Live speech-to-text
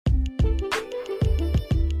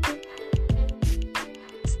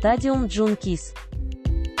Stadium Junkies.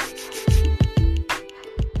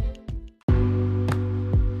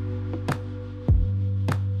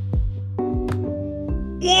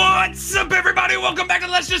 What's up, everybody? Welcome back to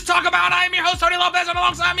Let's Just Talk About. I am your host, Tony Lopez, and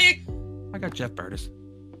alongside me, I got Jeff Burtis.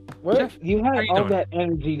 What? Jeff, you how had you all doing? that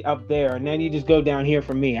energy up there, and then you just go down here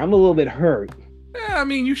for me. I'm a little bit hurt. Yeah, I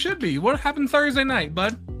mean, you should be. What happened Thursday night,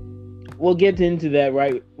 bud? We'll get into that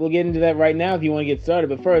right now if you want to get started.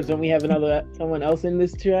 But first, don't we have someone else in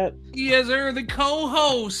this chat? Yes, sir. The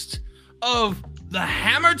co-host of the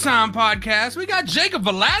Hammer Time podcast. We got Jacob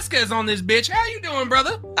Velasquez on this bitch. How you doing,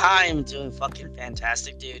 brother? I am doing fucking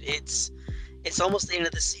fantastic, dude. It's almost the end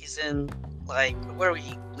of the season. Like, where are we?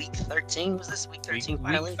 Week 13? Was this week 13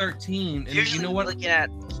 finally? Week 13. And Usually you know what? Looking at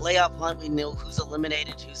playoff hunt, we know who's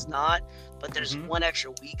eliminated, who's not. But there's one extra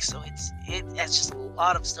week, so it's just a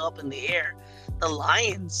lot of stuff up in the air. The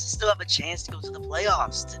Lions still have a chance to go to the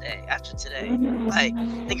playoffs today. After today, like,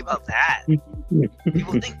 think about that.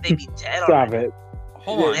 People think they'd be dead Stop already. it.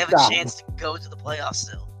 Hold on. They have Stop. a chance to go to the playoffs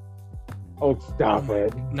still. Oh, stop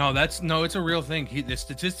it. No, it's a real thing.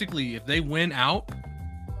 Statistically, if they win out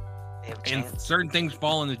They have a and chance. certain things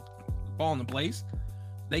fall into place,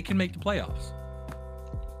 they can make the playoffs.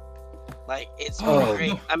 Like, it's Oh,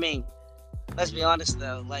 great. no. I mean, let's be honest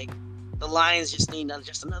though. Like, the Lions just need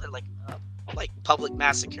another like public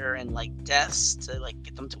massacre and like deaths to like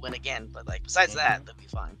get them to win again. But like besides that, they'll be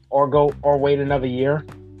fine. Or wait another year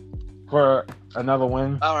for another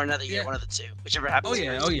win. Or another year, Yeah. one of the two, whichever happens.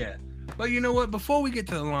 Oh first. yeah. But you know what? Before we get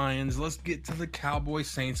to the Lions, let's get to the Cowboys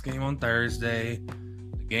Saints game on Thursday.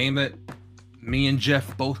 The game that me and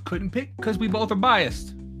Jeff both couldn't pick because we both are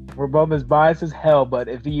biased. We're both as biased as hell, but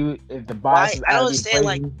if the Why? bias is I out don't of the understand.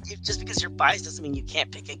 Like, equation- just because you're biased doesn't mean you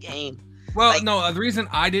can't pick a game. Well, Like- no, the reason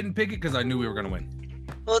I didn't pick it because I knew we were gonna win.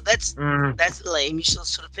 Well, that's Mm, lame. You should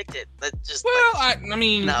have picked it. That just Well, like, I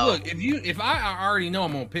mean, No. look, if I already know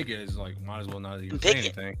I'm gonna pick it, it's like might as well not even say Pick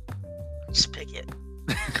it. anything. just pick it.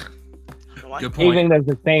 Why? Good point. even as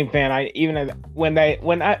the same fan, when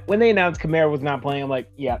they announced Kamara was not playing, I'm like,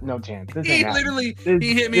 yeah, no chance. This He ain't happening. literally This-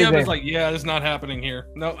 he hit me this up. It's ain't- like, yeah, it's not happening here.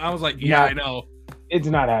 No, I was like, yeah, No. I know. It's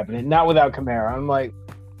not happening. Not without Kamara. I'm like,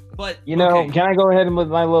 But you know, okay, can I go ahead and with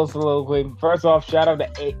my little soliloquy? First off, shout out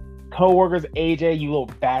to co-workers AJ, you little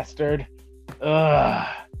bastard. Ugh.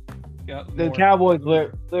 got The more. Cowboys,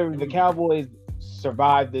 the Cowboys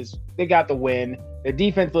survived this. They got the win. The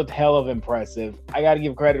defense looked hell of impressive. I got to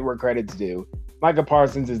give credit where credit's due. Micah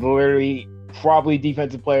Parsons is literally probably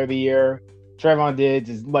defensive player of the year. Trevon Diggs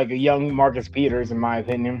is like a young Marcus Peters, in my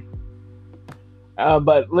opinion.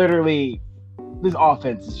 But literally, this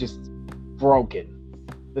offense is just broken.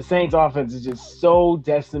 The Saints' offense is just so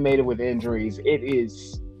decimated with injuries. It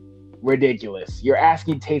is ridiculous. You're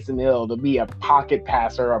asking Taysom Hill to be a pocket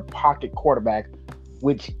passer, a pocket quarterback,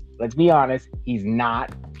 which, let's be honest, he's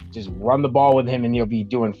not. Just run the ball with him and you'll be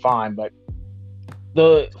doing fine. But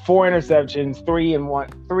the 4 interceptions,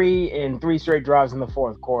 3 and 3 straight drives in the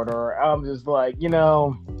fourth quarter. I'm just like,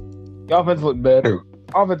 the offense looked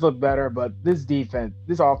better. But this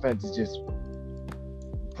offense is just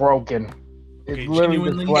broken. It's Okay, literally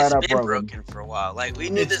genuinely, just flat It's out been broken. broken for a while. Like we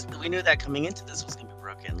knew It's- this. We knew that coming into this was gonna be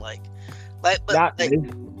broken. But Not like,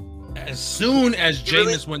 As soon as You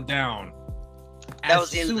really- Jameis went down, that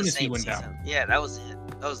was the end of the he Saints went season. down. Yeah, that was it.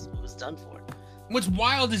 It was done for. What's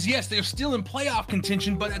wild is yes, they're still in playoff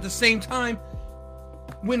contention, but at the same time,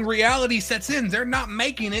 when reality sets in, they're not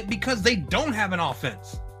making it because they don't have an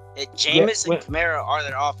offense. Jameis Yeah, and Kamara are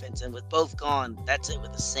their offense, and with both gone, that's it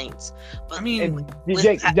with the Saints. But I mean, And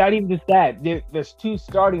Jake, not even just that. There's two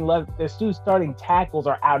starting tackles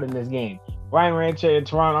are out in this game. Ryan Rancher and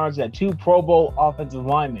Teron Armstead, 2 Pro Bowl offensive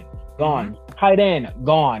linemen, gone. Tight end,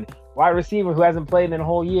 gone. Wide receiver who hasn't played in a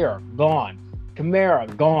whole year, gone.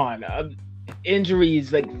 Kamara, gone.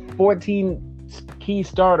 Injuries, like 14 key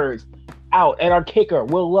starters out. And our kicker,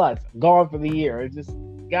 Will Lutz, gone for the year. It's just,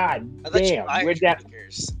 God I thought you damn. fired We're your down.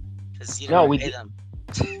 kickers because you No, don't we pay did- them.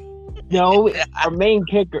 No, our main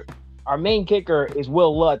kicker is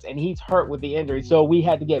Will Lutz, and he's hurt with the injury. So we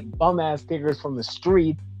had to get bum-ass kickers from the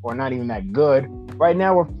street, or not even that good. Right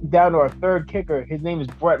now, we're down to our 3rd kicker. His name is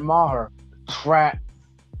Brett Maher.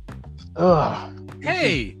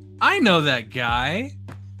 Hey, I know that guy.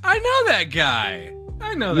 I know that guy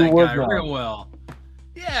You would guy know. real well.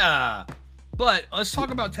 Yeah. But let's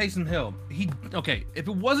talk about Taysom Hill. If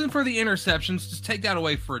it wasn't for the interceptions, just take that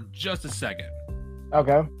away for just a second.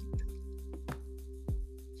 Okay.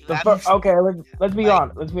 You have- Okay, let's be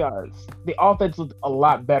honest. Let's be honest. The offense looked a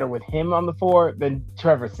lot better with him on the floor than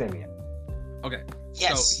Trevor Siemian. Okay.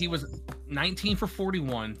 Yes. So he was 19 for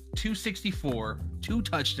 41, 264, 2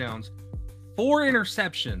 touchdowns, 4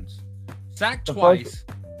 interceptions, sacked The twice,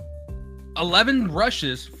 11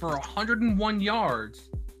 rushes for 101 yards.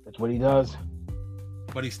 That's what he does.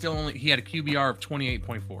 But he had a QBR of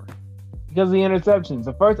 28.4. Because of the interceptions.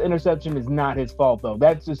 The first interception is not his fault, though.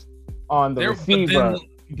 That's just on the receiver.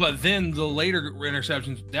 But then the later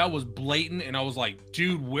interceptions, that was blatant, and I was like,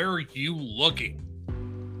 dude, where are you looking?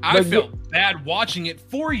 I felt bad watching it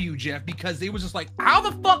for you, Jeff, because it was just like, how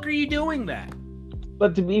the fuck are you doing that?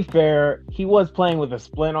 But to be fair, he was playing with a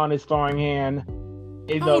splint on his throwing hand.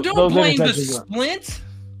 Don't blame the splint.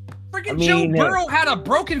 Freaking Joe Burrow had a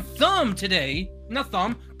broken thumb today. Not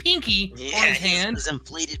thumb, pinky on his hand. His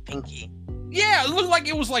inflated pinky. Yeah, it looked like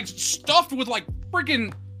it was like stuffed with like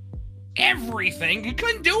freaking everything. He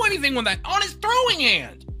couldn't do anything with that on his throwing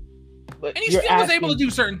hand. But and he still was able to do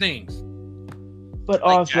certain things. But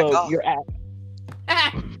like also,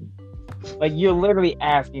 you're literally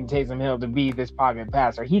asking Taysom Hill to be this pocket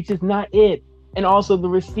passer. He's just not it. And also, the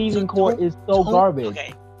receiving core is so garbage.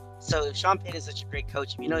 Okay, so if Sean Payton is such a great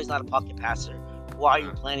coach, if you know he's not a pocket passer, why are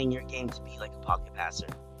you planning your game to be like a pocket passer?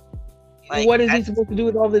 Like, what is he supposed to do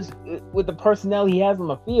with all this, with the personnel he has on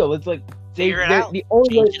the field? It's like the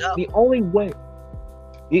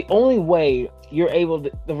only way you're able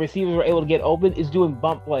to, the receivers are able to get open is doing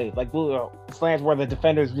bump plays, like slants where the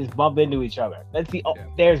defenders just bump into each other.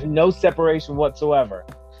 There's no separation whatsoever.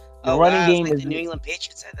 The running game is the New England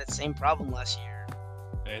Patriots had that same problem last year.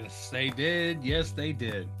 Yes, they did. Yes, they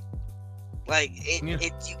did. Like you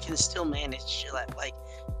can still manage shit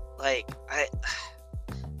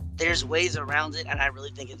there's ways around it, and I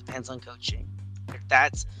really think it depends on coaching.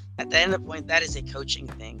 That's at the end of the point, that is a coaching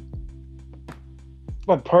thing.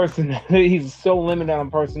 But he's so limited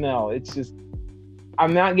on personnel. It's just,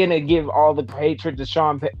 I'm not gonna give all the hatred to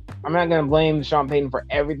Sean Payton. I'm not gonna blame Sean Payton for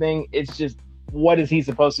everything. It's just, what is he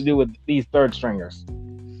supposed to do with these third stringers?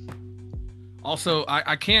 Also,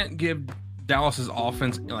 I can't give Dallas's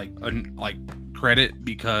offense like credit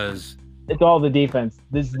because it's all the defense.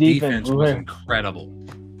 This defense was incredible.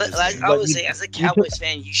 But I would say, as a Cowboys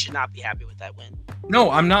fan, you should not be happy with that win. No,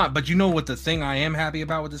 I'm not. But you know what the thing I am happy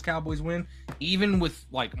about with this Cowboys win? Even with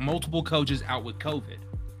like multiple coaches out with COVID,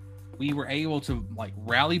 we were able to like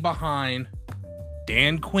rally behind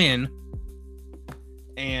Dan Quinn,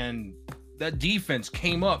 and that defense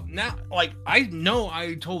came up. Now, like, I know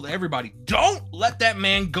I told everybody, don't let that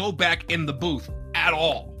man go back in the booth at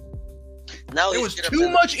all. No, there was too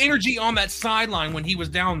much energy on that sideline when he was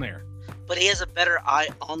down there. But he has a better eye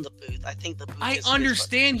on the booth. I think the booth. I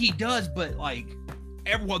understand he does, but like,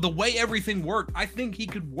 the way everything worked, I think he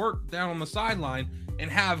could work down on the sideline and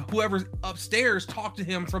have whoever's upstairs talk to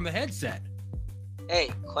him from the headset. Hey,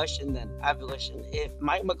 question then. I have a question. If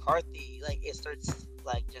Mike McCarthy, like, it starts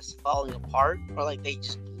like just falling apart, or like they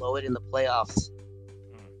just blow it in the playoffs,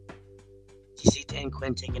 do you see Dan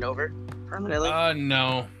Quinn taking over permanently?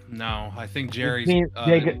 No. I think Jerry's.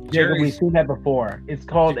 Jacob, we've seen that before. It's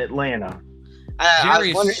called Atlanta.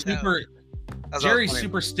 Jerry's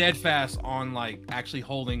super steadfast on like actually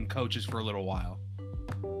holding coaches for a little while.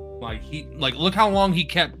 Like look how long he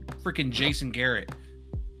kept freaking Jason Garrett.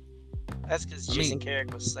 That's because Jason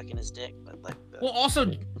Garrett was sucking his dick, but like.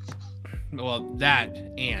 That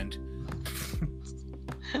and.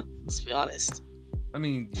 Let's be honest. I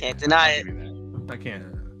mean, can't deny it. I can't.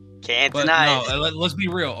 Can't deny it. Let's be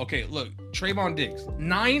real. Okay, look, Trayvon Diggs,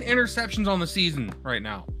 9 interceptions on the season right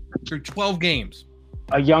now through 12 games.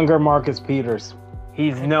 A younger Marcus Peters.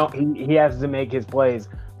 He has to make his plays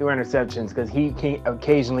through interceptions because he can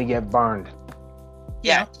occasionally get burned.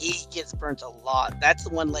 Yeah, he gets burnt a lot. That's the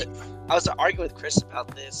one. Like, I was arguing with Chris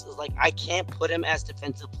about this. It was like, I can't put him as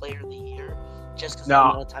defensive player of the year just because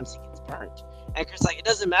of the times he gets burnt. And Chris like, it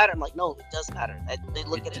doesn't matter. I'm like, no, it does matter. They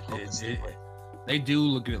look at it holistically. They do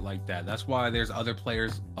look at it like that. That's why there's other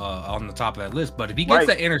players on the top of that list. But if he gets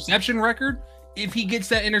that interception record,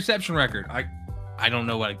 I don't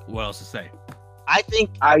know what else to say. I think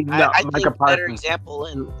a better example.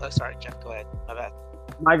 And sorry, Jeff, go ahead. My bad.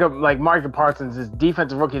 Micah Parsons is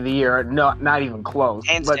defensive rookie of the year. No, not even close.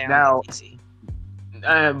 But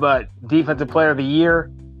defensive player of the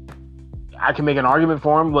year, I can make an argument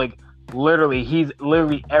for him. Like, literally, he's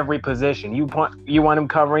literally every position. You want him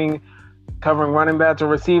covering running backs or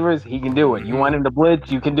receivers, he can do it. You want him to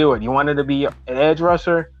blitz, you can do it. You want him to be an edge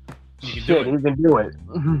rusher, he can do it.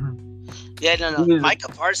 Yeah, no. Micah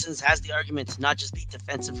Parsons has the argument to not just be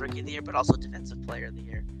defensive rookie of the year, but also defensive player of the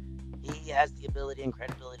year. He has the ability and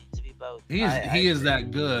credibility to be both. He is that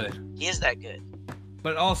good. He is that good.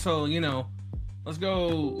 But also, let's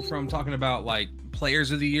go from talking about like players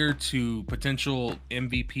of the year to potential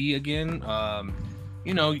MVP again.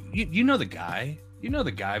 You know the guy. You know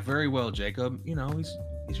the guy very well, Jacob. You know,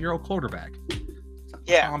 he's your old quarterback.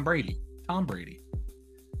 Yeah. Tom Brady.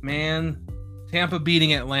 Man, Tampa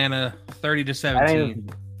beating Atlanta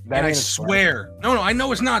 30-17. And I swear, no, I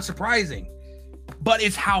know it's not surprising, but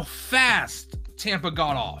it's how fast Tampa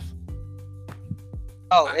got off.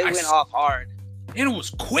 Oh, it went off hard. And it was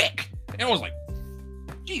quick. And I was like,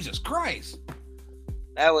 Jesus Christ.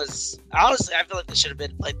 That was, honestly, I feel like this should have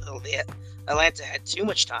been, like, Atlanta had too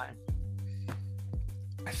much time.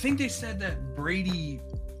 I think they said that Brady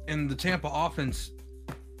and the Tampa offense,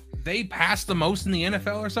 they passed the most in the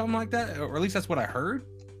NFL or something like that. Or at least that's what I heard.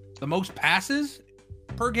 The most passes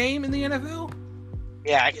per game in the NFL.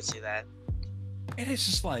 Yeah, I can see that. And it's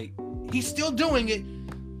just like, he's still doing it.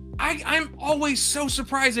 I'm always so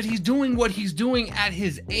surprised that he's doing what he's doing at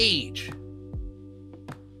his age.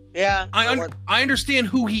 Yeah. I understand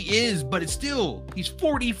who he is, but it's still, he's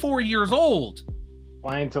 44 years old.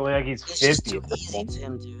 Playing till like he's 50. It's just too easy to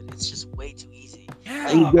him, dude. It's just way too easy.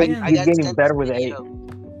 Yeah, he's getting better with age. It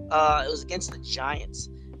was against the Giants.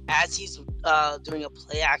 As he's doing a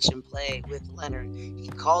play-action play with Leonard, he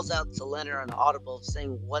calls out to Leonard on audible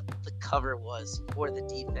saying what the cover was for the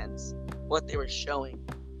defense, what they were showing.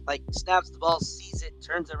 Like, snaps the ball, sees it,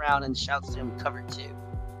 turns around, and shouts to him, cover 2.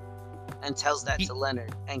 And tells that to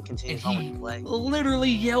Leonard and continues on with the play. Literally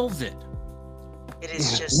yells it. It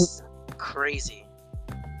is just crazy.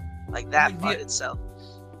 Like, that part itself.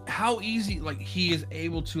 How easy, like, he is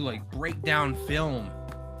able to, like, break down film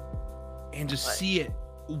and just see it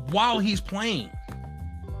while he's playing.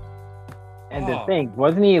 And to think,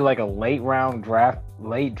 wasn't he like a late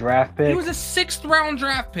draft pick? He was a 6th round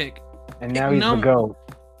draft pick. And now he's the GOAT.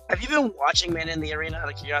 Have you been watching Man in the Arena out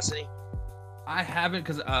of curiosity? I haven't,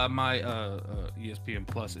 because my ESPN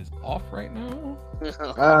Plus is off right now.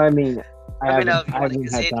 I mean,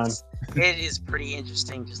 it is pretty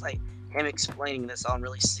interesting, just like him explaining this on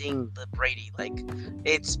really seeing the Brady. Like,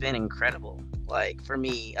 it's been incredible. Like, for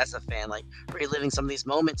me as a fan, like reliving some of these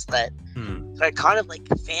moments that are kind of like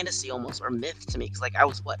fantasy almost, or myth to me. Because like I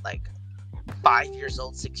was 5 years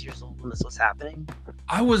old, 6 years old when this was happening.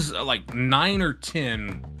 I was like 9 or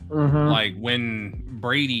 10, like when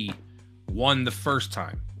Brady won the first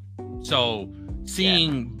time. So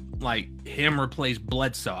seeing like him replace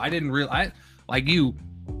Bledsoe, I didn't really, I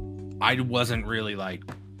wasn't really like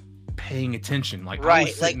paying attention. Like,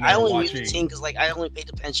 right, I only knew the team because like I only paid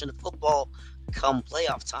attention to football come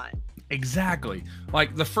playoff time. Exactly.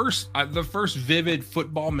 Like the first vivid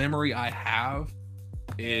football memory I have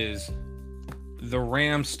is the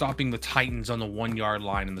Rams stopping the Titans on the 1 yard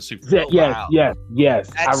line in the Super Bowl. Yes.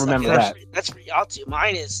 I remember that. That's for y'all too.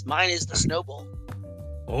 Mine is the Snow Bowl.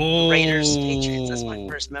 Oh, Raiders Patriots. That's my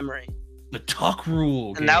first memory. The Tuck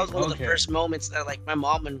Rule. And that was one of the first moments that like my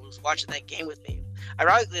mom was watching that game with me.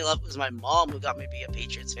 Ironically enough, it was my mom who got me to be a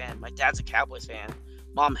Patriots fan. My dad's a Cowboys fan.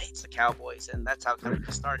 Mom hates the Cowboys, and that's how it kind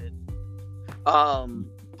of started.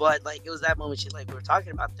 But like it was that moment we were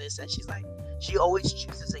talking about this, and she's like, she always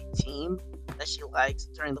chooses a team that she likes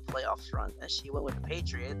during the playoffs run, and she went with the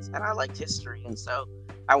Patriots, and I liked history, and so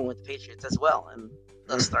I went with the Patriots as well, and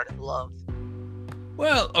thus started love.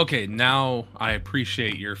 Well, okay, now I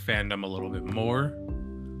appreciate your fandom a little bit more.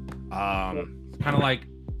 Kind of like,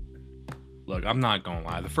 look, I'm not gonna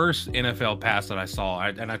lie. The first NFL pass that I saw,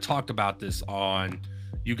 and I talked about this on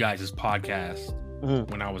you guys' podcast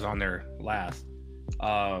when I was on there last.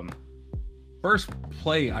 First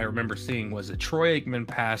play I remember seeing was a Troy Aikman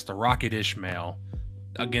pass to Rocket Ishmael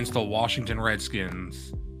against the Washington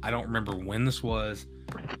Redskins. I don't remember when this was,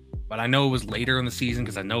 but I know it was later in the season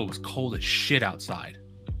because I know it was cold as shit outside.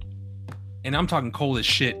 And I'm talking cold as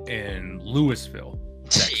shit in Louisville,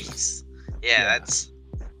 Texas. Jeez. Yeah, that's...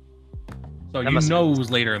 So you know it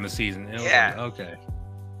was later in the season. And yeah. Like, okay.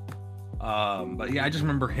 But yeah, I just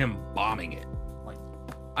remember him bombing it. Like,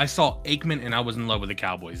 I saw Aikman and I was in love with the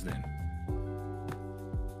Cowboys then.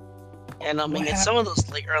 And I mean, it's some of those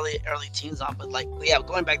like early teams on, but like, yeah,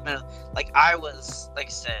 going back then, like I was, like I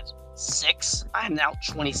said, 6. I'm now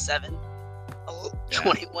 27.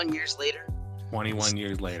 21 years later. 21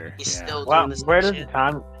 years later. He's still doing this. Where's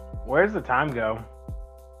the time go?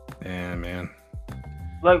 Yeah, man.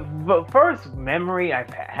 Like the first memory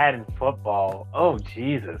I've had in football. Oh,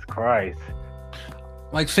 Jesus Christ.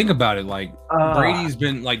 Like, think about it. Like, Brady's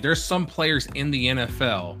been like, there's some players in the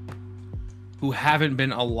NFL who haven't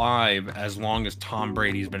been alive as long as Tom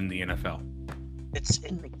Brady's been in the NFL. It's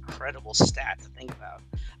an incredible stat to think about.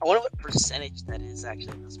 I wonder what percentage that is actually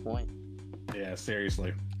at this point. Yeah,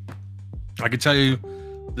 seriously. I can tell you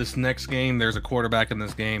this next game, there's a quarterback in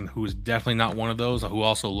this game who is definitely not one of those, who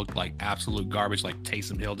also looked like absolute garbage like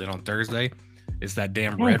Taysom Hill did on Thursday. It's that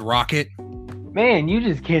damn Red Rocket. Man, you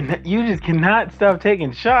just cannot stop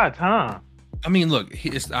taking shots, huh? I mean, look,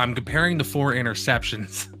 I'm comparing the 4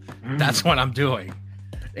 interceptions. That's what I'm doing.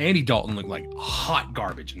 Andy Dalton looked like hot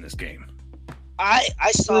garbage in this game. I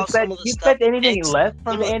saw some of the you stuff. expect anything less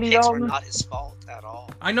from Andy Andy Dalton Dalton? were not his fault at all.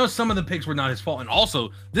 I know some of the picks were not his fault, and also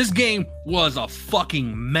this game was a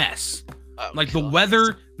fucking mess. Oh, Like the God.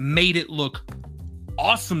 weather made it look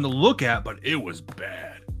awesome to look at, but it was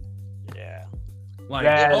bad. Yeah. Like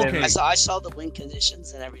Bad and- okay, I saw the wind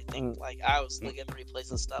conditions and everything. Like I was looking at the replays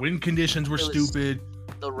and stuff. wind conditions were It was stupid.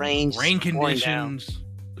 The rain Rain pouring down conditions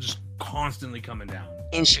just constantly coming down.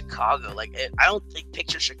 in Chicago. Like I don't think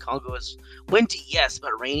picture Chicago as windy, yes,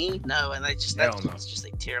 but rainy, no. And Hell that's no. just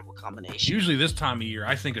a terrible combination. Usually this time of year,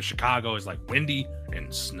 I think of Chicago as like windy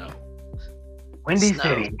and snow. Windy Snow,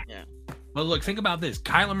 City. Yeah. But look, think about this.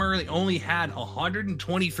 Kyler Murray only had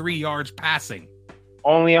 123 yards passing.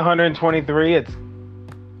 Only 123. It's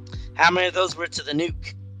How many of those were to the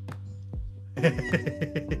nuke?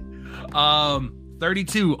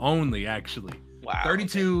 32 only, actually. Wow.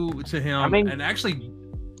 32 to him. I mean- and actually,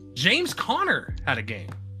 James Conner had a game.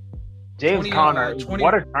 James 20, Conner. 20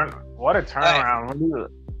 What a turnaround.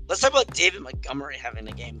 Let's talk about David Montgomery having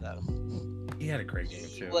a game though. He had a great game,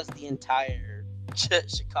 He too. was the entire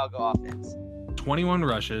Chicago offense. 21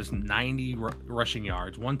 rushes, 90 rushing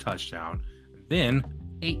yards, 1 touchdown, then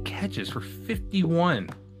 8 catches for 51.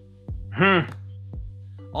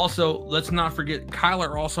 Also, let's not forget,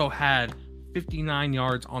 Kyler also had 59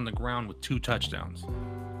 yards on the ground with 2 touchdowns.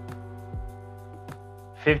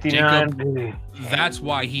 59. That's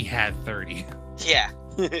why he had 30 Yeah,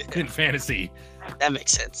 in fantasy. that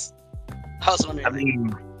makes sense. I was wondering. I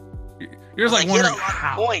mean, You're just like he had a wondering lot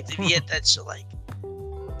how. of points if he had that shit. Like,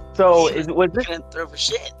 so he was this? couldn't throw for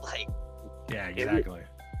shit. Like, Yeah, exactly.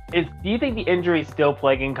 Do you think the injury is still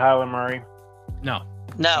plaguing Kyler Murray? No,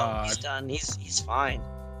 no, he's done. He's fine.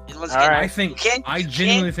 Once All again, right. I think I you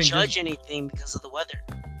genuinely can't think judge anything because of the weather.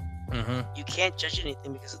 Mhm. You can't judge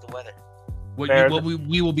anything because of the weather. What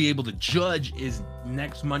we will be able to judge is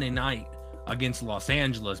next Monday night against Los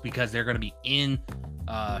Angeles, because they're going to be in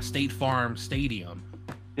State Farm Stadium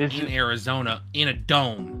This in is, Arizona in a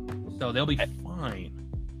dome, so they'll be fine.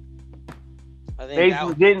 I think they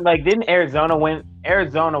that, didn't Arizona win?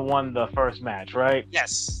 Arizona won the first match, right?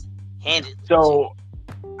 yes, handed. So,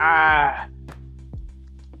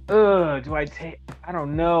 do I take? I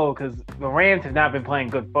don't know, because the Rams have not been playing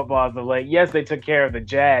good football as of late. Yes, they took care of the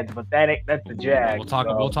Jags, but that's the Jags. We'll talk.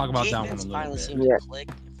 so. We'll talk about that one a Defense little finally bit. seemed Yeah. to click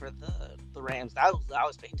for the Rams. I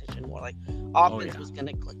was paying attention more. Like offense yeah. was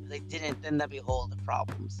gonna click. They didn't. Then that'd be a whole other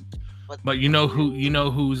problems. But you know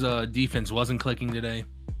whose defense wasn't clicking today?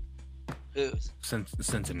 Who's?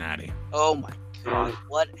 Cincinnati. Oh my god!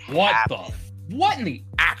 What What happened? what in the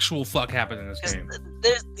actual fuck happened in this 'Cause game?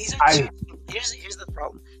 these are two teams. Here's the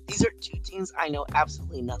problem. These are two teams I know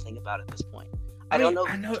absolutely nothing about at this point. I don't know.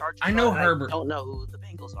 I who know- the Chargers I know are, Herbert. I don't know who the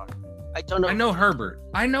Bengals are. I don't know. I know Herbert.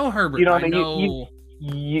 I know Herbert. You know, I know.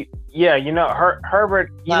 Yeah, you know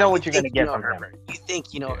Herbert. You know what you're gonna think get know from him. Herbert. You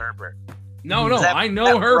think you know Yeah. Herbert? No, I know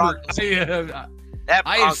that Herbert. Broncos- I have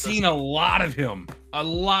Broncos- seen a lot of him. A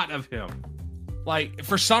lot of him. Like,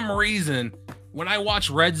 for some reason, when I watch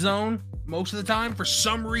Red Zone, most of the time, for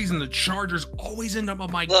some reason, the Chargers always end up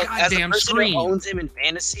on my Look, as a goddamn person screen. who owns him in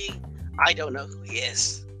fantasy, I don't know who he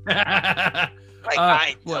is. Like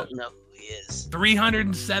what? don't know who he is.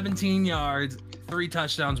 317 yards, 3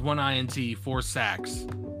 touchdowns, 1 INT, 4 sacks.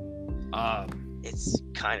 It's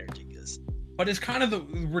kind of ridiculous. But it's kind of the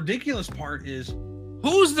ridiculous part is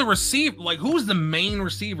who's the receiver? Like, who's the main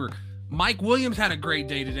receiver? Mike Williams had a great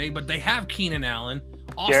day today, but they have Keenan Allen,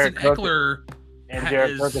 Austin Jared Cook. Eckler, And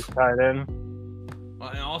Jared is- Cook is tied in.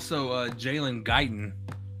 and also Jalen Guyton.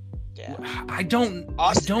 Yeah. I don't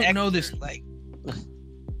Austin know Eckler, this Like,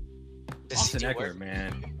 does Austin he do Eckler, work?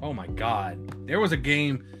 man. Oh my God. There was a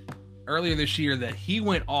game earlier this year that he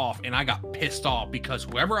went off and I got pissed off because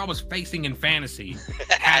whoever I was facing in fantasy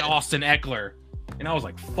had Austin Eckler. And I was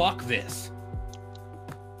like, fuck this.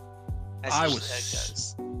 That's I usually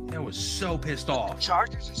was- how it goes. I was so pissed The off.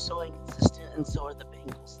 Chargers are so inconsistent, and so are the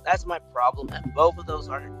Bengals. That's my problem. And both of those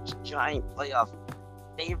are giant playoff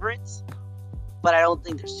favorites, but I don't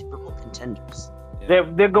think they're Super Bowl contenders. They're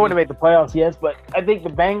going to make the playoffs, yes, but I think the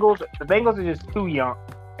Bengals are just too young.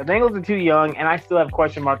 The Bengals are too young, and I still have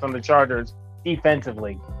question marks on the Chargers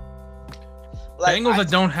defensively. Like, Bengals I-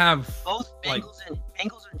 that don't have both like-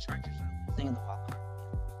 Bengals and Chargers are losing in the wild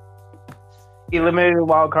card. Eliminated the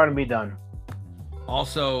wild card and be done.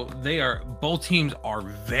 also both teams are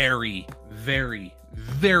very, very,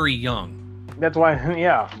 very young. That's why,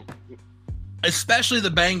 yeah. Especially the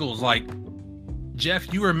Bengals. Like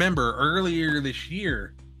Jeff, you remember earlier this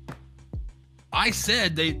year, I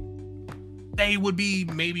said they would be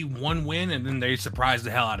maybe one win, and then they surprised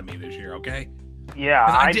the hell out of me this year. Okay. Yeah,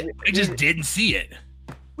 I just didn't see it.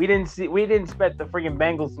 We didn't expect the freaking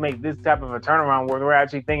Bengals to make this type of a turnaround where we're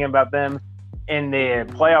actually thinking about them in the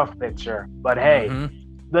playoff picture. But hey,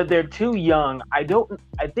 but they're too young. I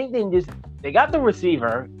think they got the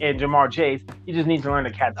receiver in Ja'Marr Chase. He just needs to learn to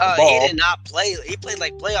catch the ball. He did not play. He played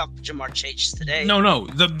like playoff Ja'Marr Chase today. No.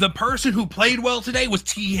 The person who played well today was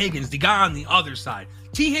T. Higgins, the guy on the other side.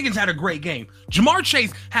 T. Higgins had a great game. Ja'Marr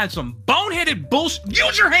Chase had some boneheaded bullshit.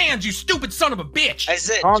 Use your hands, you stupid son of a bitch. I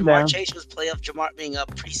said Ja'Marr Chase was playoff Ja'Marr being a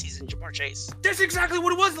preseason Ja'Marr Chase. That's exactly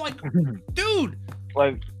what it was. Like, dude.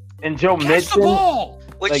 Like, and Joe catch Mixon. The ball.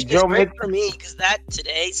 Which like is great for me because that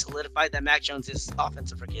today solidified that Mac Jones is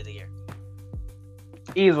offensive rookie of the year.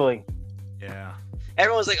 Easily. Yeah.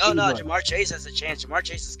 Everyone was like, "Oh no, Ja'Marr Chase has a chance. Ja'Marr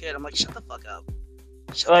Chase is good." I'm like, "Shut the fuck up."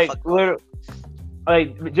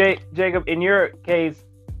 Jacob, in your case,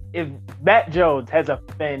 if Matt Jones has a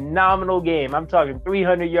phenomenal game, I'm talking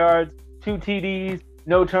 300 yards, 2 TDs,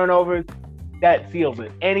 no turnovers, that seals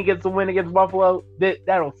it. And he gets the win against Buffalo,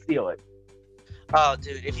 that'll seal it. Oh,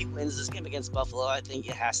 dude, if he wins this game against Buffalo, I think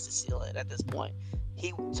it has to seal it at this point.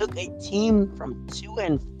 He took a team from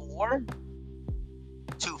 2-4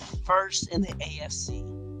 to first in the AFC.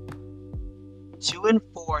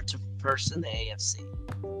 2-4 to first in the AFC.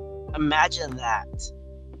 Imagine that.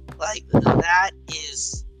 Like, that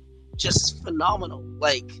is just phenomenal.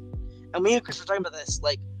 Like, and me and Chris were talking about this.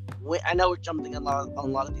 Like, I know we're jumping on a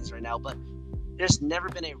lot of these right now, but there's never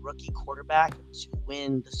been a rookie quarterback to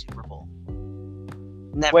win the Super Bowl.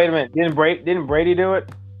 Never. Wait a minute. Didn't Brady do it?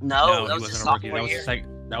 No, that was his sophomore year.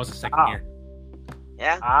 That was the second year.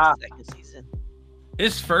 Yeah, second season.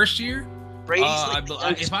 His first year? Brady's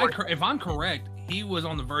if I'm correct, he was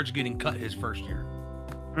on the verge of getting cut his first year.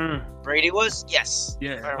 Brady was? Yes.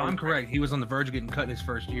 Yeah, if I'm correct, he was on the verge of getting cut his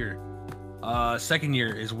first year. Second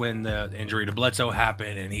year is when the injury to Bledsoe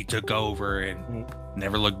happened and he took over and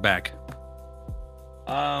never looked back.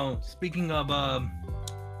 Speaking of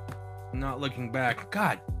not looking back,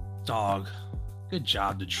 God, dog, good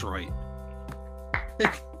job, Detroit.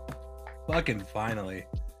 Fucking finally.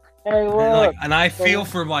 Hey, look. And I feel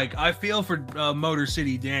for Motor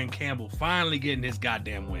City Dan Campbell finally getting his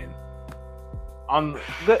goddamn win.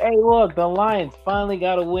 Hey, look, the Lions finally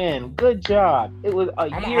got a win. Good job. It was a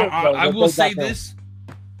year ago. I will say this.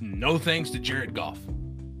 No thanks to Jared Goff.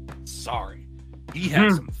 Sorry. He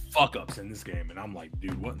had some fuck-ups in this game, and I'm like,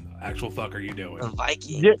 dude, what in the actual fuck are you doing? The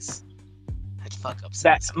Vikings had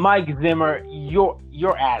fuck-ups. Mike Zimmer,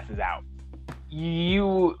 your ass is out.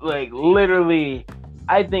 You, like, literally,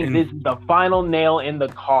 I think this is the final nail in the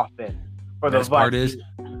coffin for the Vikings. The part is,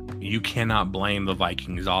 you cannot blame the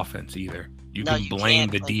Vikings offense either. You can blame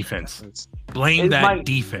the defense. Blame that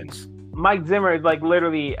defense. Mike Zimmer is like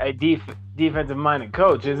literally a defensive-minded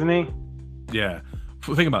coach, isn't he? Yeah.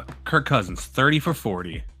 Think about it. Kirk Cousins, 30 for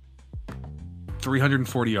 40,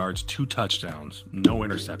 340 yards, 2 touchdowns, no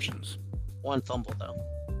interceptions. 1 fumble, though.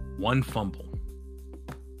 1 fumble.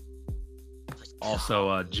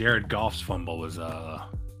 Also, Jared Goff's fumble was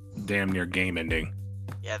damn near game-ending.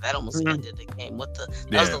 Yeah, that almost ended the game. That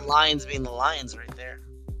was the Lions being the Lions right there.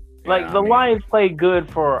 Like, Lions play good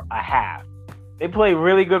for a half. They play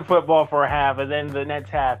really good football for a half, and then the next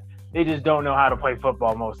half, they just don't know how to play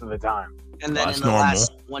football most of the time. And then in the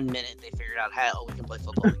last 1 minute, they figured out how we can play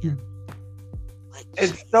football again.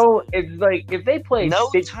 It's like if they play no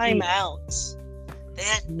timeouts. They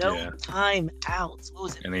had no timeouts. What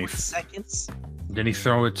was it? 40 seconds. Then he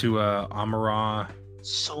throw it to Amon-Ra.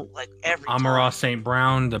 So like every Amon-Ra St.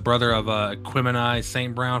 Brown, the brother of Quimini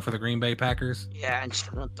St. Brown for the Green Bay Packers. Yeah, and just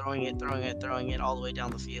kept on throwing it all the way down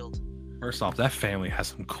the field. First off, that family has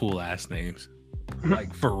some cool ass names.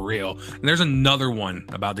 Like, for real. And there's another one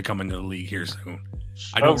about to come into the league here soon.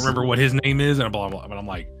 I don't remember what his name is, and blah, blah, blah, but I'm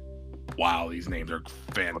like, wow, these names are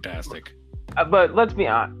fantastic. But let's be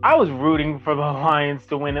honest, I was rooting for the Lions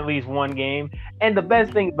to win at least one game, and the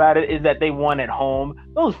best thing about it is that they won at home.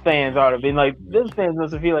 Those fans ought to be like, those fans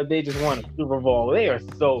must feel like they just won a Super Bowl. They are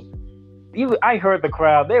so. I heard the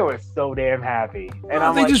crowd; they were so damn happy.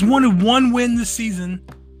 And they just wanted one win this season,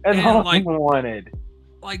 and all they wanted.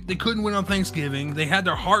 Like, they couldn't win on Thanksgiving. They had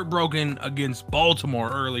their heart broken against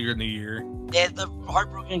Baltimore earlier in the year. They had the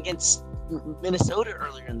heart broken against Minnesota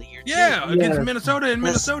earlier in the year, too. Yeah, against Minnesota and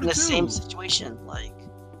Minnesota, too. The same situation, like.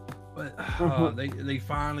 But they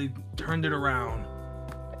finally turned it around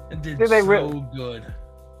and did so good.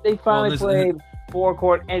 They finally played 4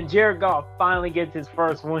 quarters, and Jared Goff finally gets his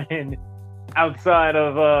first win outside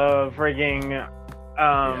of freaking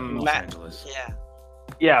Los Angeles. Yeah.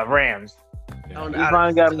 Yeah, Rams. Yeah. He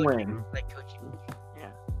finally got a win. Like coaching. Yeah.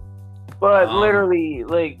 But literally,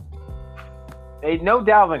 like, they know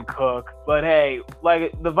Dalvin Cook, but hey,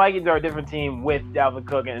 like the Vikings are a different team with Dalvin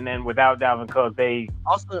Cook, and then without Dalvin Cook, they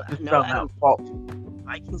Also, just no somehow Adam. fall.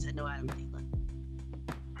 Vikings had no Adam Thielen.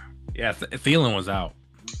 Yeah, Thielen was out.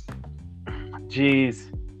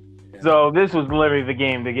 Jeez. Yeah. So this was literally the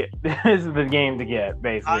game to get. This is the game to get,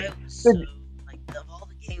 basically. I was so, like, of all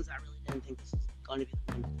the games, I really didn't think this was going to be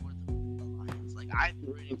the win for the Lions. Like, I've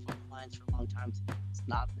been rooting for the Lions for a long time. So it's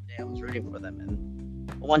not the day I was rooting for them.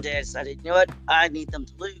 And one day I decided, you know what? I need them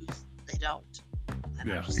to lose. They don't.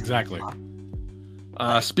 And I Yeah, just- exactly.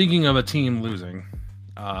 Speaking of a team losing,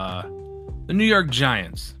 the New York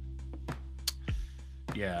Giants.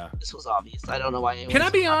 Yeah. This was obvious. I don't know why. Can I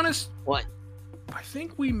be honest? What? I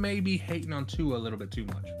think we may be hating on Tua a little bit too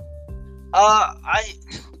much. I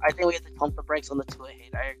think we have to pump the brakes on the Tua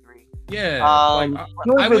hate. I agree. Yeah. Um, like,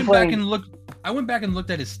 Tua's I been went playing- back and looked. I went back and looked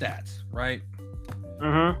at his stats. Right.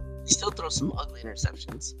 Mm-hmm. He still throws some ugly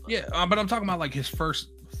interceptions. But Yeah, but I'm talking about like his first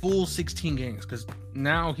full 16 games because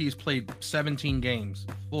now he's played 17 games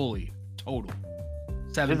fully total.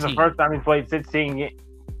 17. This is the first time he played 16 games.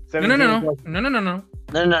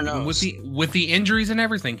 No. No. With the injuries and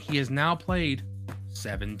everything, he has now played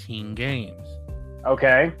 17 games.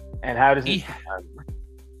 Okay. And how does He-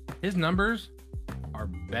 His numbers are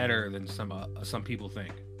better than some people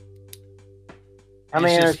think. how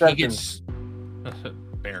many It's just he interceptions? gets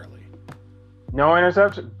barely. No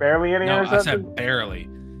interception? Barely any No, I interceptions? said barely.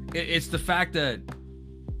 It's the fact that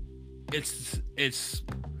it's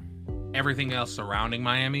everything else surrounding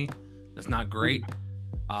Miami that's not great.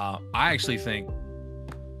 I actually think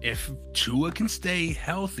if Tua can stay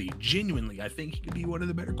healthy, genuinely, I think he could be one of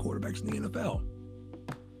the better quarterbacks in the NFL.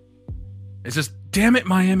 It's just, damn it,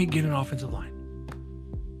 Miami, get an offensive line.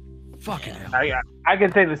 Fucking Yeah. hell. I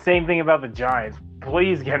can say the same thing about the Giants.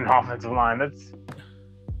 Please get an offensive line.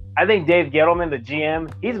 I think Dave Gettleman, the GM,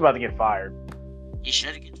 he's about to get fired. He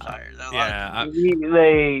should get fired. Yeah,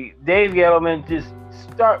 Dave Gettleman just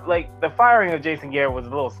the firing of Jason Garrett was a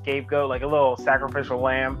little scapegoat, like a little sacrificial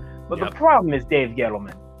lamb. But Yep. the problem is Dave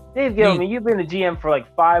Gettleman. Dave Gettleman, you've been a GM for like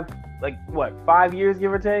 5 years,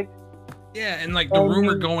 give or take. yeah, and like the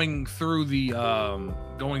rumor going through the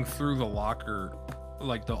locker,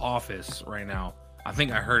 like the office right now, I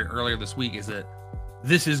think I heard it earlier this week, is that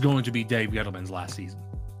this is going to be Dave Gettleman's last season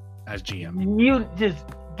as GM. You just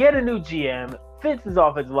get a new GM, fits his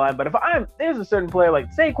offensive line. But there's a certain player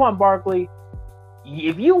like Saquon Barkley,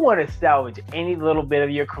 if you want to salvage any little bit of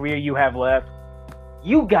your career you have left,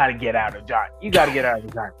 you got to get out of Giants. You got to get out of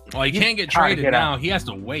the Giants. Well, he can't get traded now. He has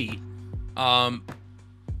to wait.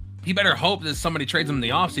 He better hope that somebody trades him in the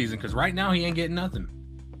offseason because right now he ain't getting nothing.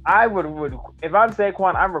 I would if I'm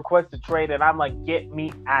Saquon, I'm request a trade and I'm like, get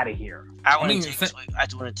me out of here. I wouldn't take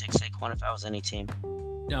Saquon if I was any team.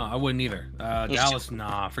 No, I wouldn't either. Dallas,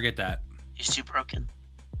 nah, forget that. He's too broken.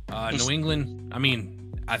 New England, I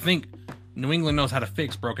mean, I think New England knows how to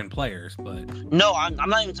fix broken players, but No, I'm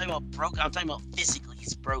not even talking about broken. I'm talking about physically.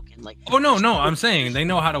 He's broken. Like, no, I'm saying they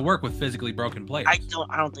know how to work with physically broken players.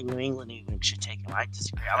 I don't think New England even should take him. I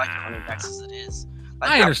disagree. I like the running backs as it is. Like,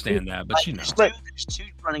 I understand that, but you know. there's two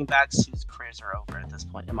running backs whose careers are over at this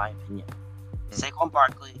point, in my opinion. Saquon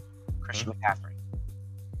Barkley, Christian McCaffrey.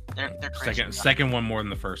 They're Second one more than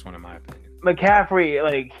the first one, in my opinion. McCaffrey,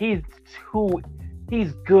 like he's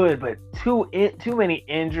good, but too many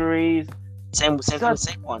injuries. Same with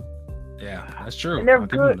Saquon. Yeah, that's true. And they're I'll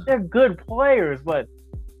give good. him They're good players, but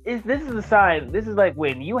this is a sign. This is like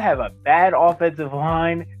when you have a bad offensive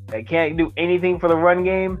line that can't do anything for the run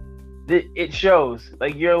game. It shows.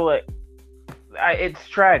 Like you're like, it's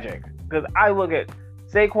tragic because I look at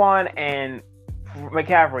Saquon and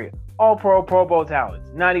McCaffrey, all Pro Bowl talents,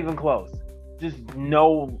 not even close. Just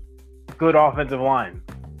no good offensive line.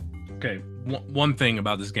 Okay, one thing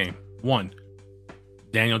about this game. One,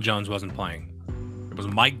 Daniel Jones wasn't playing. It was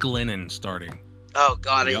Mike Glennon starting. Oh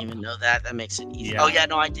God, I Yep. didn't even know that. That makes it easy. Yeah. Oh yeah,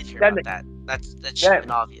 no, I did hear That about that. That should have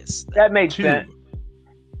been obvious. That makes sense.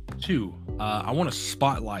 Two, I want to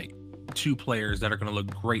spotlight two players that are going to look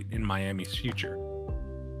great in Miami's future.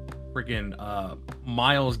 Freaking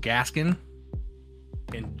Myles Gaskin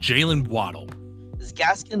and Jalen Waddle. Is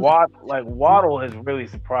Gaskin? Waddle has really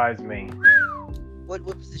surprised me. What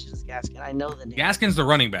position is Gaskin? I know the name. Gaskin's the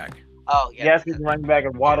running back. Oh yeah. Gaskins running back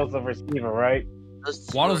and Waddle's the receiver, right?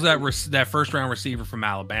 Waddle's that first round receiver from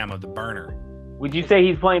Alabama, the burner. Would you say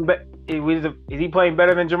he's playing? Is he playing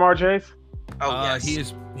better than Jamar Chase? Oh yes.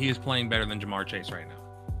 He is playing better than Jamar Chase right now.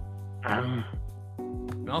 Um,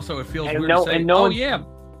 And also, it feels And weird no- to say, and no oh one- yeah,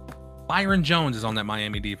 Byron Jones is on that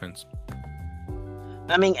Miami defense.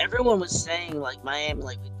 I mean, everyone was saying like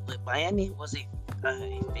Miami, Miami was a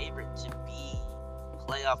favorite to be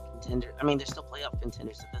playoff contender. I mean, they're still playoff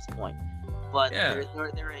contenders at this point, but they're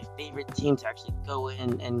a favorite team to actually go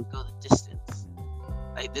in and go the distance.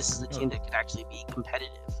 Like this is a team that could actually be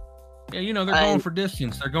competitive. Yeah, they're going for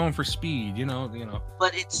distance. They're going for speed.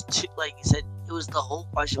 But it's like you said, it was the whole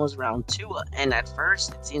question was around Tua, and at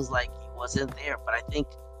first it seems like he wasn't there. But I think,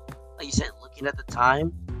 like you said, looking at the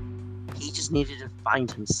time, he just needed to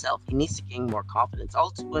find himself. He needs to gain more confidence.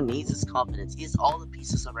 All Tua needs is confidence. He has all the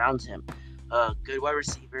pieces around him. Good wide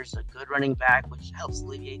receivers, a good running back, which helps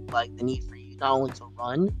alleviate like the need for you not only to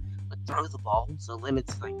run but throw the ball. So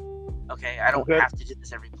limits like, okay, I don't have to do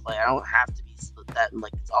this every play. I don't have to be split that and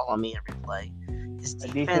like it's all on me every play. His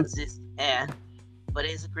defense is but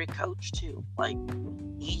he's a great coach too. Like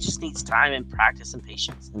he just needs time and practice and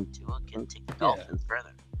patience, and Tua can take the Dolphins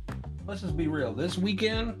further. Let's just be real. This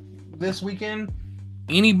weekend,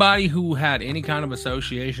 anybody who had any kind of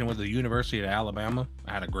association with the University of Alabama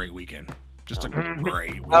had a great weekend. Just a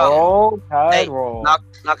great weekend. Knock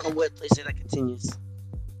on wood, please say that continues.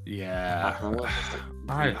 Yeah.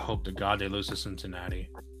 I hope to God they lose to Cincinnati.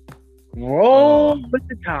 Roll with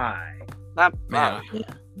the tie.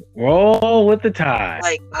 Roll with the tie.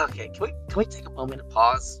 Like, okay, can we take a moment to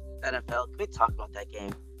pause NFL? Can we talk about that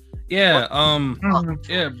game? Yeah, a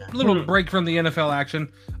little break from the NFL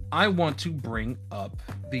action. I want to bring up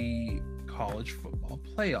the college football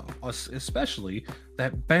playoff, especially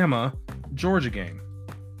that Bama Georgia game.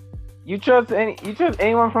 You trust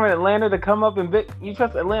anyone from Atlanta to come up and you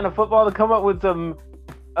trust Atlanta football to come up with some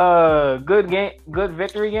good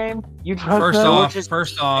victory game? You trust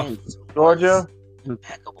First off, Georgia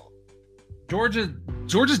impeccable.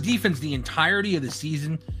 Georgia's defense the entirety of the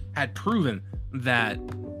season had proven that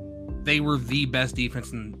they were the best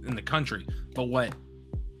defense in the country. But what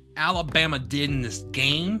Alabama did in this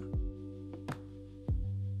game,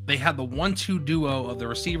 they had the 1-2 duo of the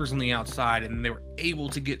receivers on the outside, and they were able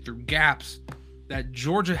to get through gaps that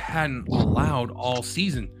Georgia hadn't allowed all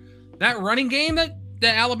season. That running game that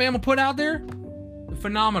Alabama put out there,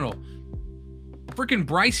 phenomenal. Freaking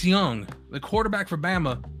Bryce Young, the quarterback for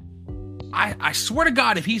Bama, I swear to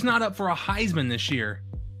God, if he's not up for a Heisman this year,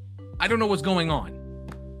 I don't know what's going on.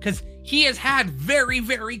 Because he has had very,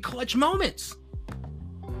 very clutch moments.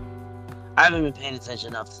 I haven't been paying attention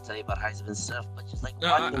enough to tell you about Heisman stuff, but just like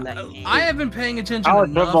watching that game. I have been paying attention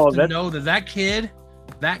enough to know that kid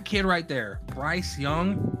right there, Bryce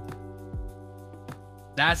Young,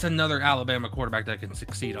 that's another Alabama quarterback that can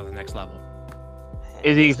succeed on the next level.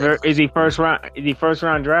 Is he first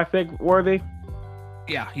round draft pick worthy?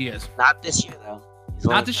 Yeah, he is. Not this year though.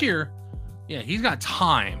 Not this year. Yeah, he's got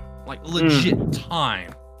time, like legit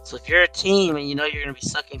time. So if you're a team and you know you're going to be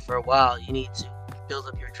sucking for a while, you need to build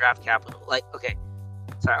up your draft capital. Like, okay,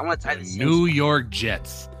 sorry, I want to tie this in. New York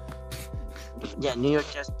Jets. Yeah, New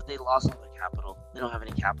York Jets, but they lost all their capital. They don't have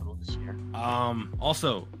any capital this year.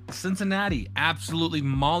 Also, Cincinnati absolutely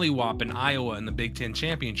mollywhopping Iowa in the Big Ten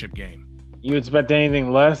championship game. You expect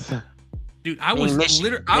anything less? Dude, I was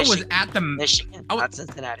at the Michigan, not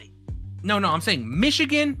Cincinnati. No, I'm saying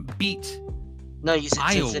Michigan beat. No, you said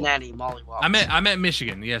Iowa. Cincinnati mollywhopped. I meant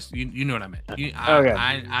Michigan. Yes, you know what I meant. Okay.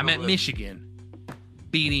 I meant Michigan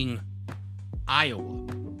beating Iowa.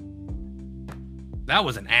 That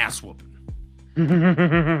was an ass whooping.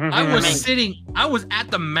 I was at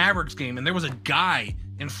the Mavericks game, and there was a guy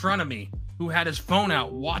in front of me who had his phone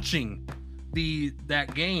out watching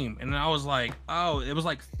that game, and I was like, oh, it was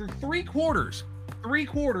like three quarters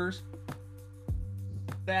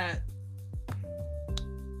that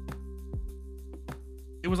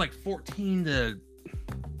it was like 14-10,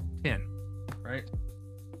 right?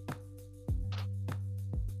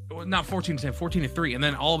 Not 14-10, 14-3, and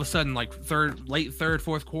then all of a sudden, like late third,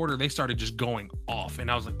 fourth quarter, they started just going off,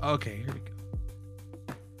 and I was like, okay, here we go.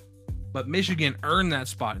 But Michigan earned that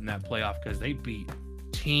spot in that playoff because they beat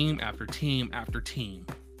team after team after team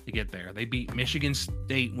to get there. They beat Michigan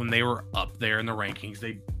State when they were up there in the rankings.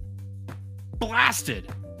 They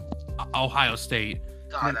blasted Ohio State.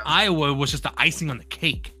 And Iowa was just the icing on the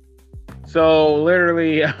cake. So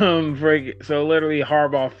literally,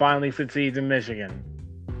 Harbaugh finally succeeds in Michigan.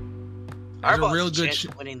 There's a real good chance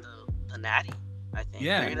of winning the Natty, I think.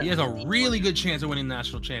 Yeah, he has a really good chance of winning the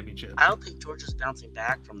national championship. I don't think Georgia's bouncing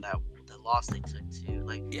back from the loss they took to.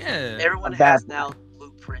 Like, yeah, everyone has now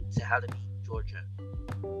blueprint to how to beat Georgia.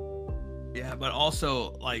 Yeah, but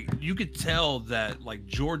also, like, you could tell that, like,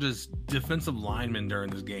 Georgia's defensive linemen during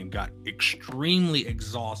this game got extremely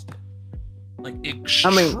exhausted. Like,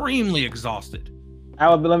 extremely exhausted.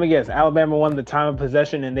 Let me guess. Alabama won the time of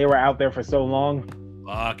possession, and they were out there for so long.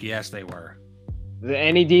 Fuck yes, they were. If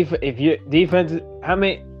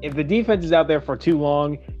the defense is out there for too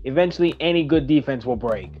long, eventually any good defense will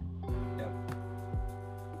break. Yep.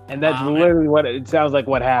 And that's literally what it sounds like.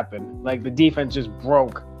 What happened? Like the defense just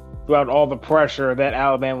broke throughout all the pressure that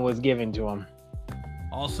Alabama was giving to them.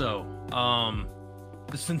 Also,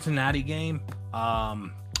 the Cincinnati game.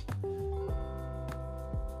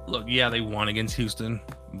 Look, yeah, they won against Houston,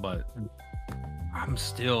 but I'm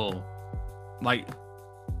still like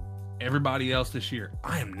everybody else this year.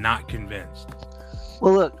 I am not convinced.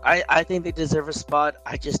 Well, look, I think they deserve a spot.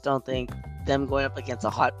 I just don't think them going up against a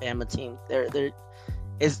hot Bama team.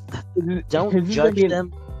 Don't judge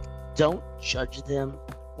them. Don't judge them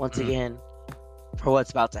once again for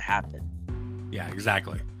what's about to happen. Yeah,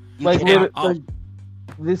 exactly.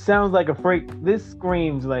 This sounds like a freak. This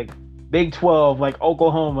screams like Big 12, like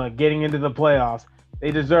Oklahoma getting into the playoffs.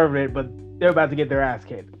 They deserve it, but they're about to get their ass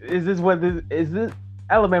kicked. Is this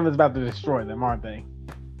Alabama's about to destroy them, aren't they?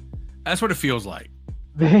 That's what it feels like.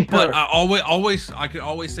 But I could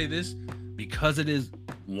always say this, because it is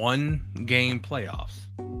one game playoffs.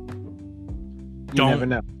 You never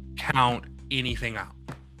know. Count anything out.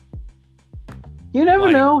 You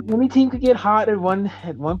never know. Any team could get hot at one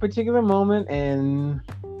particular moment, and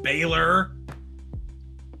Baylor.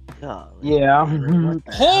 Yeah.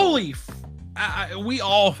 Holy! We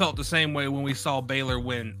all felt the same way when we saw Baylor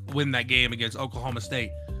win that game against Oklahoma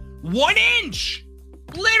State. 1 inch,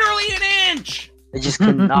 literally an inch. They just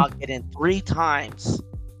could not get in 3 times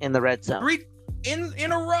in the red zone. 3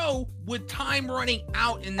 in a row with time running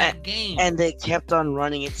out in that game. And they kept on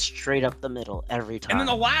running it straight up the middle every time. And then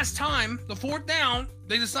the last time, the 4th down,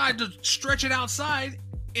 they decided to stretch it outside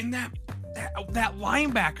in that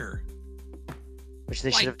linebacker. Which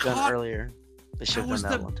they should have done earlier. They should have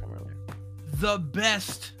done that one time earlier. That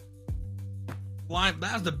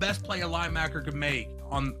was the best play a linebacker could make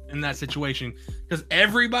in that situation, because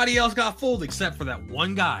everybody else got fooled except for that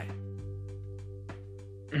one guy.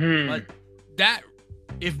 But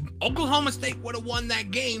if Oklahoma State would have won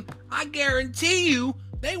that game, I guarantee you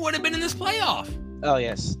they would have been in this playoff. Oh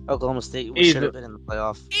yes, Oklahoma State should have been in the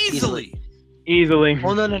playoff easily.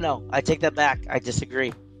 Well, no. I take that back. I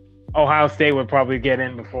disagree. Ohio State would probably get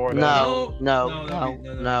in before that. No.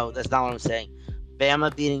 That's not what I'm saying.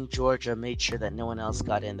 Bama beating Georgia made sure that no one else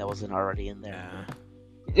got in that wasn't already in there.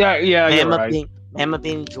 Yeah. You're right. Bama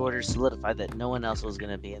beating Georgia solidified that no one else was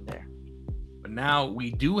going to be in there. But now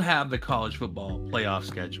we do have the college football playoff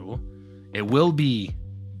schedule. It will be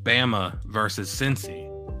Bama versus Cincy,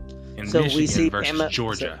 and Michigan versus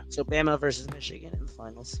Georgia. So Bama versus Michigan in the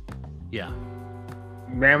finals. Yeah.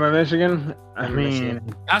 Bama, Michigan. I mean,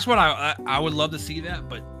 that's what I would love to see that,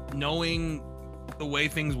 but knowing the way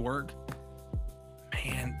things work,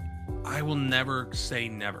 man, I will never say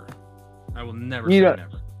never. I will never say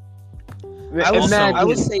never. I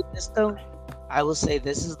will say this though. I will say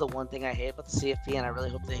this is the one thing I hate about the CFP, and I really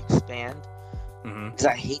hope they expand. Because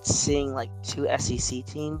I hate seeing like 2 SEC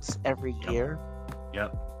teams every year.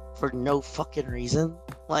 Yep. For no fucking reason.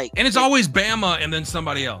 And it's always Bama and then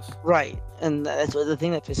somebody else. Right. And that's the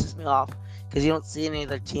thing that pisses me off, because you don't see any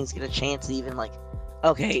other teams get a chance to even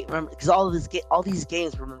remember, because all these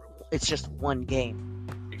games, remember, it's just one game.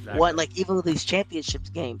 Exactly. Even with these championships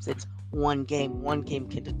games, it's one game. One game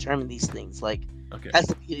can determine these things. That's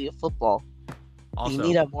the beauty of football. Also, you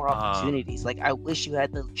need to have more opportunities. I wish you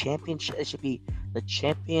had the championship. It should be the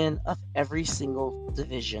champion of every single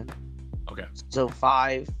division. Okay. So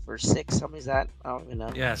 5 or 6, something is that? I don't even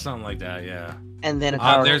know. Yeah, something like that. Yeah. And then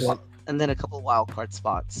a couple wild card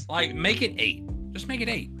spots. Make it 8. Just make it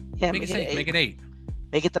 8. Yeah, make it 8. Make it 8.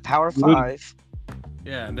 Make it the Power 5.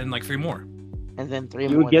 Yeah, and then 3 more. And then 3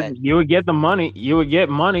 more. You would get the money. You would get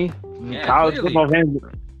money. Yeah, college football fans.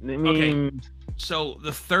 Okay. So the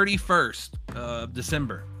 31st of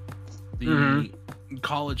December, the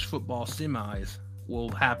college football semis will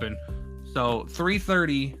happen. So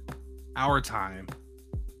 3:30 our time,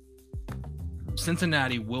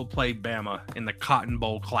 Cincinnati will play Bama in the Cotton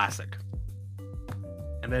Bowl Classic.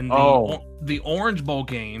 And then the Orange Bowl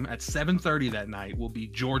game at 7:30 that night will be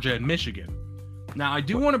Georgia and Michigan. Now, I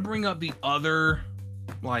do want to bring up the other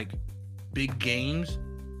big games,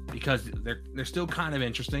 because they're still kind of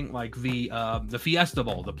interesting, like the Fiesta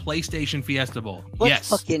Bowl, the PlayStation Fiesta Bowl. What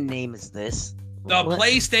fucking name is this? The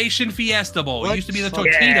PlayStation Fiesta Bowl. It used to be the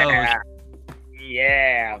Totitos.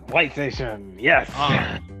 Yeah, PlayStation. Yes.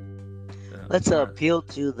 Let's appeal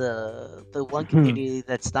to the one community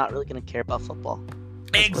that's not really going to care about football.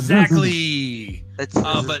 Exactly. But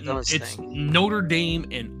it's Notre Dame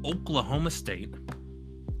and Oklahoma State.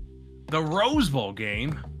 The Rose Bowl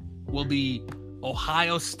game will be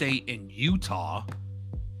Ohio State and Utah.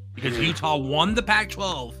 because Utah won the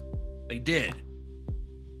Pac-12. They did.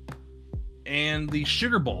 And the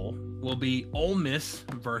Sugar Bowl will be Ole Miss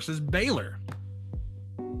versus Baylor.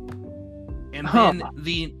 And then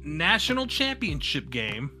the national championship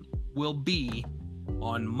game will be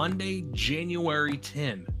on Monday, January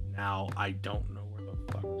 10. Now, I don't know where the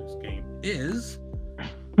fuck this game is.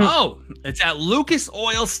 Oh, it's at Lucas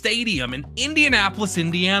Oil Stadium in Indianapolis,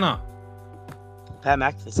 Indiana. Pat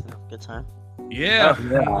McAfee's gonna have a good time. Yeah. Oh,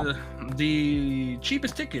 yeah. The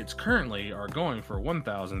cheapest tickets currently are going for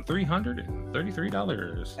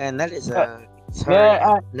 $1,333. And that is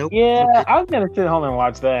nope. Yeah, I was gonna sit home and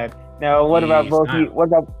watch that. Now, what about both you? What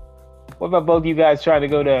about both you guys trying to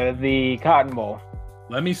go to the Cotton Bowl?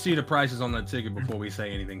 Let me see the prices on that ticket before we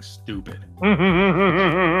say anything stupid.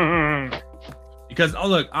 Because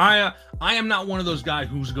look, I am not one of those guys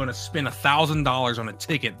who's going to spend $1,000 on a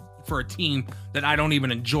ticket for a team that I don't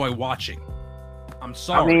even enjoy watching. I'm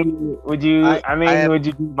sorry. I mean, would you? Would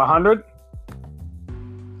you do 100?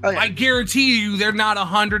 Oh, yeah. I guarantee you, they're not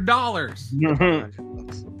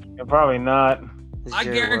 $100. Probably not. I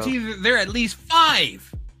guarantee you, they're at least $5.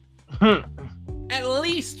 At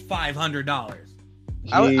least $500.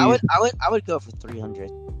 I would go for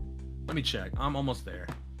 300. Let me check. I'm almost there.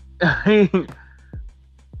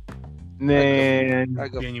 Man,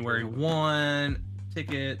 January 1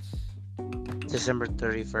 tickets. December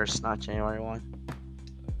 31st, not January 1.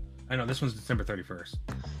 I know this one's December 31st.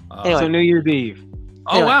 Anyway. So New Year's Eve.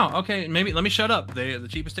 Oh Anyway. wow. Okay, maybe let me shut up. The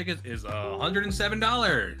cheapest ticket is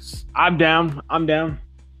 $107. I'm down. I'm down.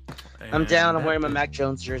 I'm And wearing my Mac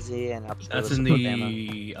Jones jersey, and that's in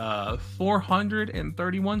the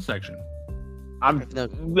 431 section.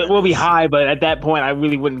 We'll be high, but at that point, I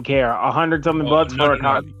really wouldn't care. 100 something bucks for a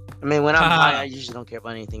car. I mean, when I'm high, I usually don't care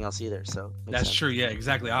about anything else either. So that's true. Yeah,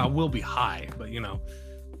 exactly. I will be high, but you know.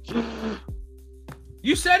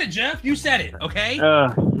 You said it, Jeff. You said it. Okay.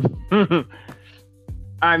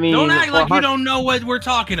 I mean, don't act like you don't know what we're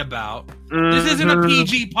talking about. This isn't a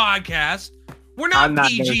PG podcast. We're not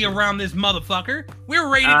PG around this motherfucker. We're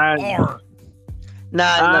rated R.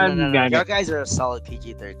 No. Y'all guys are a solid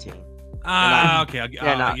PG-13. Okay.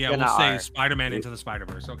 We'll say Spider-Man Into the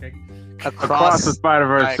Spider-Verse. Okay. Across the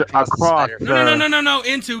Spider-Verse. No.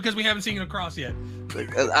 Into, because we haven't seen it across yet. I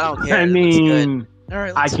don't care. I mean,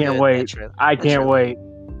 right, I can't wait. I can't wait.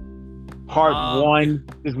 Part 1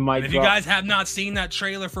 is my. If you guys have not seen that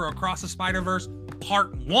trailer for Across the Spider-Verse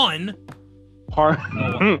Part 1,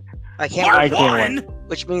 I can't wait.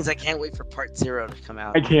 Which means I can't wait for Part 0 to come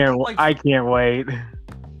out. I can't wait.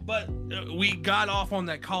 But we got off on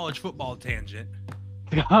that college football tangent.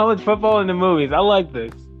 College football in the movies. I like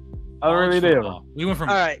this. I really do. We went from.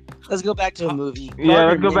 All right, let's go back to a movie.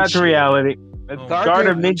 Let's go back to reality.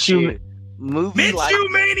 Gardner Minshew. Movie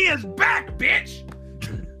Minshew Mania's back, bitch.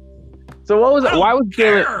 So what was it? Why was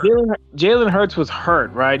Jalen Hurts was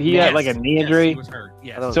hurt, right? He had like a knee injury. He was hurt.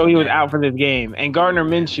 Yes. So he was out for this game. And Gardner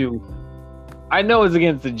Minshew, I know it's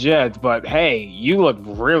against the Jets, but hey, you look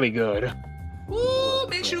really good. Ooh,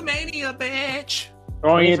 Minshew Mania, bitch.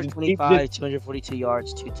 Throwing for 25, 242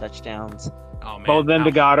 yards, 2 touchdowns. Oh man. Both them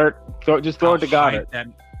to Goddard. Just throw it to Goddard.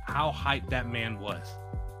 How hyped that man was.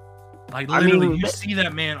 Like literally, you see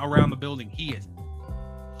that man around the building. He is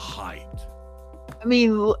hyped. I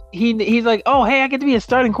mean, he's like, oh, hey, I get to be a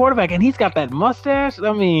starting quarterback, and he's got that mustache.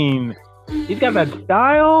 I mean, he's got that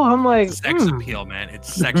style. I'm like, sex appeal, man.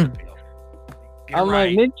 It's sex appeal. I'm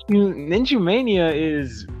like, Minshew Mania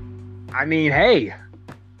is. I mean, hey,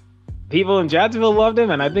 people in Jacksonville loved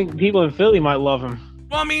him, and I think people in Philly might love him.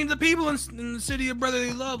 Well, I mean, the people in the city of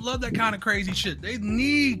brotherly love that kind of crazy shit. They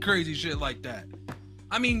need crazy shit like that.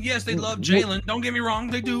 I mean, yes, they love Jalen. Don't get me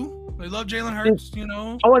wrong, they do. They love Jalen Hurts, you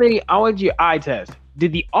know. I want your eye test.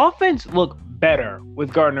 Did the offense look better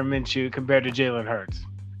with Gardner Minshew compared to Jalen Hurts?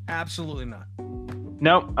 Absolutely not.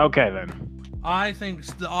 Nope. Okay, then. I think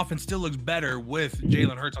the offense still looks better with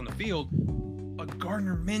Jalen Hurts on the field. But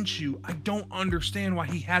Gardner Minshew, I don't understand why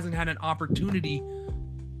he hasn't had an opportunity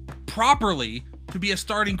properly to be a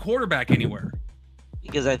starting quarterback anywhere.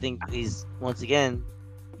 Because I think he's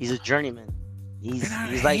a journeyman. He's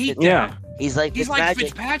like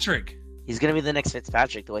Fitzpatrick. He's gonna be the next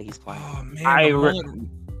Fitzpatrick the way he's playing. Oh man,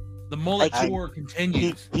 the mullet tour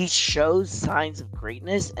continues. He shows signs of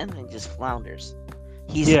greatness and then just flounders.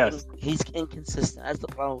 He's inconsistent. That's the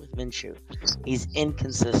problem with Minshew. He's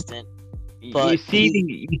inconsistent. But you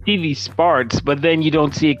see these sparks, but then you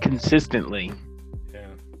don't see it consistently. Yeah.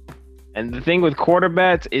 And the thing with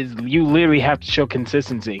quarterbacks is you literally have to show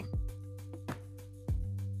consistency.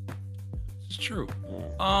 It's true.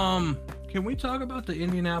 Can we talk about the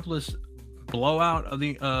Indianapolis blowout of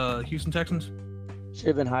the Houston Texans? Should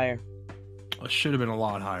have been higher. It should have been a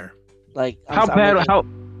lot higher. Like How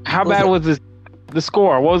bad was the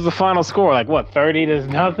score? What was the final score? Like what,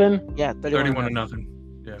 30-0? Yeah, 31-0.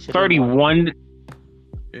 Yeah. 31.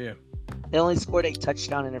 Yeah. They only scored a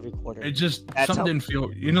touchdown in every quarter. It just something didn't feel.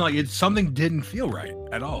 Something didn't feel right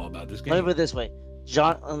at all about this game. Let me put it this way,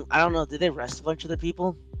 I don't know. Did they rest a bunch of the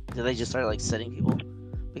people? Did they just start like sitting people?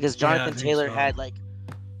 Because Jonathan Taylor had like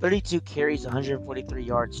 32 carries, 143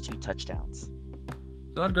 yards, 2 touchdowns.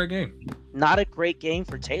 Not a great game. Not a great game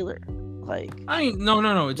for Taylor. Like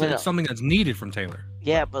no. It's something that's needed from Taylor.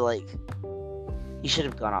 Yeah, but like he should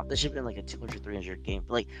have gone off. This should have been like a 200-300 game.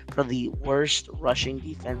 But like for the worst rushing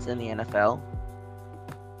defense in the NFL.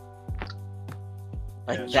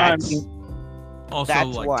 Like that's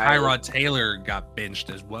why Tyrod Taylor got benched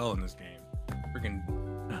as well in this game. Freaking.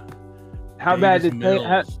 How bad did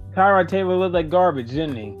Tyrod Taylor look like garbage,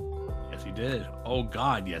 didn't he? Yes, he did. Oh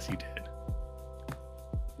God, yes, he did.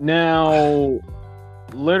 Now,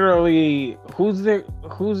 literally, who's their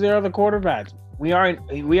other quarterbacks? We already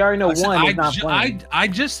know one is not playing. I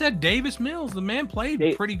just said Davis Mills. The man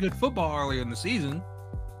played pretty good football earlier in the season.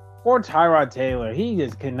 Poor Tyrod Taylor. He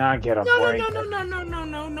just cannot get a break.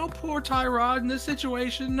 No, poor Tyrod in this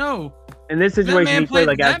situation. No. In this situation, he played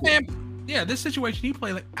like that man. Yeah, this situation he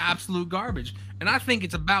played like absolute garbage, and I think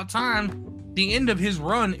it's about time the end of his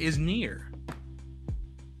run is near.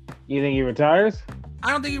 You think he retires?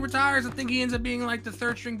 I don't think he retires. I think he ends up being like the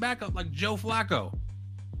third string backup, like Joe Flacco.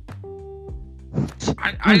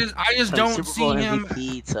 I just don't Super see Bowl him.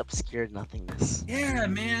 MVP to obscure nothingness. Yeah,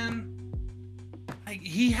 man. Like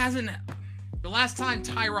he hasn't. The last time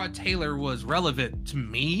Tyrod Taylor was relevant to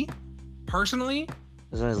me, personally,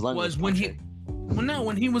 was when he. Well, no,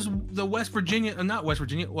 when he was the Virginia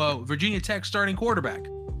Tech starting quarterback.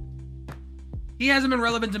 He hasn't been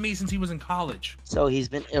relevant to me since he was in college. So he's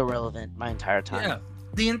been irrelevant my entire time. Yeah,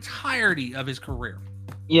 the entirety of his career.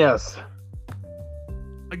 Yes.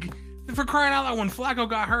 Like, for crying out loud, when Flacco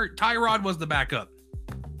got hurt, Tyrod was the backup.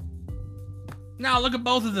 Now look at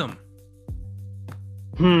both of them.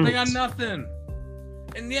 They got nothing.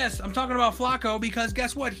 And yes, I'm talking about Flacco because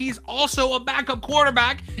guess what? He's also a backup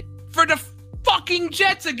quarterback for the fucking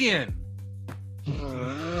Jets again.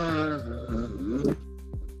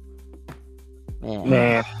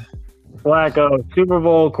 Man. Flacco, Super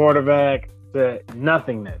Bowl quarterback to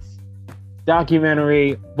nothingness.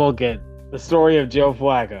 Documentary, book it. The story of Joe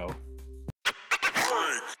Flacco.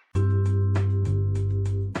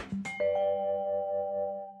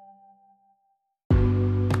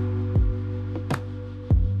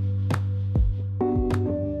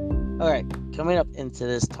 Alright, coming up into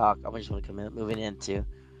this talk, I just want to moving into.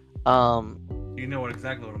 You know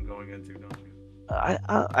exactly what I'm going into, don't you?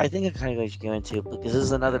 I think I kind of know what you're going to, because this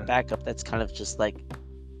is another backup that's kind of just like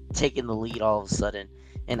taking the lead all of a sudden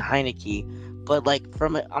in Heineke. But like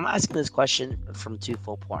I'm asking this question from two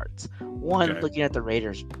full parts. One, looking at the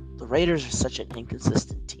Raiders. The Raiders are such an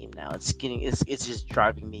inconsistent team now. It's just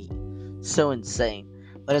driving me so insane.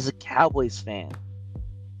 But as a Cowboys fan,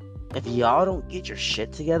 if y'all don't get your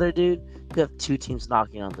shit together, dude, you have two teams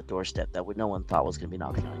knocking on the doorstep that no one thought was going to be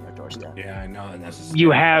knocking on your doorstep. Yeah, I know. And that's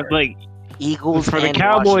you have like Eagles for the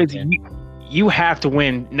Cowboys. You have to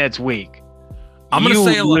win next week. I'm gonna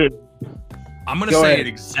say it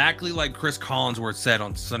exactly like Chris Collinsworth said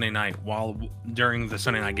on Sunday night during the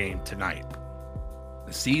Sunday night game tonight.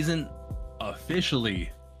 The season officially,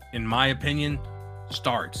 in my opinion,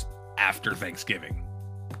 starts after Thanksgiving.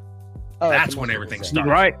 That's when everything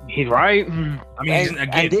starts. He's right. I mean,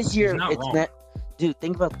 again, this year, he's not wrong. Dude,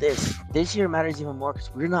 think about this. This year matters even more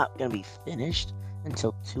because we're not going to be finished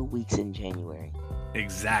until 2 weeks in January.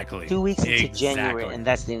 Exactly. 2 weeks into January, and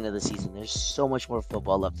that's the end of the season. There's so much more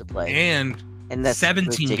football left to play. And that's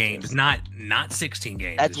 17 ridiculous. games, not 16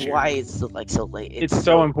 games. That's why it's so late. It's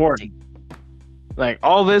so important. Like,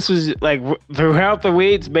 all this was, like, throughout the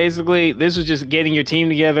weeks, basically, this was just getting your team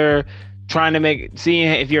together, trying to seeing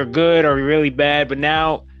if you're good or really bad. But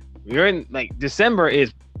now you're in, like, December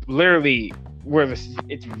is literally where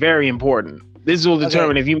it's very important. This will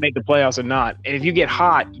determine if you make the playoffs or not. And if you get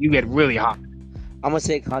hot, you get really hot. I'm gonna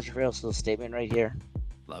say a controversial statement right here.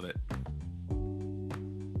 Love it.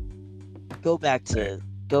 Go back to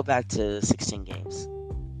 16 games.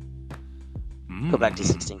 Go back to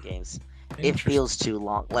 16 games. It feels too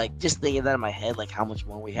long. Like, just thinking that in my head, like how much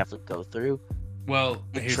more we have to go through. Well,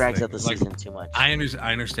 it drags out the season too much. I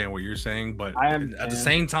understand what you're saying, but at the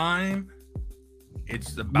same time,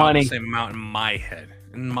 it's about the same amount in my head.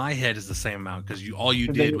 In my head, is the same amount because all you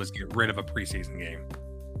did was get rid of a preseason game.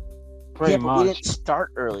 Pretty much. We didn't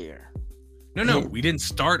start earlier. No, we didn't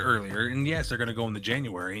start earlier, and yes, they're going to go into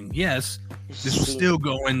January, and yes, this will still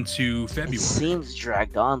go into February. It seems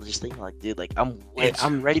dragged on. Just thinking, like, dude, like I'm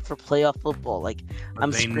ready for playoff football. Like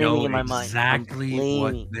I'm screaming in my mind. Exactly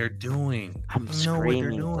what they're doing. I'm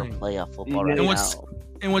screaming for playoff football right now.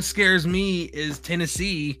 And what scares me is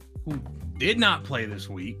Tennessee, who did not play this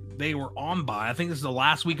week. They were on bye. I think this is the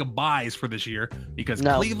last week of byes for this year because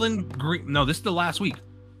Cleveland. No, this is the last week.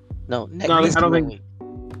 No, I don't think.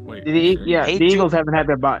 Wait, the Eagles haven't had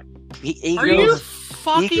their bye. Are you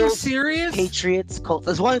fucking serious? Patriots, Colts.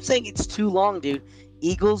 That's why I'm saying it's too long, dude.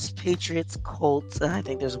 Eagles, Patriots, Colts, and I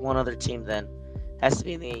think there's one other team then. Has to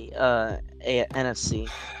be in the NFC.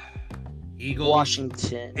 Eagles,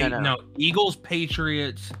 Washington. No. Eagles,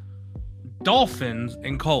 Patriots, Dolphins,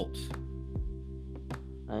 and Colts.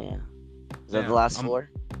 Oh yeah. Is that the last four?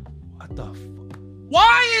 What the?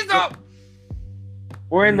 Why is the?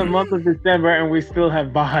 We're in the month of December and we still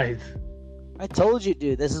have byes. I told you,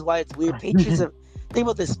 dude. This is why it's weird. Patriots have. Think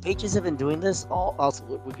about this. Patriots have been doing this. Also,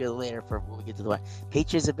 we'll get later for when we get to the one.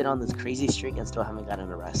 Patriots have been on this crazy streak and still haven't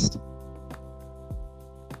gotten a rest.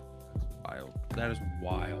 Wild. That is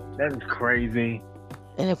wild. That is crazy.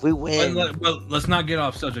 And if we win, but let's not get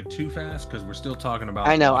off subject too fast because we're still talking about.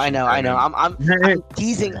 I know. I'm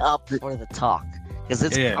teasing up for the talk because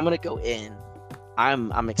I'm gonna go in.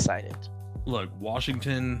 I'm excited. Look,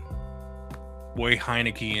 Washington, boy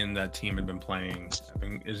Heineke and that team have been playing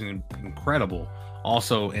is incredible.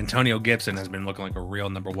 Also, Antonio Gibson has been looking like a real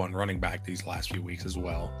number one running back these last few weeks as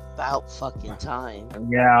well. About fucking time.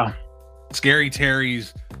 Yeah. Scary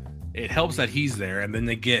Terry's. It helps that he's there, and then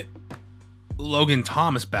they get Logan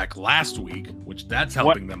Thomas back last week, which that's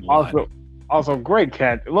helping them a lot. Also, great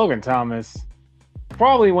catch, Logan Thomas.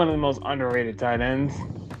 Probably one of the most underrated tight ends.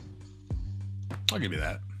 I'll give you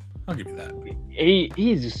that.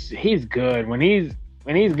 He's good. When he's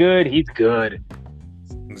good, he's good.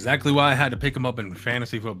 Exactly why I had to pick him up in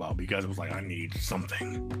fantasy football because it was like I need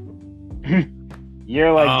something.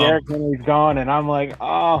 You're like Derrick Henry's gone, and I'm like,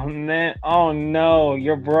 oh man, oh no,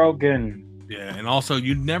 you're broken. Yeah, and also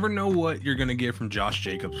you never know what you're gonna get from Josh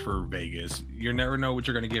Jacobs for Vegas. You never know what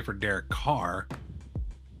you're gonna get for Derek Carr.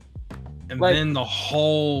 And then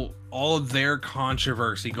all of their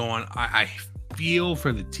controversy going, I feel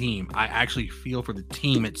for the team. I actually feel for the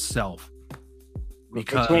team itself.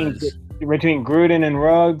 Because between Gruden and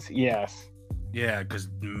Ruggs, yes. Yeah, because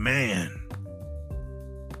man,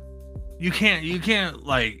 you can't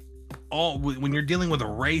like when you're dealing with a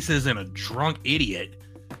racist and a drunk idiot,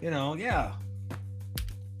 yeah.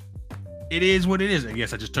 It is what it is. I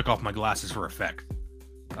guess I just took off my glasses for effect.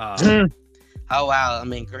 Oh wow! I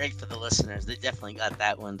mean, great for the listeners. They definitely got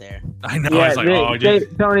that one there. I know. Yeah,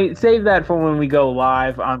 it's Tony, save that for when we go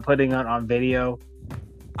live on putting it on video.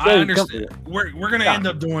 I understand. We're gonna end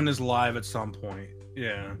up doing this live at some point.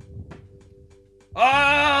 Yeah.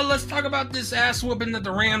 Let's talk about this ass whooping that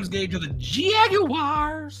the Rams gave to the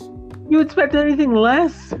Jaguars. You expect anything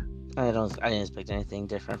less? I didn't expect anything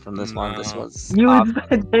different from this one. This was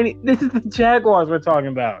This is the Jaguars we're talking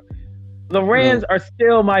about. The Rams are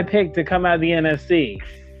still my pick to come out of the NFC.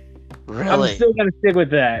 Really? I'm still gonna stick with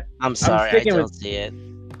that. I'm sorry, I don't see it.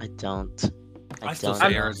 I don't. I still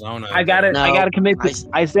say Arizona. I gotta commit to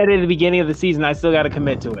I said it at the beginning of the season, I still gotta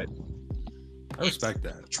commit to it. I respect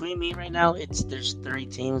that. Between me right now, there's 3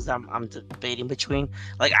 teams I'm debating between.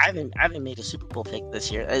 Like I haven't made a Super Bowl pick this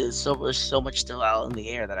year. There's so much still out in the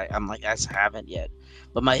air that I'm like I haven't yet.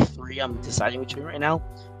 But my 3 I'm deciding between right now: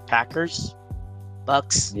 Packers,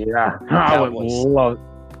 Bucks. Yeah,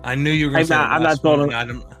 I knew you were going to say I'm not sold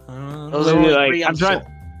on. Those are like I'm trying.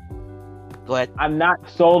 Go ahead. I'm not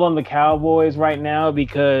sold on the Cowboys right now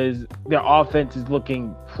because their offense is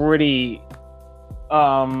looking pretty.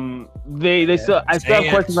 I still have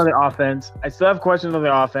questions on their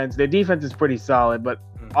offense. Their defense is pretty solid, but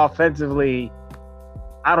offensively,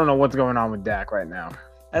 I don't know what's going on with Dak right now.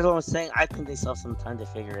 That's what I'm saying. I think they still have some time to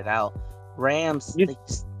figure it out. Rams,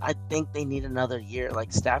 I think they need another year.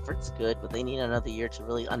 Like Stafford's good, but they need another year to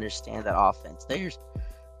really understand that offense.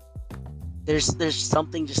 There's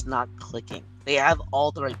something just not clicking. They have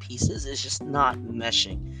all the right pieces. It's just not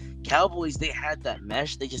meshing. Cowboys, they had that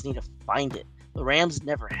mesh. They just need to find it. The Rams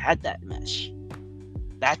never had that mesh.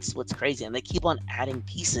 That's what's crazy. And they keep on adding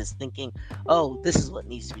pieces thinking, oh, this is what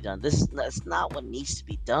needs to be done. That's not what needs to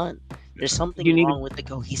be done. There's something wrong with the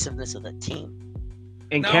cohesiveness of the team.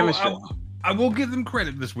 And chemistry. I will give them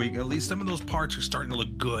credit this week. At least some of those parts are starting to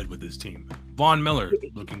look good with this team. Von Miller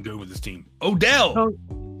looking good with this team. Odell.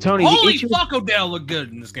 Tony, holy fuck, Odell looked good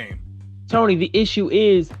in this game. Tony, the issue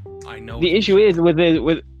is,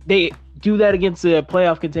 with they do that against a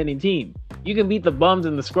playoff contending team. You can beat the bums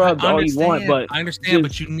and the scrubs all you want, but I understand,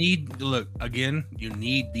 but you need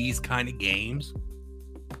these kind of games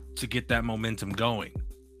to get that momentum going.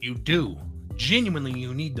 You do. Genuinely,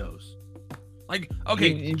 you need those. Like,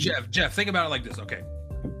 okay, Jeff, think about it like this. Okay.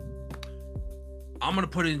 I'm going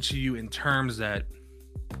to put it to you in terms that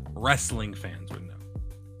wrestling fans would know.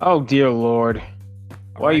 Oh, dear Lord.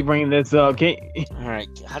 Why are you bringing this up? All right.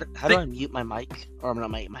 How do I mute my mic? Or I'm going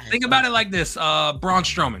to my head. Think about it like this. Braun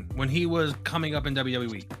Strowman, when he was coming up in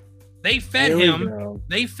WWE, they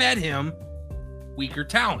fed him weaker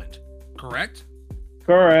talent, correct?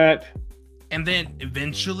 Correct. And then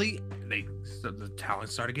eventually the talent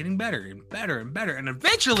started getting better and better and better. And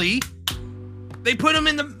eventually they put him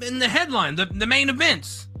in the headline, the main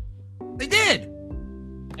events. They did.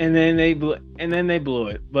 And then they blew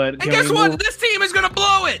it. But guess what? This team is gonna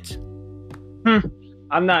blow it.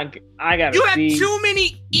 I gotta You have too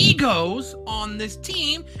many egos on this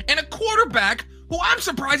team and a quarterback who I'm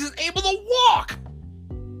surprised is able to walk.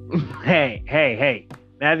 Hey.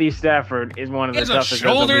 Matthew Stafford is one of the toughest. A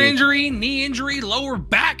shoulder injury, knee injury, lower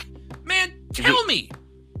back. Man, tell me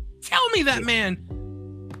that man.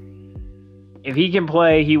 If he can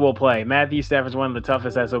play, he will play. Matthew Stafford's one of the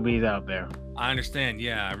toughest SOBs out there. I understand.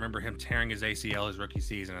 Yeah, I remember him tearing his ACL his rookie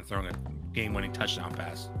season and throwing a game-winning touchdown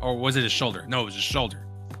pass. Or was it his shoulder? No, it was his shoulder.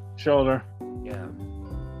 Shoulder. Yeah.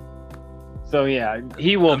 So yeah,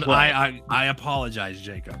 he will play. I apologize,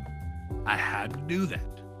 Jacob. I had to do that.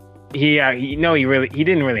 He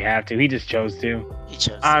didn't really have to. He just chose to. He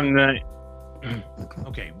chose. I'm not.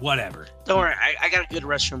 Okay, whatever. Don't worry. I got a good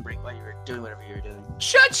restroom break while you were doing whatever you were doing.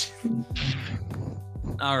 Shut.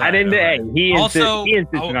 All right. I didn't. Hey, he insisted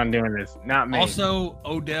Oh, on doing this, not me. Also,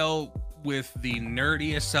 Odell with the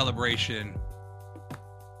nerdiest celebration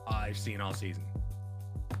I've seen all season.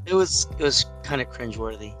 It was kind of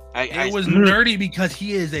cringeworthy. It was nerdy because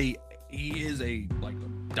he is a like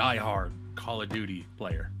a diehard Call of Duty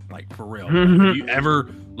player, like for real. If you ever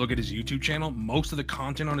look at his YouTube channel, most of the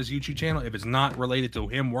content on his YouTube channel, if it's not related to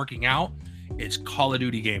him working out, it's Call of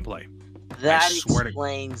Duty gameplay. That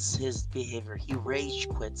explains his behavior. He rage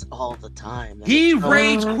quits all the time. He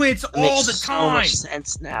rage quits all the time. So much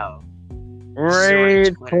sense now.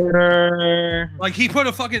 Rage quitter. Like he put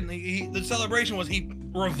a fucking. The celebration was he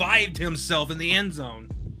revived himself in the end zone.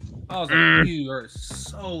 I was like, you are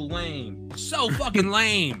so lame, so fucking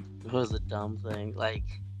lame. It was a dumb thing. Like,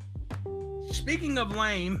 speaking of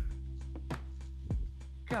lame,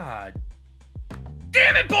 God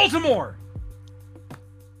damn it, Baltimore.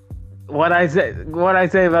 What I say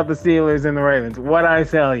about the Steelers and the Ravens. What I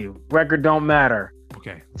tell you, record don't matter.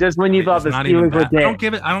 Okay. Just when you thought the Steelers were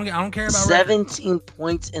dead. I don't care about 17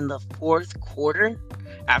 points in the fourth quarter.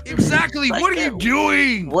 After exactly. Like, what are you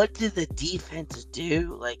doing? What did the defense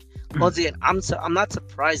do? Like, once again, I'm not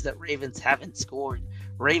surprised that Ravens haven't scored.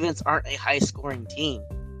 Ravens aren't a high-scoring team.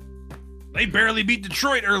 They barely beat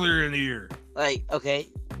Detroit earlier in the year. Like, okay,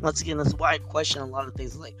 once again, that's why I question a lot of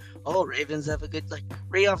things. Like, oh, Ravens have a good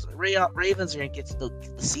Ravens are gonna get to the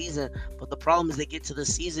season, but the problem is they get to the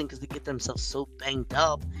season because they get themselves so banged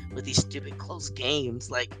up with these stupid close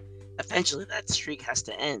games. Like, eventually that streak has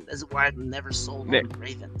to end. That's why I've never sold on the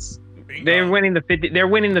Ravens. They're winning the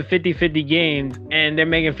 50-50 games, and they're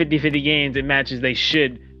making 50-50 games in matches they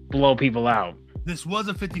should blow people out. This was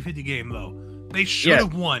a 50-50 game, though. They should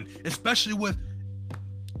have won, especially with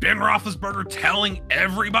Ben Roethlisberger telling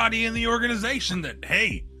everybody in the organization that,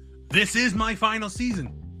 hey, this is my final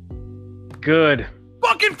season. Good.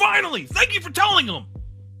 Fucking finally! Thank you for telling them.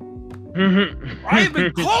 I have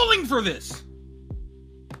been calling for this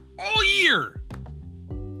all year.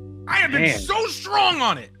 I have been so strong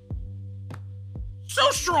on it. So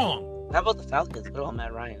strong. How about the Falcons? What about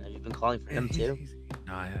Matt Ryan? Have you been calling for him too?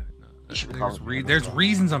 No, I haven't. No. There's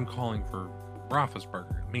reasons I'm calling for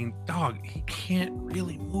Roethlisberger. I mean, dog, he can't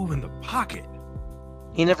really move in the pocket.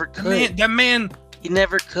 He never could. That man. He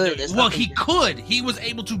never could. He could. He was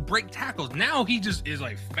able to break tackles. Now he just is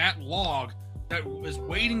a fat log that is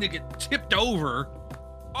waiting to get tipped over.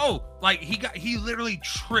 Oh, like he literally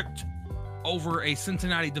tripped over a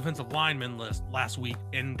Cincinnati defensive lineman last week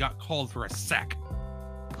and got called for a sack.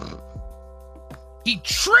 He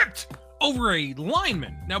tripped over a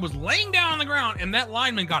lineman that was laying down on the ground, and that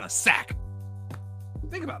lineman got a sack.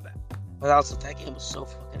 Think about that. But also, that game was so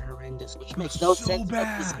fucking horrendous, which makes no sense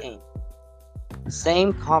about this game.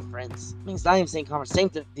 Same conference. I mean, it's not even same conference. Same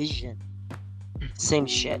division. Same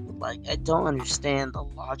shit. Like, I don't understand the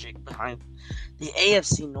logic behind the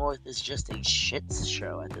AFC North is just a shit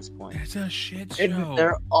show at this point. It's a shit show.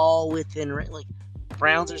 They're all within, like,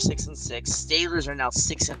 Browns are 6-6. Steelers are now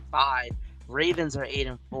 6-5. Ravens are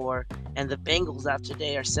 8-4, and the Bengals after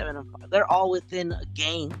today are 7-5. They're all within a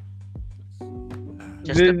game.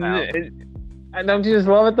 Just about. Don't you just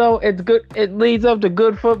love it though? It's good. It leads up to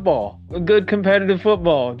good football, good competitive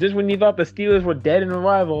football. Just when you thought the Steelers were dead in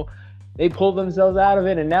arrival, they pulled themselves out of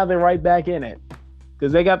it, and now they're right back in it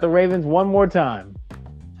because they got the Ravens one more time.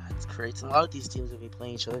 That's crazy. A lot of these teams will be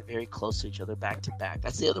playing each other very close to each other back to back.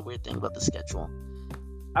 That's the other weird thing about the schedule.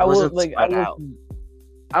 I will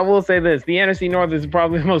say this: the NFC North is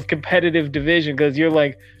probably the most competitive division because you're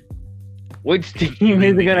like, which team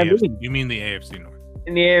is it gonna be? You mean the AFC North?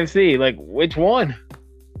 In the AFC, like which one?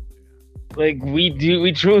 Like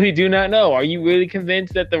we truly do not know. Are you really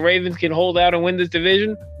convinced that the Ravens can hold out and win this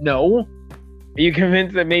division? No. Are you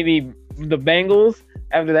convinced that maybe the Bengals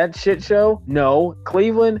after that shit show? No.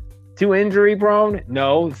 Cleveland, too injury prone?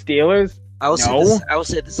 No. Steelers? I will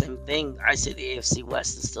say the same thing. I say the AFC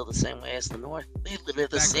West is still the same way as the North. They literally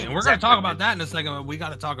the same. And we're going to talk about that in a second, but we got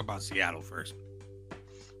to talk about Seattle first.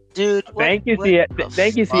 Dude, thank you,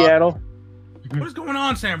 Seattle. What is going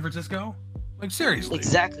on, San Francisco? Like, seriously.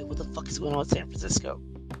 Exactly. What the fuck is going on with San Francisco?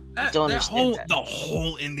 The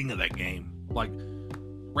whole ending of that game. Like,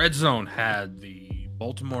 Red Zone had the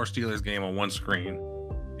Baltimore Steelers game on one screen,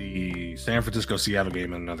 the San Francisco Seattle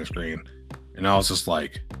game on another screen, and I was just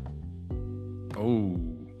like, oh,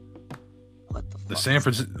 what the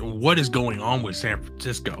fuck? What is going on with San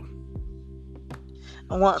Francisco?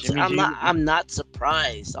 I'm not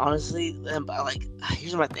surprised, honestly. But like,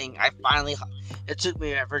 here's my thing. It took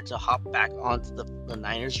me ever to hop back onto the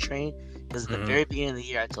Niners train because at the very beginning of the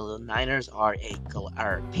year, I told the Niners are a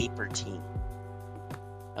paper team.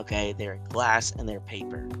 Okay, they're glass and they're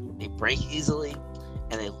paper. They break easily,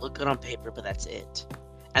 and they look good on paper, but that's it.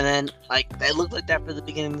 And then, like, they looked like that for the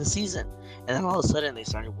beginning of the season, and then all of a sudden they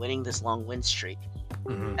started winning this long win streak.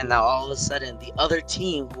 And now all of a sudden, the other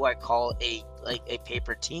team, who I call a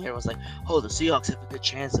paper team, it was like, oh, the Seahawks have a good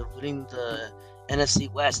chance of winning the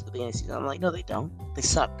NFC West at the beginning of the season. I'm like, no, they don't. They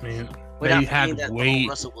suck. Man, we're not playing that whole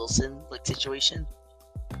Russell Wilson situation.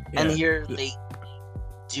 Yeah. And here they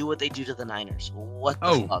do what they do to the Niners. What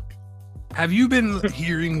the fuck? Have you been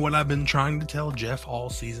hearing what I've been trying to tell Jeff all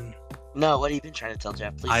season? No, what have you been trying to tell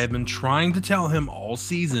Jeff, please? I have been trying to tell him all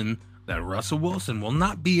season that Russell Wilson will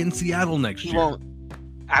not be in Seattle next year. He won't.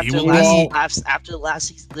 After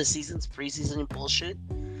the season's preseason bullshit,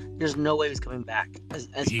 there's no way he's coming back.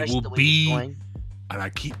 Especially the way he's going. And I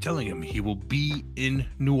keep telling him he will be in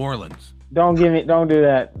New Orleans. Don't do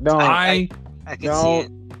that. I can see it.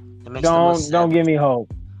 It makes the most sense. Don't give me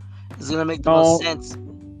hope. It's gonna make the most sense.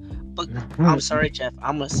 But I'm sorry, Jeff.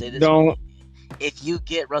 I'm gonna say this. If you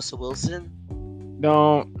get Russell Wilson,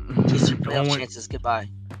 kiss your playoff chances goodbye.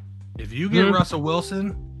 If you get Russell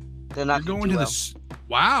Wilson, they're not going to the.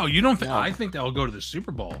 Wow, you don't think? No. I think they'll go to the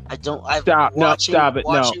Super Bowl. I don't.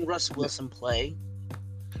 Watching Russell Wilson play.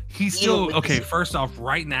 He's still okay. First off,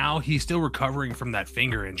 right now he's still recovering from that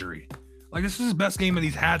finger injury. Like, this is his best game that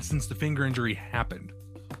he's had since the finger injury happened.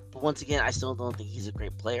 But once again, I still don't think he's a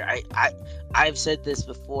great player. I've said this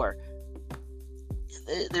before.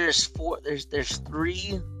 There's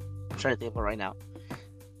three. I'm trying to think about right now.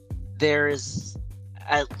 There is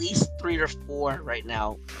at least 3 or 4 right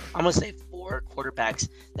now. I'm gonna say 4 quarterbacks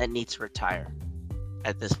that need to retire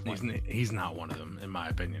at this point. He's not one of them, in my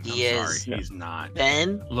opinion. Sorry, he's not.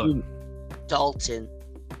 Ben, Dalton,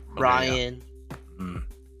 Ryan.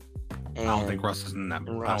 I don't think Russ is in that. I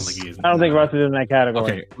don't think he is. I don't think Russ is in that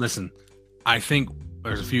category. Okay, listen. I think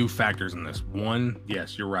there's a few factors in this. One,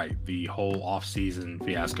 yes, you're right. The whole offseason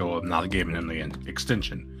fiasco of not giving him the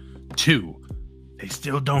extension. 2, they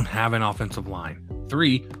still don't have an offensive line.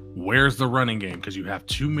 3, where's the running game? Because you have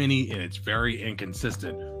too many and it's very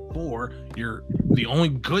inconsistent. 4, the only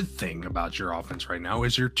good thing about your offense right now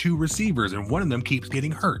is your 2 receivers, and one of them keeps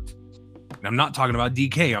getting hurt. And I'm not talking about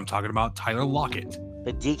DK. I'm talking about Tyler Lockett.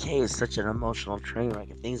 But DK is such an emotional train wreck.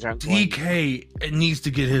 If things aren't going, DK needs to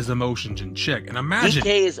get his emotions in check. And imagine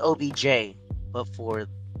DK is OBJ, but for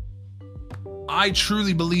I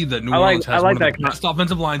truly believe that New Orleans has one of the best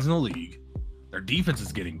offensive lines in the league. Their defense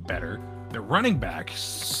is getting better. Their running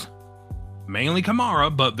backs, mainly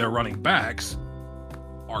Kamara, but their running backs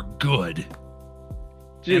are good.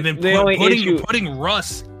 And then putting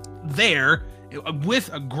Russ there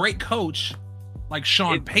with a great coach like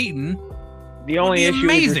Sean Payton. The only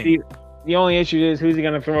issue is who's he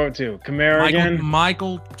going to throw it to? Kamara again?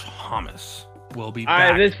 Michael Thomas will be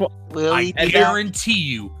back. I guarantee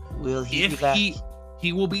you. Will he be back?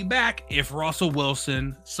 He will be back if Russell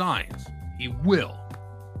Wilson signs. He will.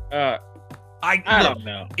 I don't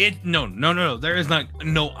know. No. There is not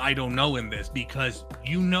no I don't know in this, because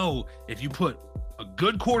if you put a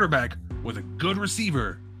good quarterback with a good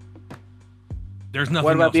receiver, there's nothing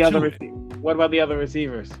What about else the to other? it. What about the other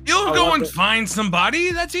receivers? You'll go and find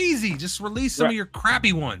somebody. That's easy. Just release some of your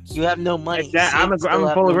crappy ones. You have no money. I'm in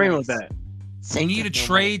full agreement with that. You need to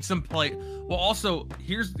trade some play. Well, also,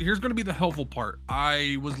 here's going to be the helpful part.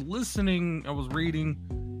 I was reading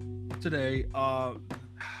today.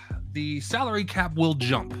 The salary cap will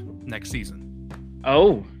jump next season.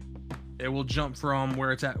 Oh, it will jump from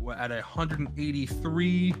where it's at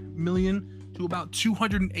 183 million to about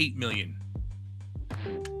 208 million.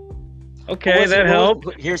 okay, that helped.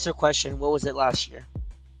 Here's the question: what was it last year?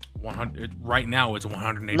 100. Right now, it's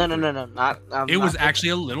 180. No, not. It was actually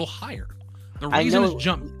a little higher. The reason it's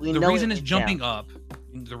jumping up.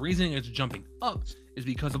 The reason it's jumping up is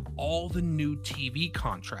because of all the new TV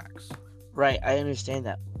contracts. Right, I understand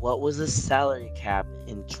that. What was the salary cap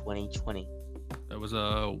in 2020? That was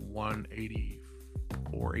a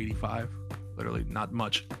 184, 85. Literally, not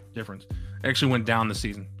much difference. It actually went down this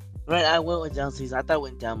season. Right, I went down season. I thought it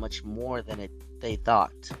went down much more than they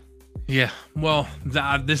thought. Yeah, well,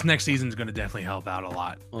 this next season is going to definitely help out a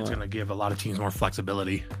lot. It's going to give a lot of teams more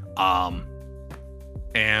flexibility,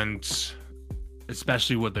 and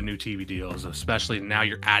especially with the new TV deals. Especially now,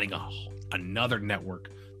 you're adding another network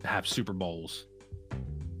to have Super Bowls,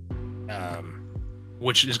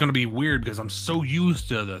 which is going to be weird because I'm so used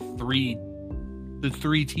to the three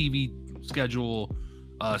TV schedule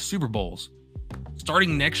Super Bowls.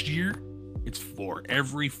 Starting next year, it's for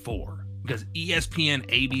every 4 because ESPN,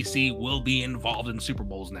 ABC will be involved in Super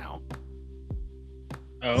Bowls now.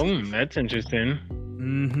 Oh, that's interesting.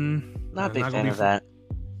 Mm-hmm. Not a big fan of that.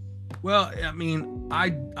 Well, I mean,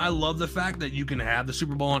 I love the fact that you can have the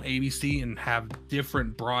Super Bowl on ABC and have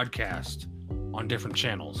different broadcasts on different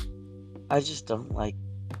channels. I just don't like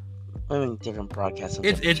different broadcasts.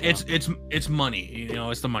 It's money,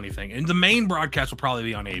 it's the money thing, and the main broadcast will probably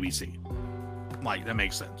be on ABC. Like that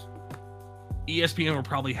makes sense. ESPN will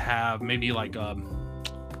probably have maybe like a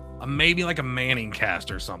Manning cast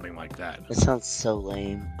or something like that. It sounds so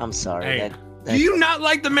lame. I'm sorry. Hey, do you not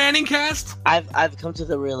like the Manning cast? I've come to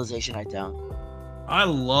the realization I don't. I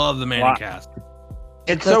love the Manning cast.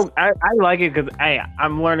 It's I like it because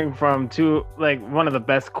I'm learning from one of the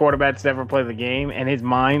best quarterbacks to ever play the game, and his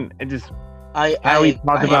mind. It just I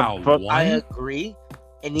agree.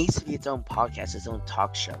 It needs to be its own podcast, its own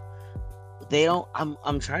talk show. They don't.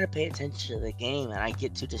 I'm trying to pay attention to the game, and I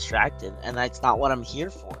get too distracted, and that's not what I'm here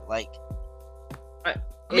for. Like, I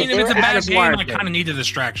mean, if it's a bad game, I kind of need a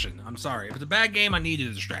distraction. I'm sorry. If it's a bad game, I need a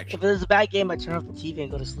distraction. If it's a bad game, I turn off the TV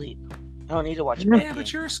and go to sleep. I don't need to watch a bad game.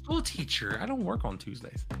 But you're a school teacher. I don't work on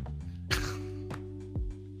Tuesdays.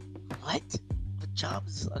 What? What job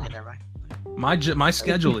is... Okay, never mind. My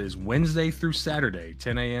schedule is Wednesday through Saturday,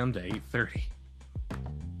 10 a.m. to 8:30.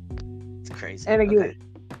 It's crazy. And again, okay.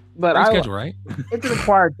 But schedule, right? It's an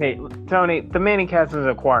acquired taste. Tony, the Manning cast is an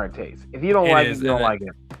acquired taste. If you don't like it, you don't like it.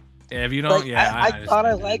 If you don't, I thought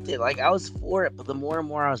I liked it. Like, I was for it, but the more and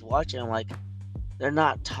more I was watching, I'm like, they're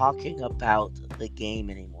not talking about the game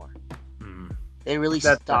anymore. They really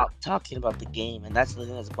stopped talking about the game, and that's the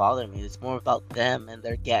thing that's bothering me. It's more about them and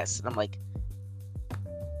their guests, and I'm like,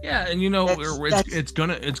 yeah, and it's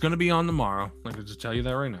gonna be on tomorrow. Like, I'll just tell you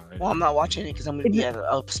that right now. Well, I'm not watching it because I'm gonna be at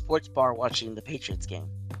a sports bar watching the Patriots game.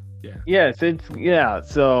 Yeah. Yes,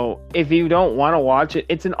 so if you don't want to watch it,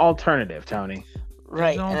 it's an alternative, Tony.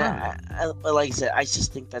 Right. But like I said, I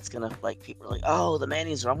just think that's gonna people are like, oh, the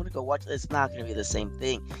Mannings, I'm gonna go watch it. It's not gonna be the same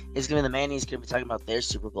thing. It's gonna be the Mannings gonna be talking about their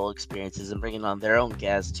Super Bowl experiences and bringing on their own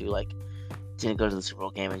guests to didn't go to the Super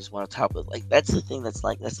Bowl game and just want to talk with. That's the thing. That's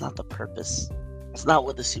not the purpose. That's not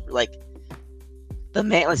what the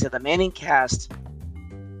Manning cast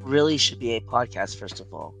really should be a podcast. First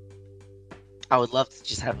of all, I would love to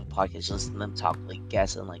just have a podcast, listen to them talk,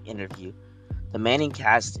 guests and interview. The Manning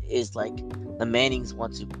cast is the Mannings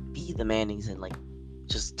want to be the Mannings and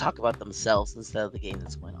just talk about themselves instead of the game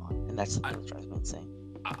that's going on, and that's the thing that drives me insane.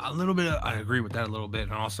 A little bit, I agree with that a little bit,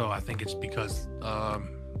 and also I think it's because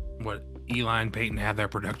what Eli and Peyton have their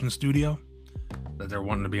production studio that they're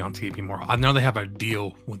wanting to be on TV more. I know they have a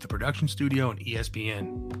deal with the production studio and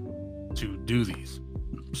ESPN to do these,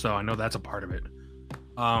 so I know that's a part of it.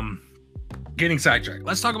 Getting sidetracked.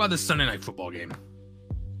 Let's talk about this Sunday night football game.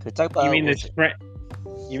 Could talk about this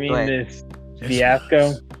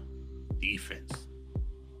fiasco? Defense.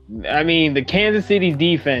 I mean, the Kansas City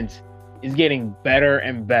defense is getting better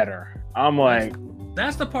and better. I'm like,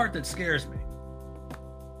 that's the part that scares me.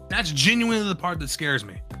 That's genuinely the part that scares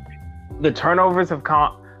me. The turnovers have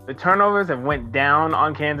went down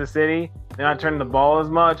on Kansas City. They're not turning the ball as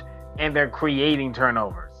much, and they're creating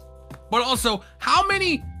turnovers. But also, how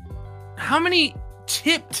many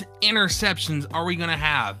tipped interceptions are we gonna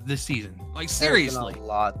have this season? Like There's seriously, been a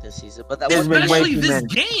lot this season, but that There's was been way especially too this many.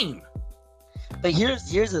 game. But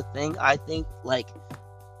here's the thing. I think like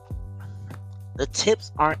the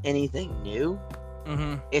tips aren't anything new.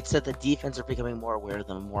 Mm-hmm. It's that the defense are becoming more aware of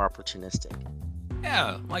them, more opportunistic.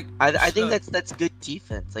 Yeah, like I think that's good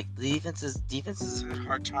defense. Like the defense is a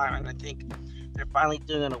hard time, and I think they're finally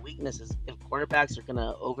doing on a weakness is if quarterbacks are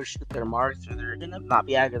gonna overshoot their marks or they're gonna not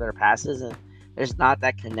be accurate their passes, and there's not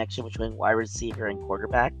that connection between wide receiver and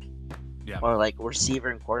quarterback, Yeah. or like receiver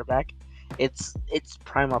and quarterback. It's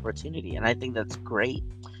prime opportunity, and I think that's great.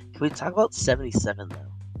 Can we talk about 77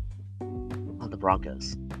 though on the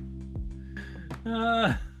Broncos?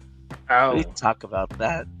 uh, Can we talk about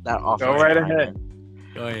that offensive right lineman? ahead.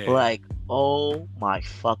 go ahead. Like, oh my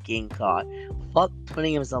fucking god. Fuck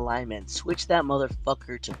putting him as a lineman. Switch that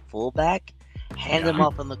motherfucker to fullback. Hand him Yeah.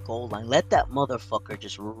 off on the goal line. Let that motherfucker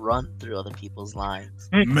just run through other people's lines.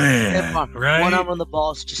 Man, Stiff arm. right? One arm on the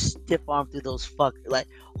ball, just stiff arm through those like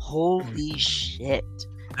holy shit.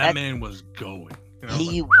 that man was going. You know,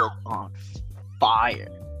 He like, was on fire.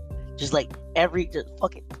 Just like just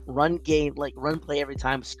fucking run game, like run play every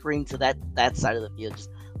time, screen to that side of the field. Just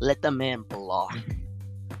let the man block.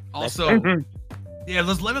 also, yeah,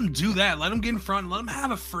 let's let him do that. Let him get in front. Let him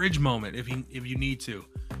have a fridge moment if you need to.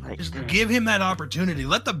 Like, Just give him that opportunity.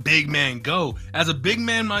 Let the big man go. As a big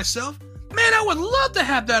man myself, man, I would love to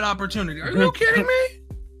have that opportunity. Are you kidding me?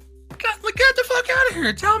 Get the fuck out of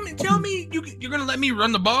here. Tell me you're gonna let me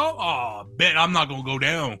run the ball? Oh, bet I'm not gonna go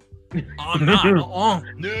down. I'm not.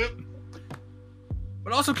 Nope.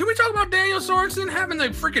 But also, can we talk about Daniel Sorensen having the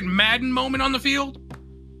freaking Madden moment on the field?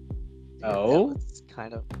 Oh. it's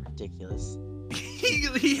kind of ridiculous.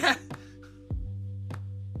 he had.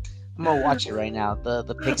 I'm gonna watch it right now. The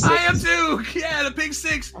pick six. I am too. Yeah, the pick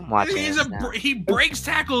six. I'm watching He's this now. he breaks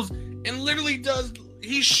tackles and literally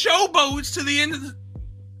he showboats to the end of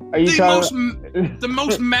Are you the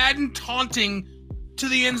most Madden taunting to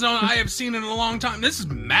the end zone I have seen in a long time. This is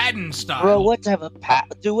Madden style. Bro, what type of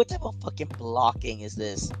what type of fucking blocking is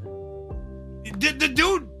this? The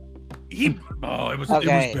dude, it was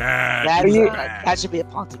Okay. bad. That, It was you- bad. that should be a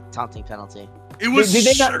taunting penalty. It was Did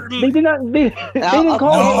they not? certainly. They did not. They didn't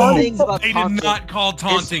call No, it No, taunting. things about they did taunting. not call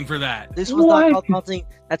taunting for that. This was not What? called taunting.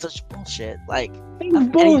 That's such bullshit. Like, That's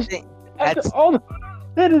bullshit. anything. After That's all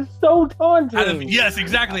that is so taunting. Out of, yes,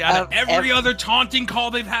 exactly. Out of Of every other taunting call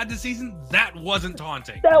they've had this season, that wasn't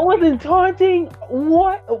taunting. That wasn't taunting.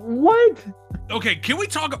 What? What? Okay, can we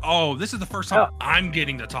talk? Oh, this is the first time I'm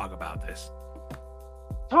getting to talk about this.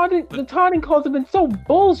 Taunting. The taunting calls have been so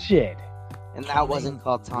bullshit. and that wasn't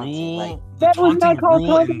called taunting. Like, The That was not taunting called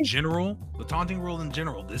rule in taunting. general, the taunting rule in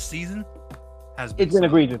general this season has been It's been some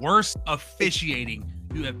of the egregious. worst officiating.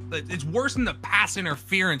 It's worse than the pass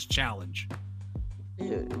interference challenge,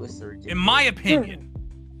 dude, it was ridiculous. in my opinion.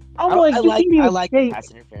 I'm like, you can't even I like say- the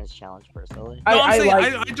pass interference challenge personally. No, I'm I saying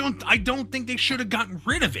like- I don't think they should have gotten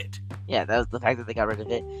rid of it. Yeah, that was the fact that they got rid of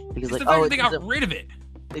it because It's like, the fact oh, that they got rid of it.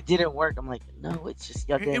 it didn't work. I'm like, no, it's just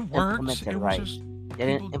y'all It didn't works. implement It it was right. just They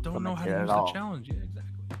didn't people don't know implement how it to at use the all. challenge. Yeah,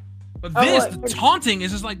 exactly. But Oh, this, like- the taunting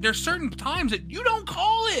is just like there's certain times that you don't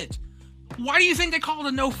call it. Why do you think they call it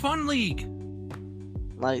a no fun league?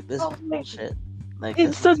 Like this Oh, is man. bullshit. Like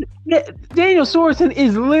It's this, such. Yeah, Daniel Sorensen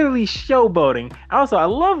is literally showboating. Also, I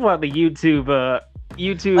love what the YouTube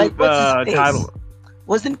Like, what's his face?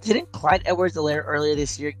 title. didn't Clyde Edwards-Helaire earlier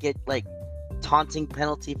this year get like taunting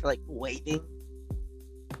penalty for like waving?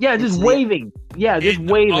 Yeah, just It's- waving. Yeah, just It-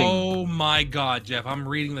 waving. Oh my God, Jeff! I'm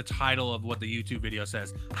reading the title of what the YouTube video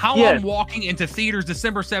says. How Yes. I'm walking into theaters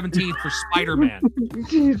December 17th for Spider-Man.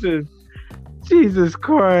 Jesus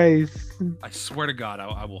Christ. I swear to God,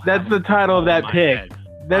 I will. That's have the a title of football that in my pick. head.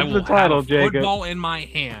 I That's will the title, have a Jacob. Football in my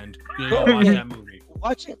hand. to go watch that movie.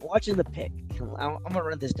 Watching the pick. I'm gonna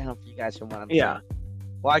run this down for you guys from what I'm Yeah. saying.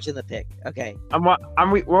 Watching the pick. Okay. I'm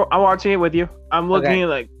watching it with you. I'm looking Okay. at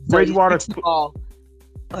like So he Bridgewater. picks the ball.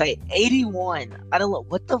 Okay, 81. I don't know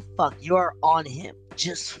what the fuck. You are on him.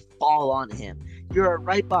 Just fall on him. You're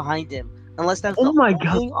right behind him. Unless that's Oh the my God.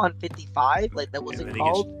 holding on 55, like that wasn't I think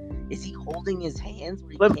it's- called. Is he holding his hands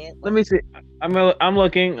where he Let, can't? let me see. I'm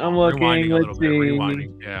looking. Rewinding a Let's little see. bit.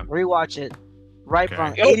 Rewinding. Yeah. Rewatch it. Right Okay.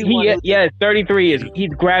 front. Oh, 81. yeah, 33 is he's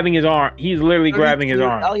grabbing his arm. He's literally grabbing his 32.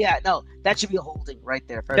 arm. Oh yeah, no, that should be a holding right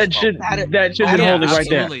there. First That of all. should that that should that- have been yeah, holding right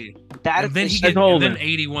there. absolutely. that And then he official- gets, and holding. then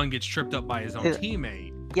 81 gets tripped up by his own Yeah.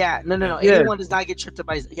 teammate. Yeah, no. Yeah. 81 does not get tripped up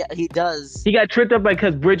by his. Yeah, he does. He got tripped up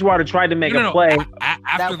because Bridgewater tried to make a play.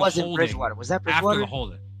 After That the wasn't holding. Bridgewater. Was that After Bridgewater? the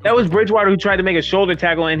holding. That was Bridgewater who tried to make a shoulder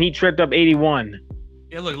tackle and he tripped up 81.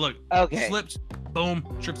 Yeah, look. Okay. Slips. Boom.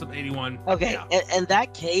 Trips up 81. Okay, Yeah. in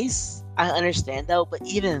that case, I understand though, but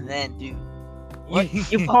even then, dude.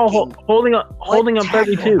 You call holding on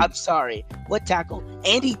 32. I'm sorry. What tackle?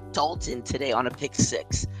 Andy Dalton today on a pick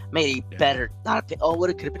six made a better, not a pick. Oh, what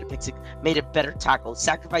it could have been a pick six. Made a better tackle.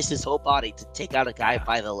 Sacrificed his whole body to take out a guy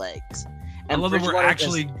by the legs. I And love that Bridgewater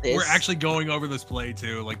we're actually going over this play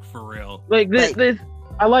too, like for real. Like this,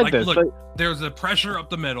 I like this. Look, but there's a pressure up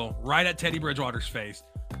the middle, right at Teddy Bridgewater's face.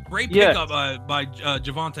 Great Yes. pickup by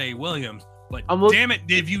Javonte Williams. But I'm look- damn it,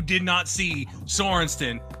 if you did not see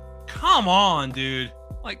Sorensen, come on, dude.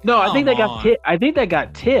 Like no, I think come that got on. tipped. I think that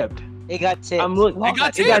got tipped. It got tipped. I'm looking. It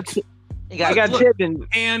got It got tipped. It I got got look. tipped and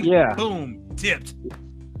And Yeah. boom, tipped.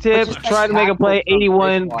 tipped. Which is Tried to make a play. tackle from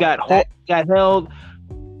 81 Bridgewater. got held.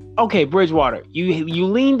 Okay, Bridgewater, you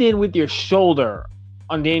leaned in with your shoulder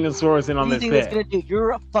on Daniel Sorensen on What do you this think that's pick. gonna do?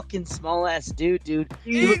 You're a fucking small ass dude, dude.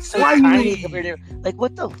 You look so Why you- tiny compared to like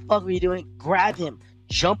what the fuck were you doing? Grab him,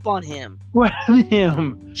 jump on him, Grab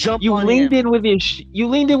him. jump You on leaned him. in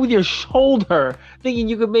with your shoulder, thinking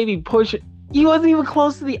you could maybe push it. He wasn't even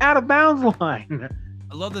close to the out of bounds line.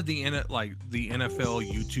 I love that the NFL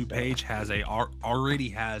YouTube page already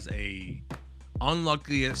has a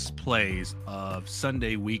unluckiest plays of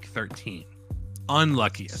Sunday week 13.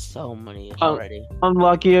 Unluckiest. So many Oh. already.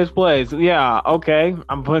 Unluckiest plays. Yeah, okay.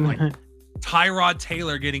 I'm putting Tyrod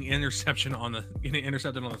Taylor getting intercepted on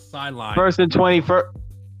the sideline. first and 21st.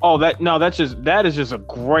 Oh, that is just a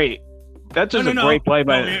great. That's just a great play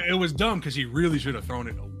by. No, it was dumb because he really should have thrown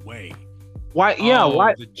it away. Why? Yeah. Oh,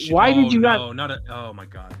 Why? Why did you no, not? Oh my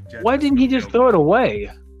god. Jets Why didn't he just throw it away?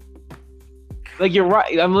 Like you're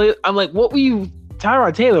right. I'm like, what were you,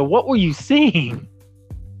 Tyrod Taylor? What were you seeing?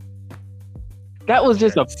 That was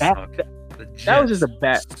just a bad. That was just a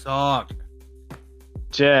bad. Suck.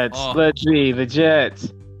 Jets. Oh. Let's see the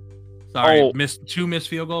Jets. Sorry, Oh. two missed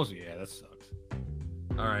field goals. Yeah, that sucks.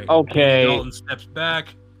 All right. Okay. Dalton steps back,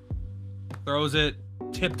 throws it,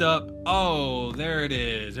 tipped up. Oh, there it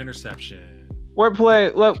is, interception. What play?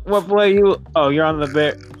 What play you? Oh, you're on the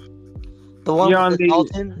bear. The one You're on with the-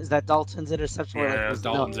 Dalton is that Dalton's interception. where, like, Yeah, was-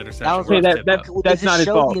 Dalton's no, interception. that was Okay, was that- tipped that- up. Does That's it not his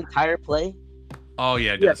show fault. the entire play? Oh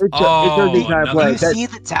yeah, it Yeah, does. it shows the entire another- play. Do you that- see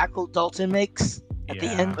the tackle Dalton makes at the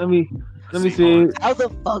Yeah. end? Let me See, see. How the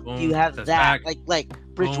fuck do you have That's that? back. Like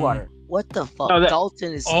Bridgewater. What the fuck? No, that-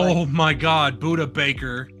 Dalton is Oh like, my God, Buda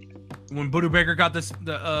Baker. When Buda Baker got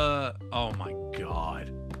oh my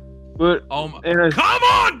God. But Oh my. inter- Come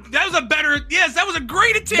on! That was a better. Yes, that was a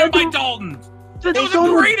great attempt by That's- Dalton. that's was a so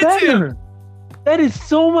much great better. That is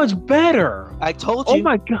so much better. I told Oh you.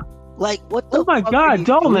 my god! Like what the? Oh my fuck are god, you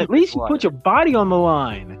Dalton! doing, At least you Bridgewater? put your body on the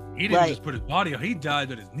line. He didn't Like- just put his body on. He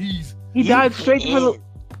died at his knees. He You died straight for the.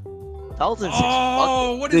 can't. Dalton's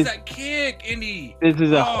Oh, what is This- that kick, Indy? This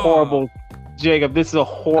is a Oh. horrible, Jacob. This is a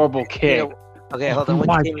horrible kick. Okay, hold on. Oh What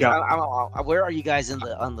my game is- God. where are you guys in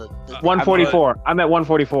the on the? 144. I'm at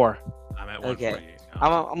 144. I'm at Okay. 148.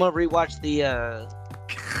 I'm gonna rewatch the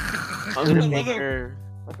Maker.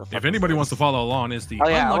 What the fuck If is anybody this? wants to follow along, is the Oh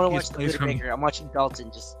yeah, I want to watch unluckiest the plays from. Maker. I'm watching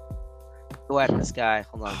Dalton just go at this guy.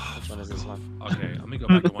 Hold on, which one is this one? Okay, let me go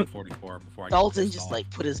back to 144 before I. get Dalton pissed just off. like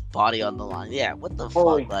put his body on the line. Yeah, what the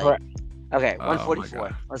Holy fuck? Like, crap. okay, Oh my 144.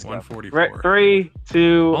 God. Let's go. 144. 3,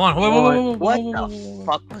 2. Hold on. Whoa, whoa, whoa, whoa, What whoa, whoa, the whoa, whoa.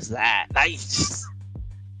 fuck was that? Nice.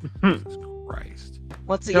 Jesus Christ.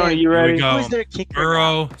 Once Tony, again, you Here ready? we go. who's their kicker? now?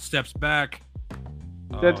 Burrow steps back.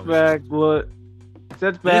 Sets Oh, back. Look.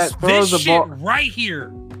 Sets back. This Throws the shit ball. right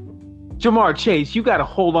here. Jamar Chase, you got to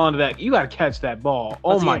hold on to that. You got to catch that ball.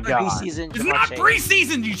 Oh Once my again, god. preseason, It's Jamar not Chase.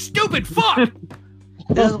 preseason, you stupid fuck.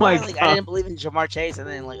 This is Oh why my like, God. I didn't believe in Jamar Chase, and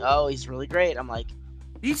then like, oh, he's really great. I'm like,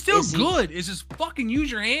 He's still Is he- good. It's just fucking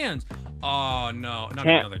use your hands. Oh no, not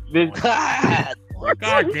Can't- another. this- doink.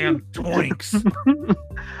 Goddamn doinks.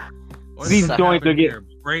 What These is doinks are happening getting- here?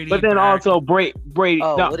 Brady. But then back. also Brady.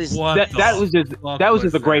 oh, no, what is What that, the that was just fuck that was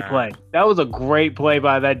just a great that? play. That was a great play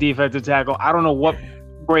by that defensive tackle. I don't know what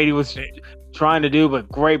Brady was trying to do, but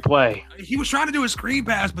great play. He was trying to do a screen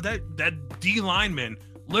pass, but that D lineman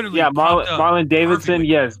literally. Yeah, popped up. Marlon Davidson. perfectly.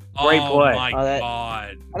 Yes, great oh play. my Oh, that-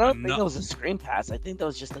 god. I don't think No- that was a screen pass. I think that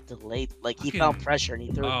was just a delayed. Like he Fucking- found pressure and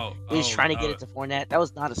he threw. Oh, he was trying to get oh, it to Fournette. That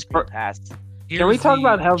was not a screen pass. Can we here's talk the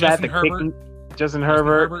about how bad Justin the Herbert, kicking? Justin Justin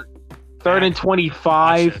Herbert, third and Watch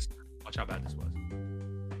 25. this. Watch how bad this was.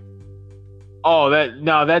 Oh,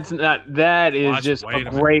 that's not. That is Watch, just wait a a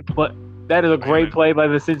minute. great play. That is a a great minute. play by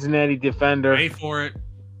the Cincinnati defender. Wait for it.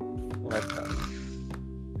 What the-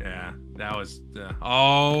 Yeah, that was.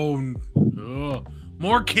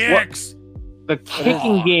 More kicks. The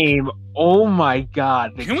kicking Oh. game. Oh my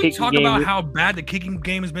god! The Can we kicking talk game about is- how bad the kicking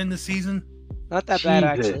game has been this season? Not that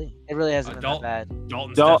bad Jesus. actually. It really hasn't been Adult- that bad.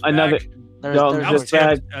 Dalton Dal- steps another- back. There's, Dalton That there's, was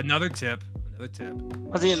just tipped. Another Good tip.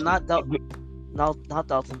 Was it not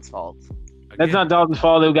Dalton's fault? That's Again, not Dalton's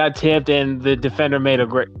fault. Who got tipped, and the defender made a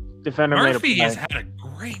great Murphy play. has had a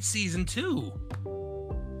great season too.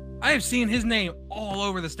 I have seen his name all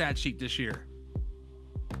over the stat sheet this year.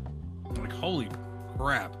 Like, holy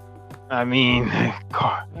crap! I mean,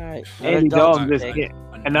 All right, Andy Dalton just hit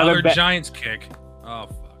Another another Giants kick. Oh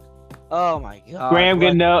fuck! Oh my god. Graham What?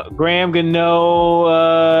 Gano. Graham Gano.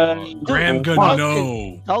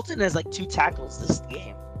 Dalton has like 2 tackles this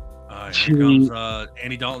game. Here comes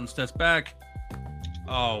Andy Dalton steps back.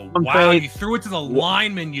 Oh I'm wow! afraid- You threw it to the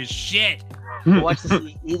lineman. You shit. Watch this.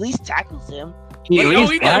 He at least tackles him.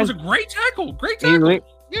 That was a great tackle. Great tackle.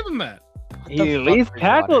 Give him that. He at least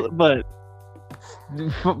tackled, but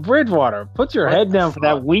Bridgewater, put your head down for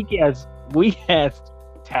that weak ass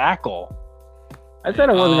tackle. I said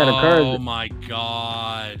it wasn't gonna occur. Oh my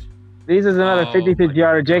god! This is another 56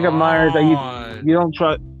 yarder. Jacob Myers. God. You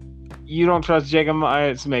don't trust Jacob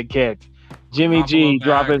Myers to make kicks. Jimmy G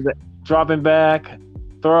dropping back,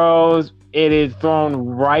 throws. It is thrown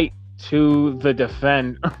right to the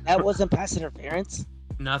defender. That wasn't pass interference.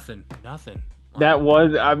 Nothing. That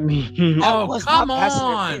was, I mean, That Oh, was come not pass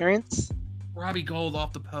on. interference. Robbie Gold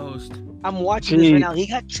off the post. I'm watching this right now. He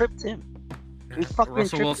got tripped him. He fucking Russell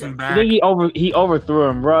tripped Wilson him. back. I think he overthrew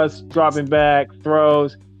him. Russ dropping back,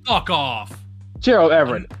 throws. Fuck off. Gerald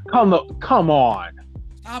Everett, come on.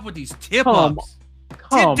 Stop with these tip Come ups.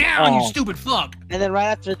 Come Sit down, on. you stupid fuck. And then right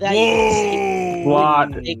after that, Whoa.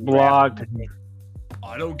 Blocked.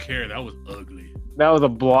 I don't care. That was ugly. That was a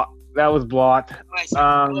block. That was blocked. Alright,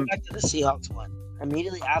 so going back to the Seahawks one.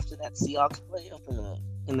 Immediately after that Seahawks play up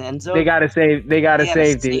in the end zone, They gotta save. They gotta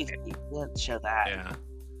save the safety. Let's show that. Yeah.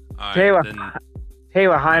 All right, Taylor then-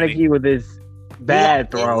 Taylor Heineke with his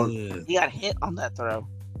bad throw. Ugh. He got hit on that throw.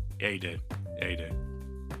 Yeah, he did.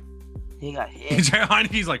 He got hit.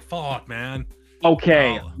 Heineke's like, fuck, man.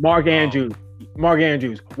 Okay, Oh. Mark Andrews.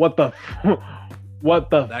 What the?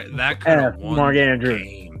 That could have won Mark the Andrews.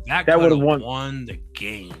 game. That That could have would've won the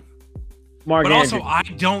game. Mark But Andrews. also, I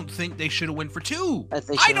don't think they should have went for 2. I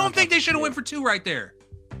think I don't think they should have went for 2 right there.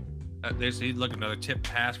 Look, another tip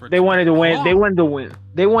pass for. They wanted to win. Oh. They wanted to win.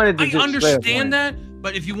 They wanted to. I just understand that,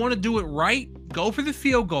 but if you want to do it right, go for the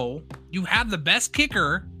field goal. You have the best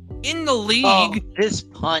kicker in the league. Oh, this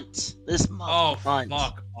punt. This Oh, punt.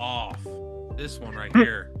 fuck off. This one right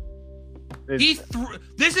here. This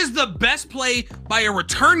is the best play by a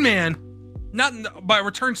return man, not by a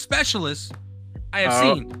return specialist I have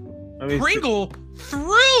seen. Pringle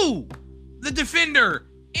threw the defender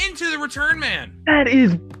into the return man. That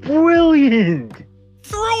is brilliant.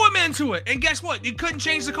 Threw him into it. And guess what? You couldn't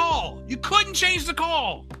change the call.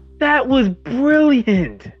 That was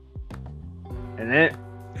brilliant. And then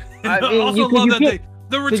I I mean, also you love can't- that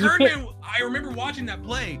the return can't- man. I remember watching that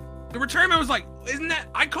play. The return man was like, "Isn't that?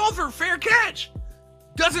 I called for a fair catch.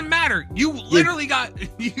 Doesn't matter. You literally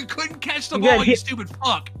you couldn't catch the You ball. got You hit- stupid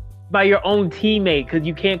fuck." by your own teammate, because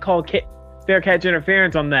you can't call fair catch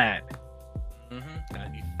interference on that.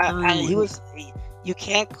 You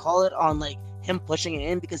can't call it on like him pushing it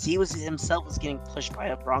in because he himself was getting pushed by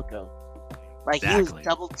a Bronco. Like he Exactly. was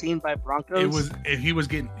double teamed by Broncos. He was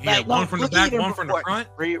getting Like, had one from the look back, even one from the before- front.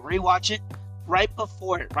 Rewatch it. Right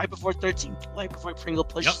before 13, right before Pringle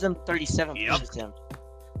pushes him, 37 Yep. pushes him.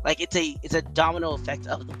 Like it's a domino effect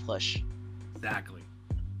of the push. Exactly.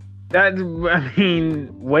 That, I mean,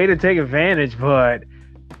 way to take advantage, but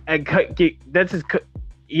that's his.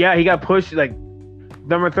 Yeah, he got pushed. Like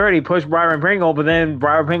number 30 pushed Byron Pringle, but then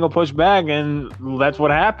Byron Pringle pushed back, and that's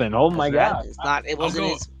what happened. Oh my god! It's not. It wasn't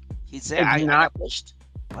go- his. He said I got pushed.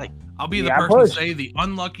 Like I'll be the Yeah, person push. to say the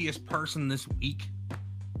unluckiest person this week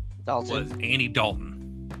Dalton. was Andy Dalton.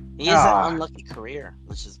 He has an unlucky career,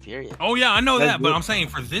 which is period. Oh yeah, I know That's that, but good. I'm saying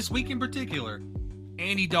for this week in particular,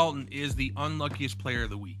 Andy Dalton is the unluckiest player of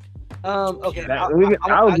the week. Okay.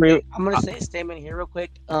 I'll agree. I'm gonna say a statement here real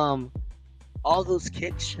quick. All those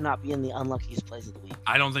kicks should not be in the unluckiest plays of the week.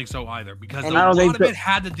 I don't think so either because And a I don't lot think of so. it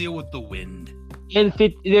had to deal with the wind. And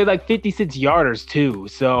they're like 56 yarders too.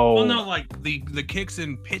 So Well, no, like the kicks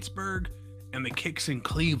in Pittsburgh and the kicks in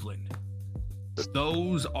Cleveland.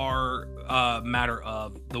 Those are a matter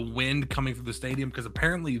of the wind coming through the stadium because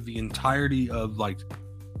apparently the entirety of like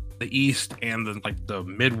the East and the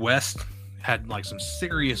Midwest had like some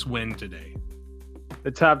serious wind today.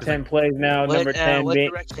 the top 10 plays now. Number 10 What being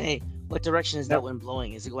direction? Hey, what direction is that wind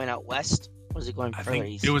blowing? Is it going out west or is it going I further think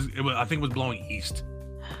east? it was. I think it was blowing east.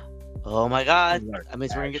 Oh my god! That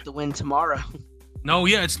means we're gonna get the wind tomorrow. No,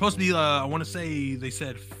 yeah, it's supposed to be. I want to say they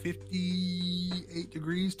said 58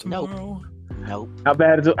 degrees tomorrow. Nope. How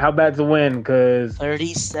bad's the wind? Because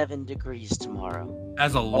 37 degrees tomorrow.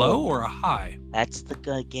 As a low or a high? That's the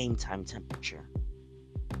game time temperature.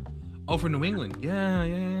 Oh, for New England.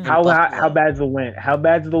 Yeah. how bad's the wind? How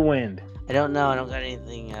bad's the wind? I don't know. I don't got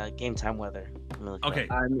anything game time weather. Okay,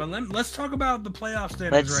 but let's talk about the playoff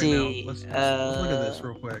standings Let's right see. now. Let's look at this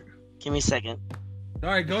real quick. Give me a second. All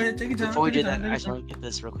right, go ahead. Take your time. Before we do that, I just want to get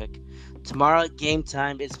this real quick. Tomorrow, game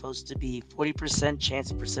time is supposed to be 40% chance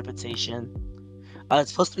of precipitation. It's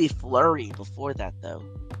supposed to be flurry before that, though.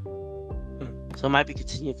 So it might be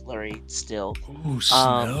continued flurry still. Ooh,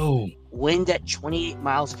 snow. Wind at 28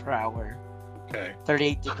 miles per hour. Okay.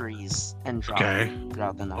 38 degrees and dropping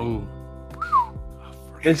throughout the night. Oh.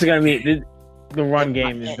 This is gonna be the run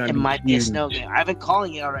game. It might be a snow game. I've been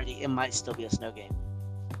calling it already. It might still be a snow game.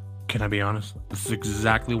 Can I be honest? This is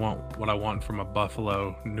exactly what I want from a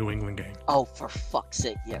Buffalo New England game. Oh, for fuck's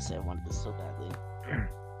sake! Yes, I wanted this so badly.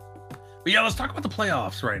 But yeah, let's talk about the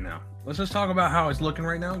playoffs right now. Let's just talk about how it's looking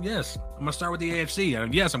right now. Yes, I'm gonna start with the AFC,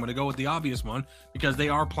 and yes, I'm gonna go with the obvious one because they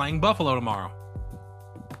are playing Buffalo tomorrow.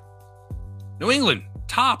 New England,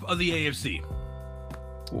 top of the AFC.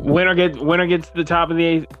 Winner gets the top of the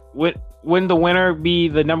AFC. Wouldn't the winner be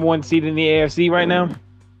the number 1 seed in the AFC right now?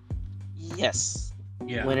 Yes.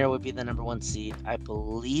 Yeah. Winner would be the number 1 seed. I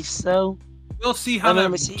believe so. We'll see how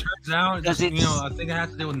that see. turns out. Just, I think it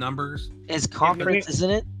has to do with numbers. It's conference, isn't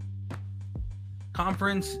it?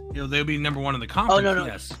 Conference, they'll be number 1 in the conference. Oh no,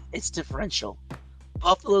 yes. It's differential.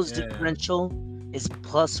 Buffalo's differential is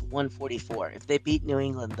plus 144. If they beat New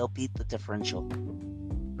England, they'll beat the differential.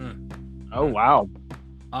 Oh wow.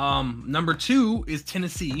 Number 2 is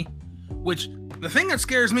Tennessee, which the thing that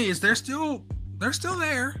scares me is they're still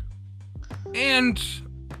there, and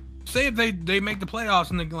say if they make the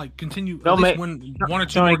playoffs and they can continue win 1 or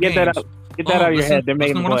 2 more games. Get that out of your head. They're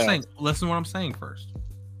making the playoffs. Listen to what I'm saying first.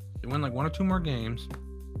 They win 1 or 2 more games,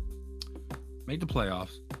 make the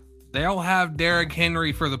playoffs. They'll have Derrick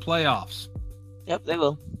Henry for the playoffs. Yep, they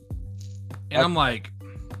will. And I'm like,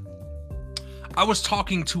 I was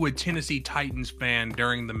talking to a Tennessee Titans fan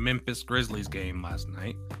during the Memphis Grizzlies game last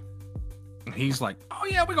night. And he's like, oh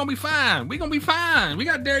yeah, we're going to be fine. We're going to be fine. We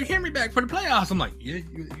got Derrick Henry back for the playoffs. I'm like, yeah,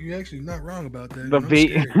 you're actually not wrong about that. But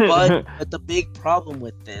the big problem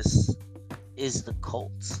with this is the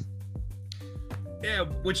Colts. Yeah,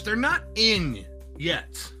 which they're not in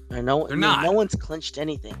yet. They're not. No one's clinched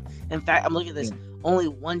anything. In fact, I'm looking at this. Yeah. Only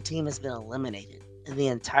one team has been eliminated in the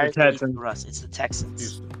entire league for us. It's the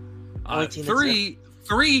Texans.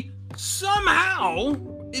 Three somehow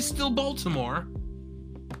is still Baltimore.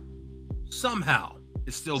 Somehow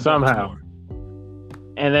it's still Baltimore.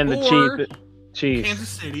 And then the Chiefs. Kansas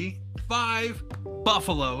City. 5,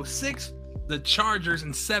 Buffalo. 6, the Chargers,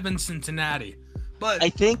 and 7, Cincinnati. But I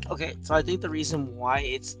think the reason why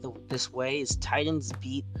it's this way is Titans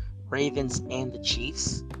beat Ravens and the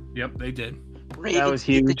Chiefs. Yep, they did. Ravens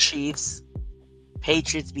beat the Chiefs.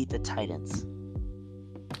 Patriots beat the Titans.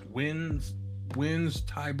 Wins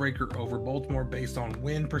tiebreaker over Baltimore based on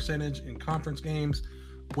win percentage in conference games.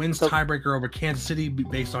 Wins tiebreaker over Kansas City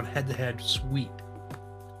based on head-to-head sweep.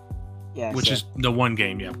 Yeah, which is the one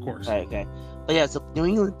game, yeah, of course. Right, okay. But yeah, so New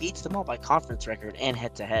England beats them all by conference record and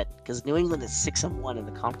head-to-head because New England is 6-1 in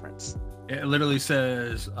the conference. It literally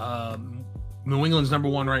says New England's number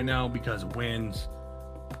 1 right now because wins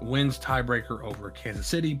tiebreaker over Kansas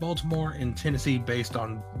City, Baltimore, and Tennessee based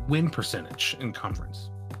on win percentage in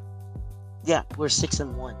conference. Yeah, we're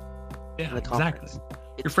 6-1. Yeah, in the conference. Exactly.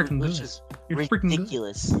 You're freaking good. You're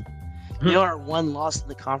ridiculous. You know our one loss in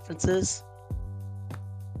the conference is?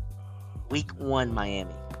 Week 1,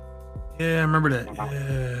 Miami. Yeah, I remember that.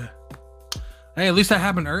 Yeah. Hey, at least that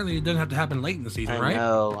happened early. It doesn't have to happen late in the season, right? I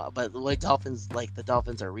know, but the way the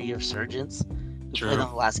Dolphins are resurgence. True. In the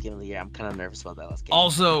last game of the year, I'm kind of nervous about that last game.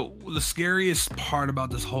 Also, the scariest part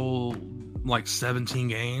about this whole 17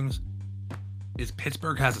 games is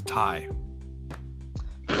Pittsburgh has a tie.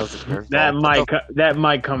 That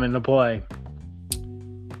might come into play.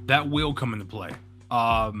 That will come into play.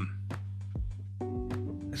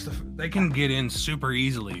 They can get in super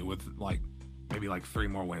easily with maybe 3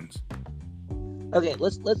 more wins. Okay,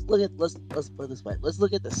 let's put it this way. Let's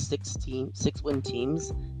look at the 6-win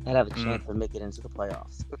teams that have a chance of making it into the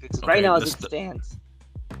playoffs. Okay, so right now as it stands,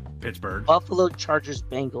 Pittsburgh, Buffalo, Chargers,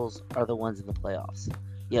 Bengals are the ones in the playoffs.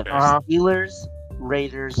 You have Steelers,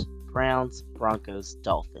 Raiders, Browns, Broncos,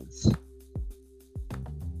 Dolphins.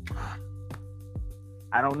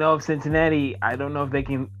 I don't know if Cincinnati. I don't know if they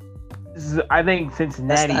can. I think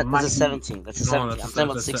Cincinnati That's a 17. That's a 17. I'm talking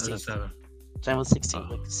about 16. That's I'm talking about 16.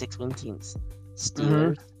 6-win teams.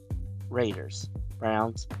 Steelers, Raiders,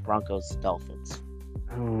 Browns, Broncos, Dolphins.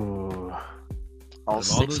 Ooh. All Out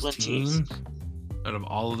of 6-win teams. Out of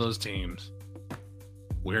all of those teams,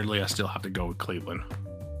 weirdly, I still have to go with Cleveland.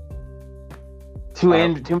 Too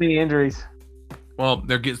many injuries. Well,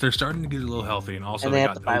 they're starting to get a little healthy, and also And they they got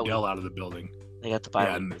have the bye Odell week. out of the building. They got the bye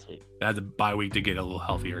Yeah, week this week. They had the bye week to get a little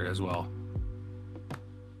healthier as well.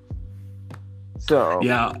 So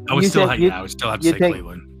Yeah, I would you still take- have to you say take-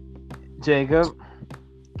 Cleveland. Jacob.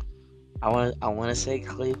 I want to say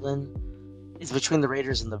Cleveland. It's between the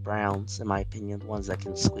Raiders and the Browns, in my opinion, the ones that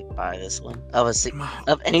can squeak by this one.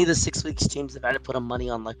 Of any of the 6 weeks teams, if I had to put a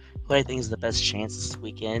money on like who I think is the best chance to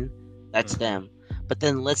squeak in, that's them. But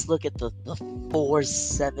then let's look at the 4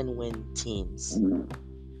 7-win teams: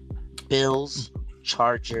 Bills,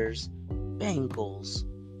 Chargers, Bengals,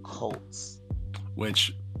 Colts.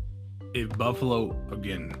 Which, if Buffalo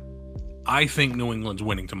again, I think New England's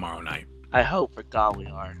winning tomorrow night. I hope for God we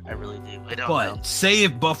are. I really do. I don't But know. say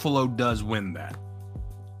if Buffalo does win that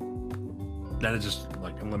it just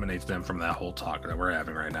like eliminates them from that whole talk that we're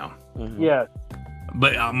having right now. Mhm. Yeah.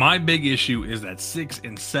 But my big issue is that 6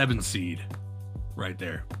 and 7 seed right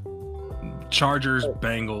there. Chargers,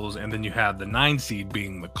 Bengals, and then you have the 9 seed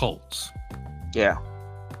being the Colts. Yeah.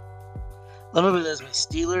 Let me put it this way: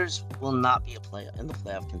 Steelers will not be in the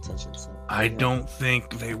playoff contention. So I don't think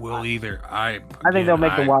they will either. I think they'll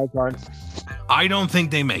make the wild card. I don't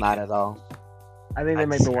think they make not it. at all. I think they I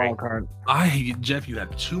make the disagree. wild card. Jeff, you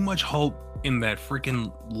have too much hope in that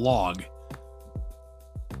freaking log.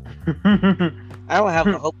 I don't have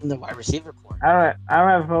the hope in the wide receiver core. I don't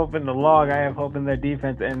have hope in the log. I have hope in their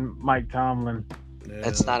defense and Mike Tomlin.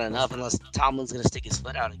 That's not enough unless Tomlin's gonna stick his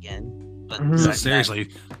foot out again. But Mhm. besides that, Seriously,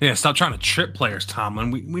 yeah. Stop trying to trip players,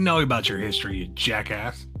 Tomlin. We know about your history, you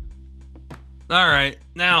jackass. All right,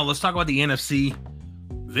 now let's talk about the NFC.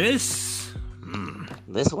 This,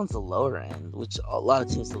 this one's the lower end, which a lot of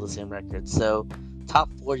teams do the same record. So top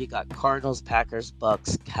 4, you got Cardinals, Packers,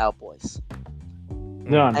 Bucks, Cowboys,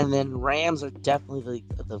 None. and then Rams are definitely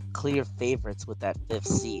the clear favorites with that 5th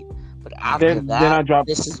seed. But after They're that, not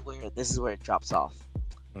dropping. this is where it drops off.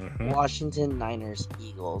 Washington, Niners,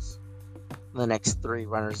 Eagles, the next 3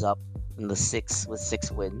 runners up in the 6 with 6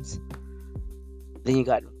 wins. Then you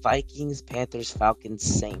got Vikings, Panthers, Falcons,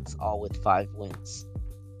 Saints, all with 5 wins.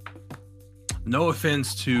 No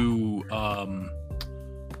offense to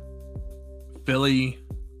Philly,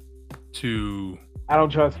 to I don't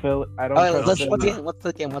trust Phil. I don't All right, trust let's Philly. once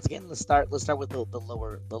again. Let's start with the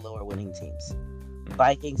lower winning teams.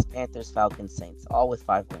 Vikings, Panthers, Falcons, Saints, all with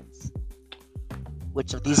 5 wins.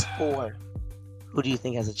 Which of these 4, who do you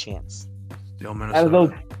think has a chance? still Out of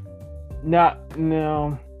those, Minnesota.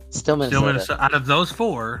 no. Still Minnesota. Still Minnesota. Out of those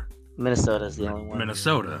 4, Minnesota's the only one.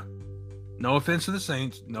 Minnesota. No offense to the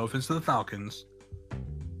Saints. No offense to the Falcons.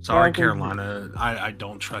 Sorry, Falcons. Carolina. I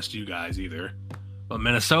don't trust you guys either. But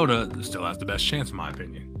Minnesota still has the best chance, in my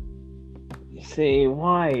opinion. See,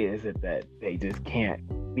 why is it that they just can't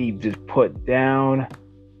be just put down?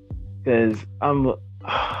 Because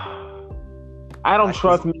I don't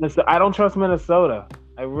trust Minnesota. I don't trust Minnesota.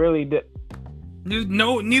 I really do.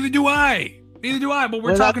 No, neither do I. Neither do I. But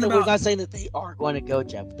we're We're talking not, about. We're not saying that they are going to go,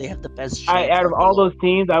 Jeff. They have the best chance. Out of all those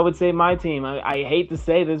teams, I would say my team. I hate to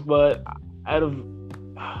say this, but out of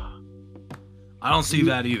I don't see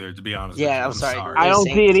that either, to be honest. Yeah, with you. I'm sorry. I don't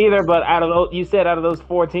Saints. see it either. But out of those, you said out of those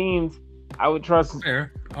 4 teams, I would trust.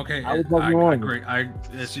 Fair. Okay. I would I fucking wrong. agree.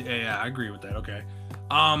 Yeah, I agree with that. Okay.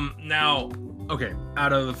 Now, okay.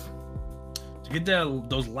 Out of to get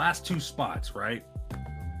those last 2 spots, right?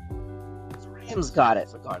 Rams got it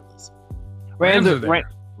regardless. Rams are there.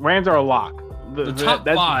 Rams are a lock. The top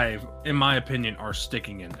 5, in my opinion, are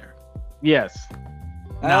sticking in there. Yes.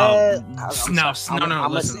 Now, I'm no, gonna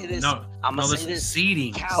listen, say this. no, I'm no, gonna say listen. this.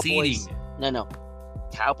 Seeding. Cowboys. No.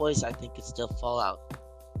 Cowboys, I think, could still fall out.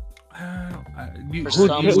 For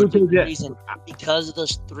some who stupid did that? reason. Because of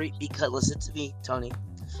those 3. Because, listen to me, Tony.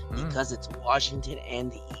 Because it's Washington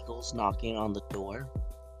and the Eagles knocking on the door.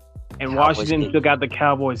 And Cowboys Washington did- still got the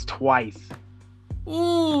Cowboys twice.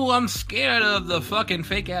 Ooh, I'm scared of the fucking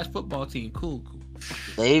fake ass football team. Cool.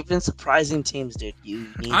 They've been surprising teams, dude. You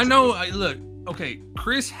need I to know. be- Look, okay.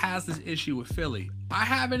 Chris has this issue with Philly. I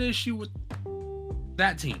have an issue with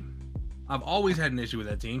that team. I've always had an issue with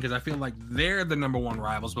that team because I feel like they're the number 1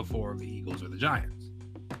 rivals before the Eagles or the Giants.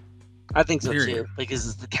 I think so Period. too, because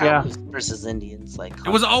it's the Cowboys versus Indians. Like It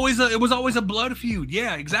was always a blood feud.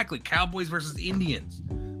 Yeah, exactly. Cowboys versus Indians.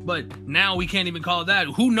 But now we can't even call it that.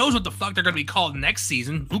 Who knows what the fuck they're gonna be called next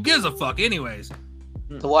season? Who gives a fuck, anyways?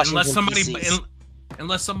 the Washington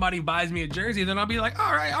Unless somebody buys me a jersey, then I'll be like,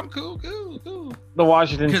 all right, I'm cool. The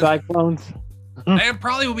Washington 'Cause- Cyclones. They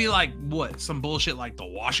probably will be like what? Some bullshit like the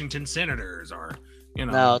Washington Senators or You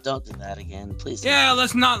know. No, don't do that again, please. Yeah,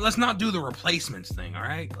 let's not do the replacements thing. All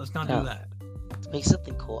right, let's not do that. Make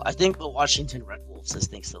something cool. I think the Washington Red Wolves. I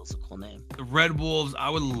think so. It's a cool name. The Red Wolves. I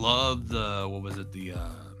would love the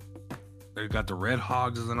they got the Red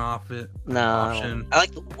Hogs as an option. No, I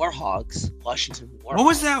like the Warhogs. Washington Warhogs. What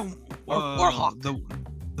was that? Warhawk.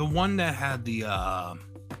 The one that had the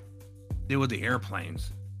deal with the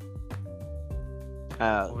airplanes.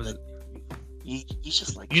 What was it? You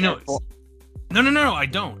just like No, I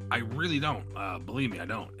don't. I really don't. Believe me, I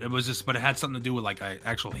don't. It was just, but it had something to do with like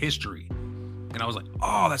actual history, and I was like,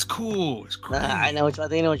 oh, that's cool. It's cool. I know what you're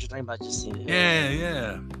talking about. Just seeing it.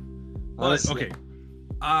 Yeah. Well, okay.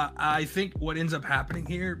 I think what ends up happening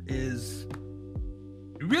here is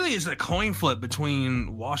it really is a coin flip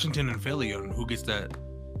between Washington and Philly on who gets that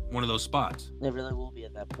one of those spots. They really will be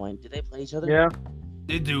at that point. Do they play each other? Yeah,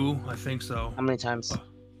 They do. I think so. How many times?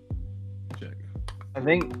 Check. I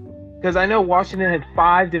think because I know Washington had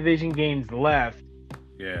 5 division games left.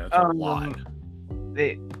 Yeah, that's a lot.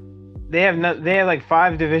 They have like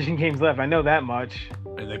 5 division games left. I know that much.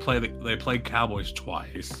 And they played Cowboys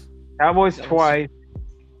twice. Cowboys twice.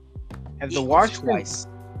 Have the Eagles Washington twice.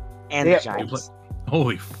 And the Giants.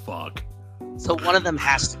 Holy fuck. So one of them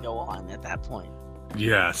has to go on at that point.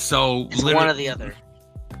 Yeah, so It's one or the other.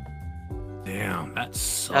 Damn, that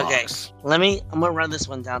sucks. Okay, I'm gonna run this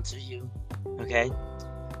one down to you. Okay,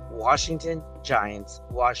 Washington Giants,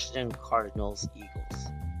 Washington Cardinals,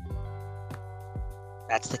 Eagles.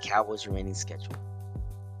 That's the Cowboys' remaining schedule.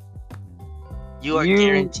 You are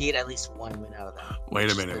guaranteed at least one win out of that. Wait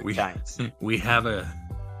a minute, Giants. we have a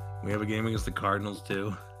game against the Cardinals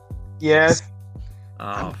too. Yes.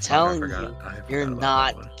 I'm telling you, you're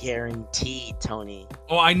not guaranteed, Tony.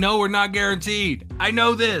 Oh, I know we're not guaranteed. I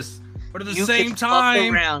know this. But at the You same can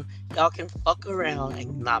time, y'all can fuck around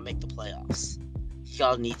and not make the playoffs.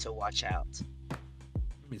 Y'all need to watch out.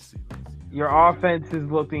 let me see. Your offense is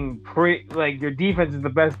looking like your defense is the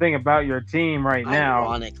best thing about your team right now.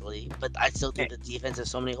 Ironically, but I still think the defense has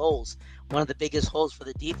so many holes. One of the biggest holes for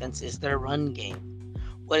the defense is their run game.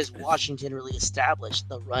 What has Washington really established?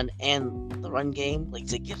 The run game, like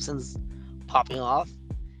Zach Gibson's popping off,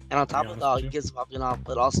 and on top of it all, Gibson's popping off,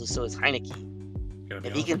 but also so is Heineke.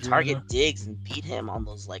 If he can target Diggs and beat him on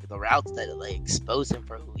those the routes that expose him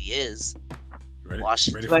for who he is,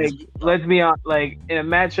 Washington. Let's be honest. In a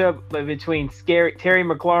matchup between Terry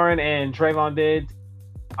McLaurin and Trayvon Diggs,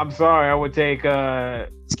 I'm sorry, I would take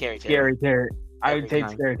Scary Terry. I would take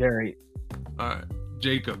Scary Terry. All right,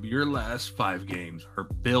 Jacob, your last 5 games are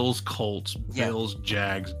Bills, Colts, Bills,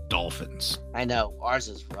 Jags, Dolphins. I know ours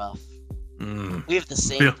is rough. We have the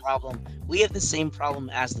same problem. We have the same problem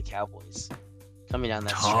as the Cowboys coming down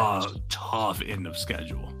that stretch. Tough end of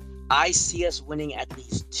schedule. I see us winning at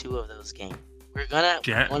least 2 of those games. We're gonna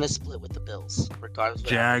want to split with the Bills, regardless.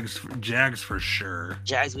 Jags for sure.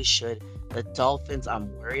 Jags, we should. The Dolphins, I'm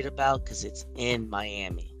worried about because it's in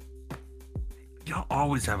Miami. Y'all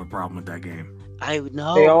always have a problem with that game. I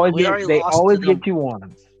know. They always get you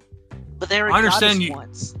once. But they I understand you.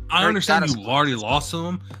 Once. I understand you've already lost to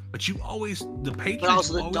them, but you always the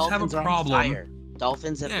Patriots always have a problem.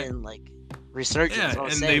 Dolphins have been resurgent. Yeah,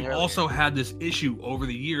 and they've also had this issue over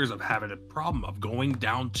the years of having a problem of going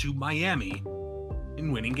down to Miami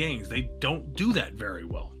and winning games. They don't do that very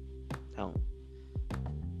well. No.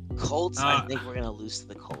 Colts, I think we're gonna lose to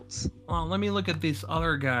the Colts. Well, let me look at this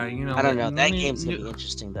other guy. I don't know. That game's gonna be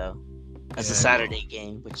interesting though. That's a Saturday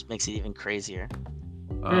game, which makes it even crazier.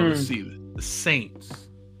 Let's see the Saints.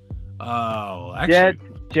 Oh, actually,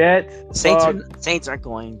 Jets. Saints aren't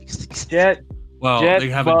going. Jets. Well, they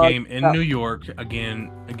have a game in New York, a game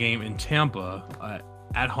in Tampa,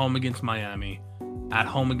 at home against Miami, at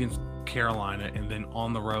home against Carolina, and then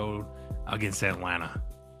on the road against Atlanta.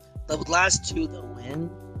 The last 2 they'll win,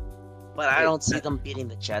 but I don't see them beating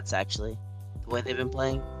the Jets, actually, the way they've been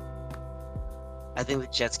playing. I think the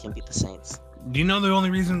Jets can beat the Saints. Do you know the only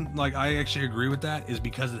reason I actually agree with that is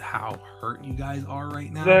because of how hurt you guys are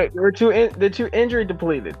right now? They're too injury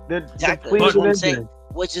depleted. They're depleted,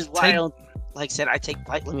 which is why I don't. Like I said, I take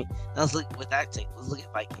Vikings. Let's look at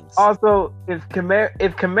Vikings. Also, if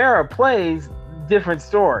Kamara plays, different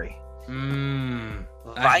story.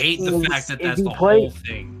 I hate the fact that that's the whole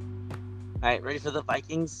thing. All right, ready for the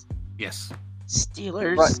Vikings? Yes.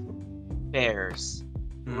 Steelers, Bears,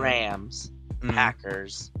 Rams,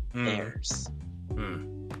 Packers, Bears.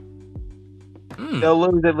 They'll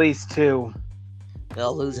lose at least 2.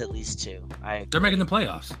 They'll lose at least 2. They're making the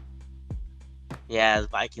playoffs. Yeah, the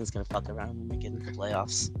Vikings gonna fuck around and make it into the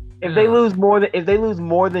playoffs. If they lose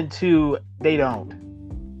more than 2, they don't.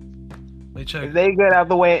 They check. If they get out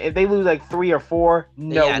the way, if they lose like 3 or 4,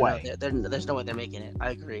 no Yeah, way. there's no way they're making it. I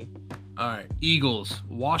agree. All right, Eagles,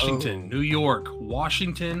 Washington, New York,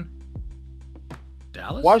 Washington,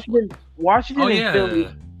 Dallas. Washington Oh and yeah. Philly.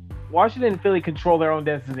 Washington and Philly control their own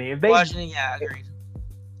destiny. If they Washington, yeah, I agree.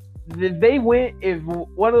 if they win, if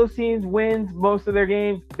one of those teams wins most of their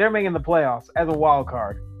games, they're making the playoffs as a wild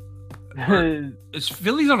card. It's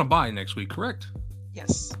Philly's on a bye next week, correct?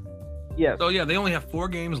 Yes. Yes. So yeah, they only have 4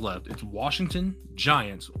 games left. It's Washington,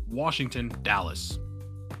 Giants, Washington, Dallas.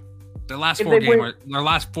 Their last If 4 they games win- are their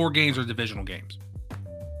last 4 games are divisional games.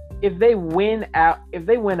 If they win out,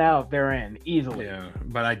 they're in easily. Yeah,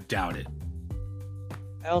 but I doubt it.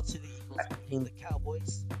 I don't see the Eagles beating the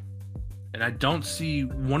Cowboys. And I don't see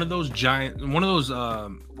one of those Washington.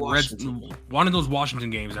 one of those Washington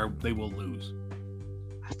games they will lose.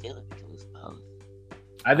 I feel like they can lose both.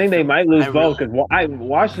 I think they might lose I both because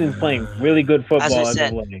Washington's playing really good football. As I as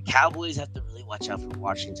said, of late. Cowboys have to really watch out for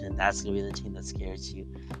Washington. That's gonna be the team that scares you.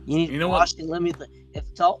 You need You know what? Washington.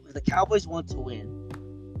 If the Cowboys want to win,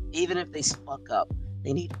 even if they fuck up,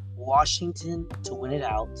 they need Washington to win it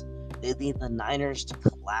out. They need the Niners to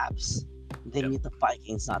collapse. They need the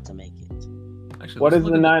Vikings not to make it. Actually, What let's is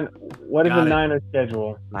look the at Niners Got it.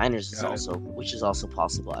 schedule? Niners is Got it. also, which is also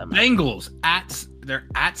possible. I might Bengals they're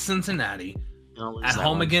at Cincinnati, gonna lose at that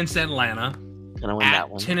home one. against Atlanta, Gonna win that at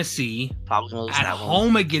one. Tennessee, Probably gonna lose at that one.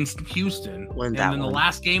 home against Houston, Win and that then the one.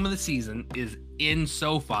 last game of the season is in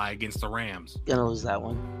SoFi against the Rams. Gonna lose that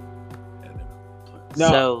one. No,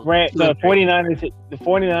 So, the 49ers. The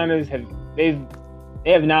 49ers they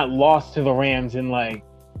have not lost to the Rams in like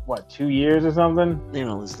 2 years or something. They're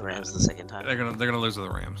gonna lose the Rams the second time. They're gonna lose to the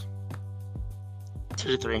Rams.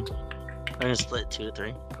 2-3. They're gonna split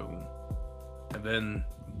 2-3. Boom. And then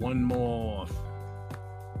one more that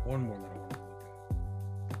I want to look at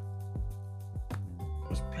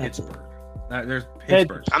was Pittsburgh. There's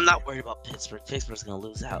Pittsburgh. I'm not worried about Pittsburgh. Pittsburgh's gonna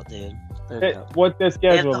lose out, dude. What's their They have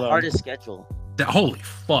schedule the though? hardest schedule. Holy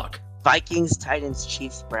fuck! Vikings, Titans,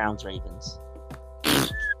 Chiefs, Browns, Ravens.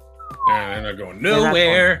 They're not going They're not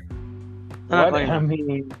nowhere. They're not What? going- I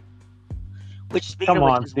mean, Which Come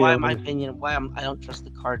on, is why, in my Steelers. opinion, I don't trust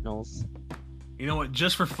the Cardinals. You know what?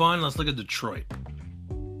 Just for fun, let's look at Detroit.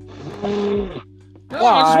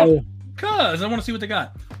 why? Because I want to see what they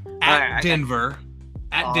got. Alright, I got- Denver,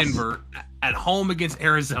 at Loss. Denver, at home against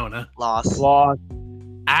Arizona, Loss. Lost,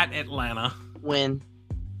 at Atlanta, Win.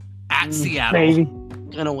 at Seattle, baby.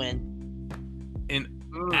 Gonna win. and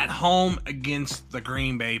at home against the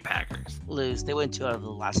Green Bay Packers. Lose. They win 2 out of the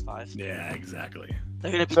last 5. Yeah, exactly.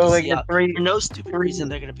 They're gonna beat So the they get Seahawks. 3. For no stupid reason,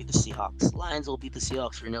 they're gonna beat the Seahawks. Lions will beat the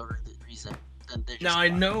Seahawks for no reason. Then they're just Now I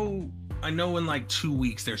fine. know in like 2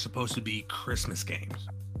 weeks there's supposed to be Christmas games.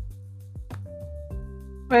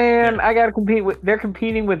 Man, I gotta compete with. They're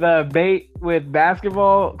competing with with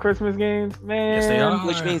basketball Christmas games. Man, Yes, they are.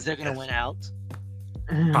 Which means they're gonna win out.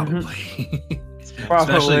 Probably.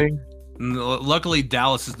 Probably. Especially- Luckily,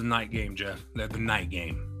 Dallas is the night game, Jeff. They're the night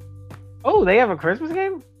game. Oh, they have a Christmas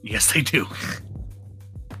game. Yes, they do.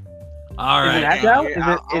 All Is it right. at Dallas?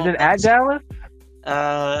 I'll Is it bet. at Dallas?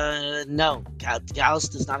 No. Dallas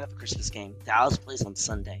does not have a Christmas game. Dallas plays on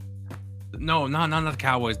Sunday. No, not the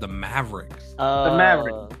Cowboys. The Mavericks. The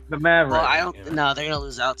Mavericks. The Mavericks. Well, I don't. Yeah. No, they're gonna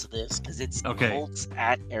lose out to this because it's Okay. Colts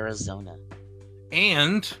at Arizona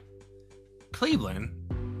And Cleveland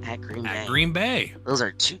at Green Bay. at Green Bay. Those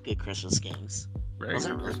are 2 good Christmas games. Very Those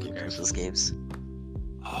are good really good Christmas Christmas games.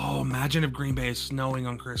 Oh, imagine if Green Bay is snowing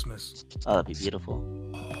on Christmas. Oh, that'd be beautiful.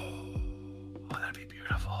 Oh, that'd be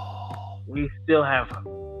beautiful. we still have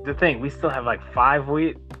the thing. We still have like 5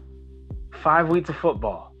 weeks. 5 weeks of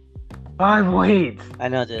football. 5 weeks. I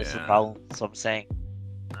know there's a Yeah. problem. That's what I'm saying.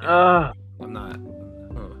 Uh, I'm not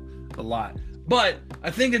a lot, but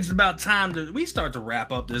I think it's about time we start to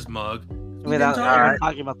wrap up this mug. We've been I'm talking-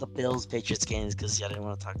 talking about the Bills Patriots games because I didn't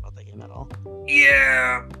want to talk about that game at all.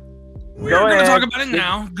 Yeah, we're Go going to ahead. talk about it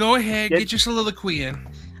now. Go ahead, Get- get your soliloquy in.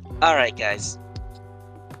 All right, guys.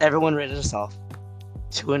 Everyone rated us off.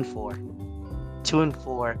 2-4.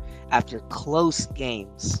 2-4 after close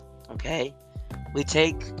games. Okay, we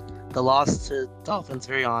take the loss to Dolphins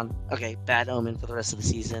very on. Okay, bad omen for the rest of the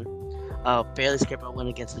season. Barely scrape a win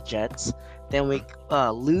against the Jets. Then we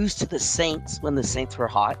lose to the Saints when the Saints were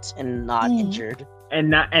hot and not injured. and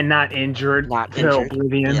not injured. Not till injured.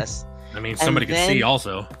 oblivion. Yes. I mean, somebody can see then-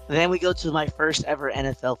 also. Then we go to my first ever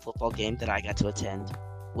NFL football game that I got to attend,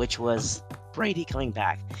 which was Brady coming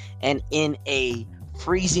back. And in a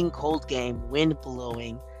freezing cold game, wind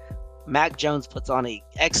blowing, Mac Jones puts on an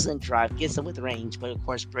excellent drive, gets them with range, but of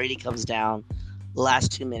course Brady comes down the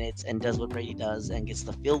last 2 minutes and does what Brady does and gets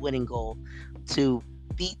the field winning goal to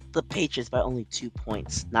beat the Patriots by only 2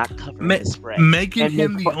 points, not covering the spread. Making And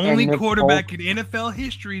him Nick- the only and Nick quarterback in NFL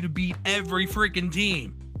history to beat every freaking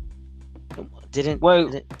team. Breeze did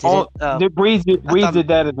that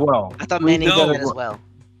as well. I thought Breeze Manning did did that that as well.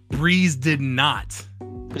 Breeze did not.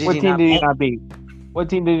 But What team did he not beat? What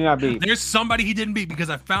team did he not beat? There's somebody he didn't beat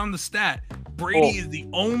because I found the stat. Brady is the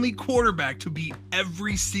only quarterback to beat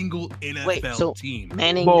every single NFL team.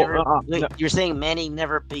 Manning you're saying Manning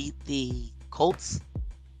never beat the Colts?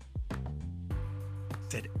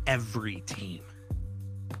 Said every team.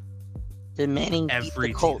 Did Manning beat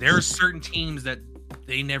the Colts? There are certain teams that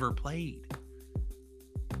they never played.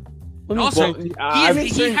 That's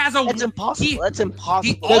impossible. That's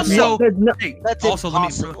impossible. Let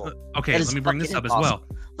me bring this up as well.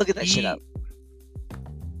 Look at that shit up.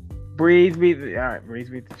 Breeze beat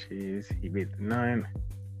the Chiefs. He beat the 9.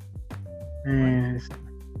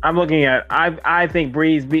 I'm looking at. I think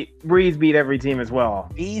Breeze beat every team as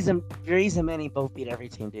well. Breeze and Manning both beat every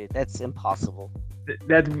team, dude. That's impossible. You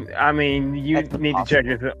need to check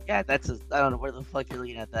this out. Yeah, I don't know where the fuck you're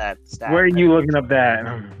looking at that stat. Where are you looking up that?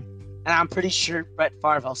 And I'm pretty sure Brett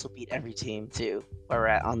Favre also beat every team too. Where we're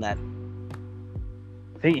at on that.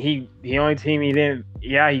 I think the only team he didn't.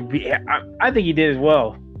 Yeah, he beat. I think he did as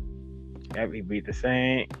well. Yeah, he beat the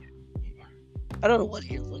Saints. I don't know what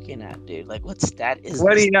you're looking at, dude. Like, what stat is?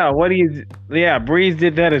 What do you know? Yeah, Breeze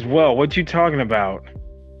did that as well. What you talking about?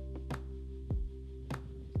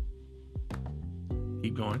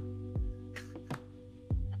 Keep going.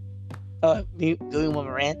 Me doing one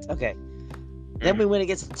rant. Okay. Then we went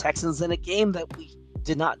against the Texans in a game that we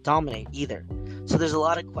did not dominate either. So there's a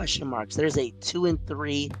lot of question marks. There's a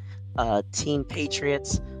 2-3 team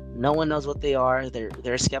Patriots. No one knows what they are.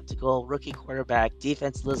 They're skeptical. Rookie quarterback.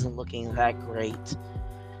 Defense isn't looking that great.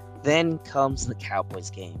 Then comes the Cowboys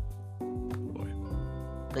game.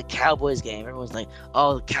 The Cowboys game. Everyone's like,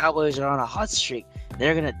 oh, the Cowboys are on a hot streak.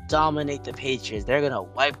 They're going to dominate the Patriots. They're going to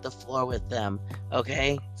wipe the floor with them.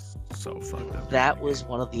 Okay? So fucked up. That was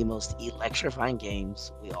one of the most electrifying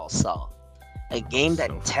games we all saw. A game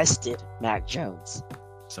that tested Mac Jones.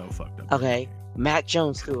 So fucked up. Okay? Mac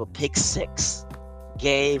Jones threw a pick 6.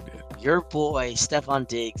 Gave your boy Stephon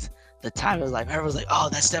Diggs the time. It was like, everyone's like, oh,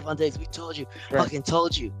 that's Stephon Diggs. We told you. Fucking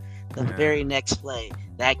told you. The very next play,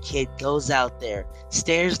 that kid goes out there,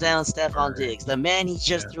 stares down Stephon Diggs, the man he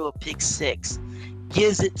just threw a pick 6,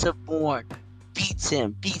 gives it to Bourne, beats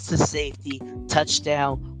him, beats the safety,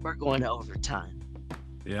 touchdown. We're going to overtime.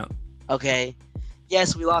 Yeah. Okay.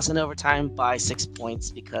 Yes, we lost in overtime by 6 points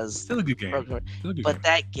because still a good game. But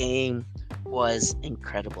that game was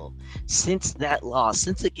incredible. Since that loss,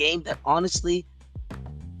 since a game that honestly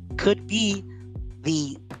could be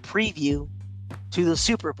the preview to the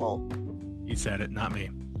Super Bowl. You said it, not me.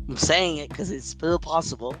 I'm saying it because it's still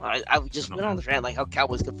possible. I just went on the rant like how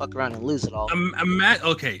Cowboys could fuck around and lose it all.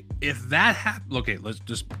 Okay, if that happened, okay, let's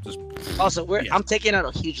just. Also, I'm taking out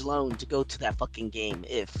a huge loan to go to that fucking game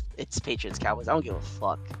if it's Patriots Cowboys. I don't give a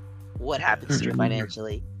fuck what happens to you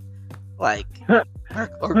financially. Like,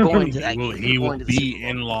 or going to that game. He will be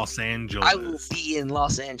in Los Angeles. I will be in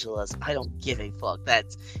Los Angeles. I don't give a fuck.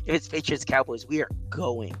 If it's Patriots Cowboys, we are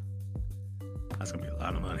going. That's gonna be a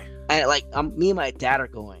lot of money. And me and my dad are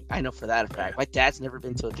going. I know for that a fact. My dad's never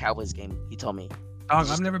been to a Cowboys game. He told me. Dog,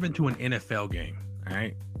 I've never been to an NFL game. All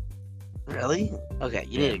right. Really? Okay,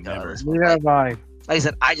 you need to go. Neither have I. Like I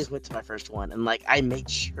said, I just went to my first one, and I made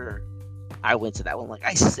sure I went to that one. Like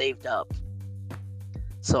I saved up,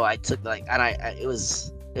 so I took it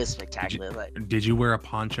was spectacular. Did you wear a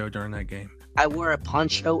poncho during that game? I wore a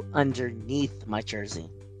poncho underneath my jersey.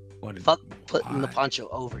 Fuck putting the poncho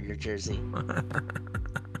over your jersey.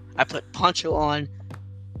 I put poncho on,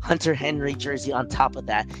 Hunter Henry jersey on top of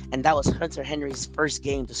that, and that was Hunter Henry's first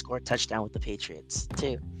game to score a touchdown with the Patriots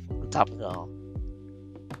too. On top of it all,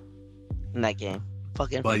 in that game,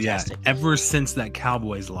 fucking fantastic. Yeah, ever since that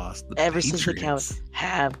Cowboys lost, since the Cowboys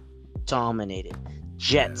have dominated,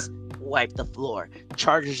 Jets wiped the floor.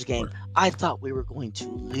 Chargers game, I thought we were going to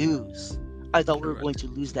lose. Going to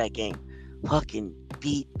lose that game. Fucking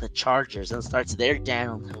beat the Chargers and starts their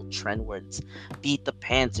downhill trendwards. Beat the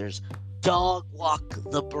Panthers, dog walk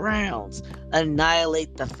the Browns,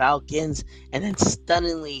 annihilate the Falcons, and then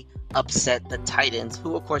stunningly upset the Titans,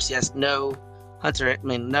 who of course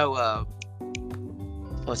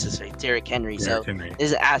what's his face, Derrick Henry. So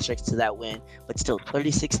there's an asterisk to that win, but still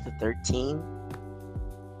 36-13.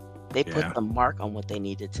 They put the mark on what they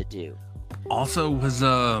needed to do. Also was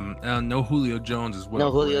no Julio Jones as well. No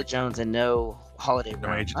Julio Jones and no Holiday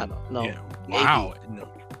Brown. No. Wow.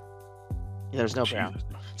 There's no Brown.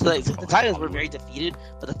 So the Titans were very defeated,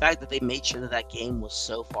 but the fact that they made sure that game was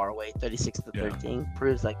so far away, 36-13,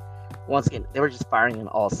 proves like once again they were just firing on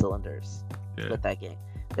all cylinders with that game.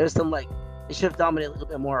 There's some like they should have dominated a little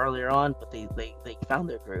bit more earlier on, but they found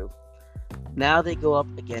their groove. Now they go up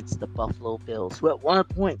against the Buffalo Bills, who at one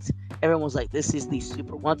point everyone was like, "This is the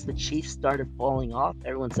Super." Once the Chiefs started falling off,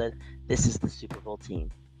 everyone said, "This is the Super Bowl team."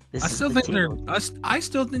 I still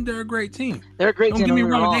think they're a great team. They're a great team. Don't get me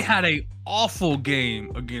wrong. They had an awful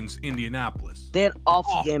game against Indianapolis. They had an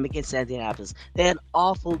awful game against Indianapolis. They had an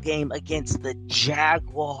awful game against the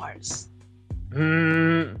Jaguars.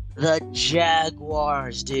 The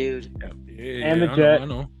Jaguars, dude. And the Jets. I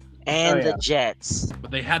know. And the Jets.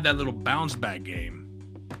 But they had that little bounce back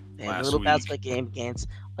game. They had a little bounce back game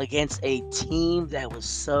against a team that was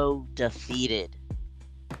so defeated.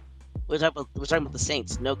 We're talking about the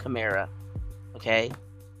Saints. No Kamara. Okay.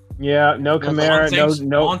 Yeah, no Kamara.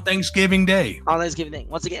 No. On Thanksgiving Day. On Thanksgiving Day.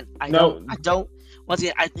 Once again, I don't. Once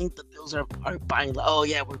again, I think the Bills are buying. Oh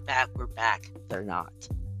yeah, we're back. They're not.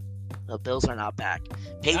 The Bills are not back.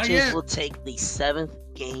 Patriots will take the 7th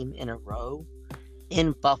game in a row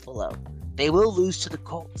in Buffalo. They will lose to the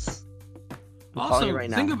Colts. Also, right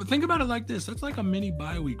now. Think about it like this. That's like a mini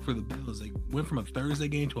bye week for the Bills. They went from a Thursday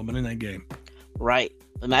game to a Monday night game. Right.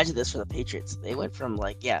 Imagine this for the Patriots. They went from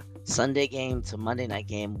Sunday game to Monday night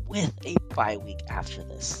game with a bye week after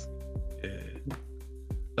this. Yeah.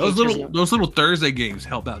 Those little Thursday games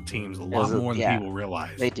help out teams a lot more than people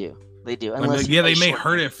realize. They do. Unless they may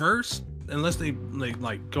hurt at first. Unless they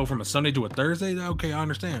like go from a Sunday to a Thursday, okay, I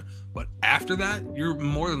understand. But after that, you're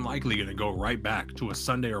more than likely going to go right back to a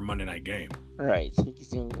Sunday or Monday night game. Right.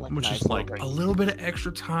 Which is like a little bit of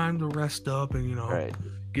extra time to rest up and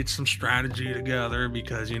get some strategy together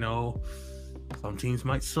because some teams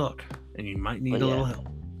might suck and you might need a little help.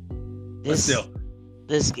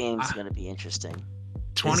 This game's going to be interesting.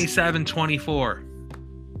 27-24.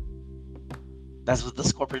 That's what the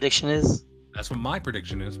score prediction is? That's what my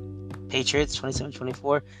prediction is. Patriots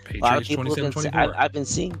 27-24. Patriots a lot of people 27-24. I've been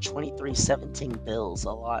seeing 23-17 Bills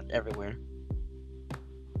a lot everywhere.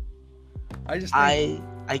 I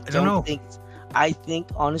don't know. I think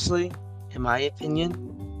honestly, in my opinion,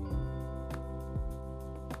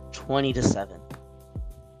 20-7.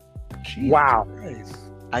 Wow. Christ.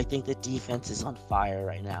 I think the defense is on fire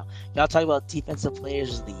right now. Y'all talk about defensive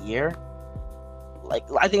players of the year.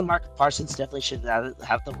 I think Mark Parsons definitely should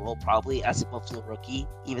have the role probably as a Buffalo rookie,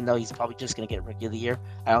 even though he's probably just going to get Rookie of the Year.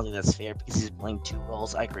 I don't think that's fair because he's playing 2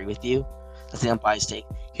 roles. I agree with you. That's the unbiased take.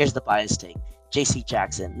 Here's the biased take. J.C.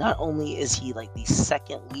 Jackson. Not only is he the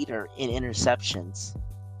second leader in interceptions,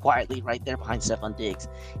 quietly right there behind Stephon Diggs,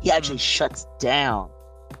 he actually shuts down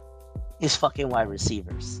his fucking wide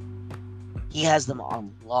receivers. He has them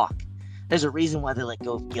on lock. There's a reason why they let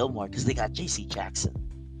go of Gilmore because they got J.C. Jackson.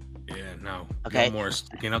 Yeah, no. Okay. Gilmore's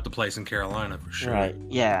getting up the place in Carolina for sure. Right,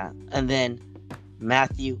 yeah. And then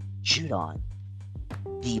Matthew Judon.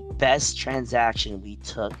 The best transaction we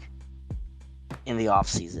took in the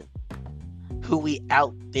offseason. Who we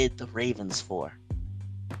outbid the Ravens for.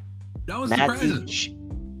 That was Matthew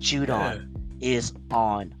surprising. Judon is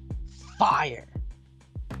on fire.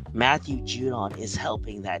 Matthew Judon is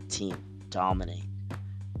helping that team dominate.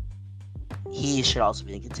 He should also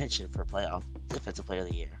be in contention for playoff defensive player of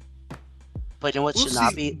the year. But you know what should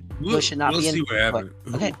not be? We'll see what happens.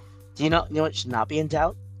 Okay. Do you know what should not be in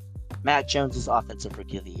doubt? Mac Jones is offensive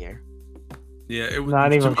rookie of the year. Yeah, it was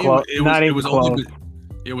not even close.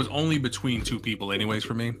 It was only between 2 people, anyways,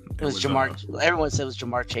 for me. It was Jamar. Everyone said it was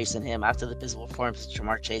Jamar Chase and him. After the visible performance of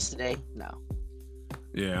Jamar Chase today, no.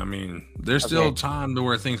 Yeah, I mean, there's still time to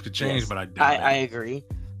where things could change, but I agree.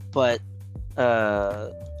 But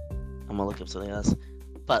I'm gonna look up something else.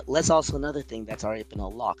 But let's also another thing that's already been a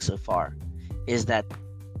lock so far is that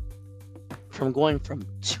from going from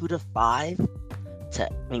 2-5 to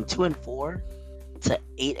 2-4 to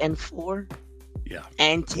 8-4, yeah,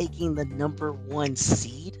 and taking the number 1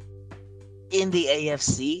 seed in the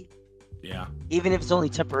AFC, yeah, even if it's only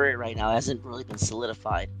temporary right now, it hasn't really been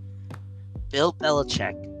solidified. Bill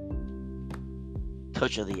Belichick,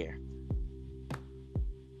 Coach of the Year.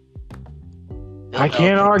 I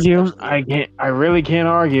can't argue. I really can't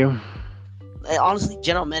argue. And honestly,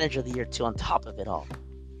 General Manager of the Year too. On top of it all,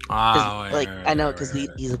 I know because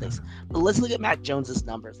these are things. But let's look at Mac Jones's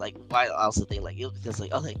numbers. Why I also think you look at this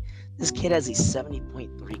this kid has a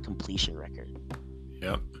 70.3 completion record.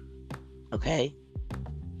 Yep. Okay,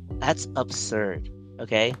 that's absurd.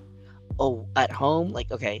 Okay. Oh, at home,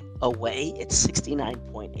 away, it's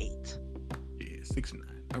 69.8. Yeah, 69.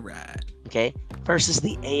 All right. Okay, versus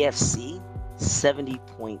the AFC,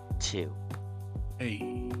 70.2.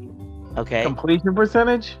 Hey. Okay, Completion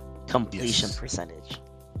percentage? completion Yes. percentage.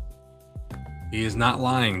 He is not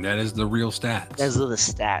lying. That is the real stats. Those are the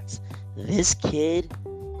stats. This kid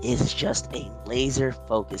is just a laser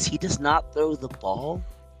focus. He does not throw the ball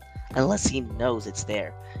unless he knows it's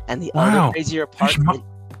there. And the other Wow. crazier part, This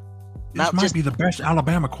not might just be the best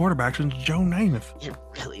Alabama quarterback since Joe Namath. it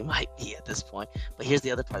really might be at this point. But here's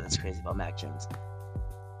the other part that's crazy about Mac Jones.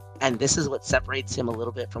 And this is what separates him a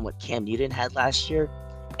little bit from what Cam Newton had last year.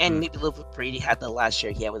 And maybe a little bit Brady had the last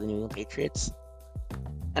year he had with the New England Patriots.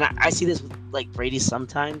 And I see this with like Brady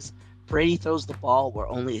sometimes. Brady throws the ball where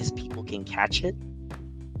only his people can catch it.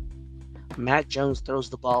 Mac Jones throws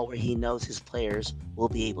the ball where he knows his players will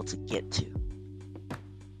be able to get to.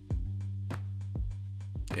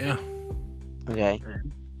 Yeah. Okay.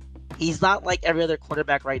 He's not like every other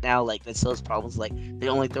quarterback right now, like that still has problems. Like they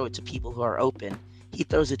only throw it to people who are open. He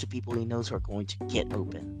throws it to people he knows who are going to get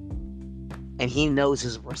open. And he knows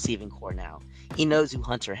his receiving core now. He knows who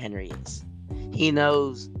Hunter Henry is. He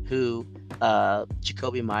knows who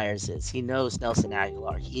Jacoby Myers is. He knows Nelson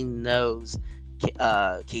Aguilar. He knows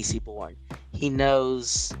Casey Bourne. He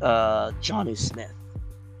knows Jonnu Smith.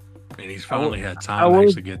 And he's finally had I time to will-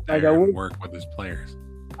 actually get there and work with his players.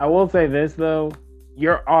 I will say this though,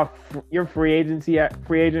 your free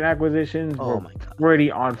agent acquisitions Oh were my god, pretty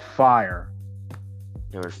on fire.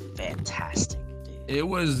 they were fantastic, dude. It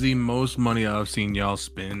was the most money I've seen y'all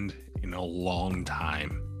spend in a long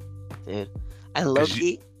time. Dude. And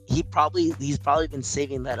Loki, he's probably been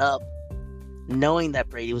saving that up, knowing that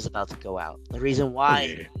Brady was about to go out. The reason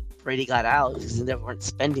why Brady got out is because they weren't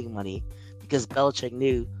spending money, because Belichick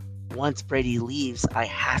knew once Brady leaves, I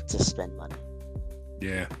have to spend money.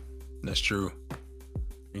 Yeah, that's true.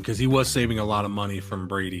 Because he was saving a lot of money from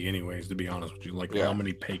Brady, anyways. To be honest with you, like Yeah. how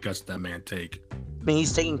many pay cuts that man take? I mean,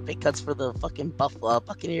 he's taking pay cuts for the fucking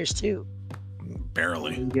Buccaneers too.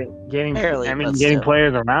 Barely. Getting Barely, but getting still.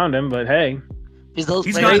 players around him, but hey, Because those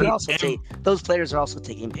He's players got- are also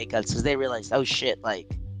taking pay cuts because they realized, oh shit,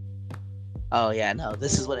 like, oh yeah, no,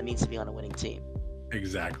 this is what it means to be on a winning team.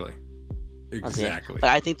 Exactly. Okay. Exactly. But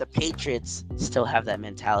I think the Patriots still have that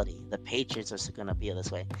mentality. The Patriots are still going to be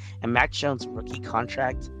this way. And Mac Jones' rookie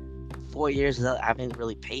contract, 4 years without having to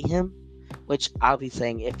really pay him, which I'll be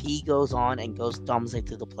saying if he goes on and goes dominating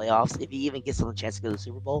through the playoffs, if he even gets a chance to go to the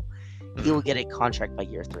Super Bowl, he will get a contract by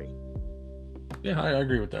year 3. Yeah, I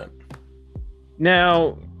agree with that.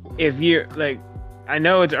 now if you're like, I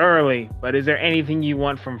know it's early, but is there anything you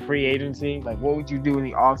want from free agency? Like, what would you do in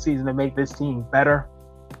the offseason to make this team better?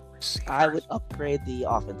 I would upgrade the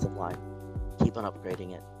offensive line. Keep on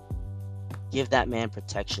upgrading it. Give that man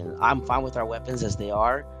protection. I'm fine with our weapons as they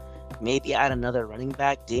are. Maybe add another running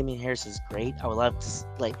back. Damian Harris is great. I would love to,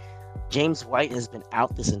 like, James White has been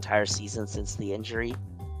out this entire season since the injury.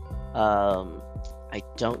 I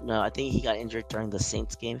don't know. I think he got injured during the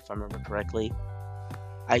Saints game, if I remember correctly.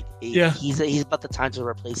 He's about the time to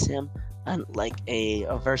replace him. And like a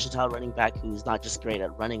versatile running back who's not just great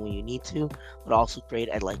at running when you need to, but also great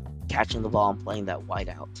at like catching the ball and playing that wide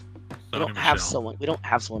out. We don't have someone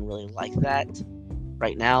really like that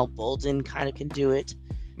right now. Bolden kind of can do it.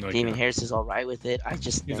 Damian Harris is all right with it. I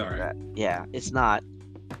just think that it's not.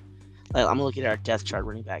 Like, I'm looking at our depth chart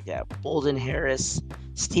running back. Yeah, Bolden, Harris,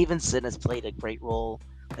 Stevenson has played a great role.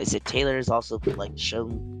 Like I said, Taylor has also like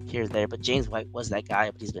shown here and there, but James White was that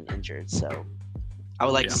guy, but he's been injured. So I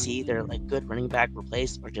would like to see their like good running back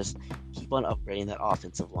replaced, or just keep on upgrading that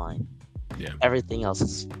offensive line. Yeah. Everything else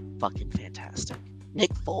is fucking fantastic.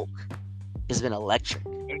 Nick Folk has been electric.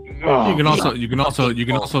 You can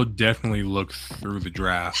also definitely look through the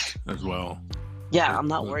draft as well. Yeah, I'm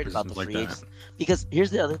not worried about the like free that. agents, because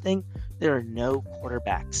here's the other thing: there are no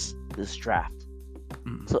quarterbacks this draft.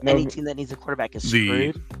 So any team that needs a quarterback is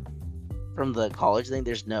screwed. From the college thing,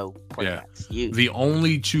 there's no quarterbacks. The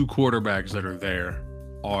only 2 quarterbacks that are there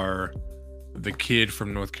are the kid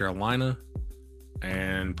from North Carolina,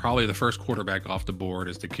 and probably the first quarterback off the board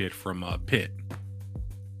is the kid from Pitt.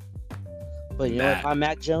 But you know what? If I'm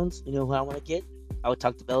Mac Jones, you know who I want to get? I would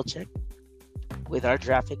talk to Belichick. With our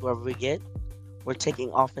draft pick, whoever we get, we're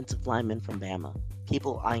taking offensive linemen from Bama.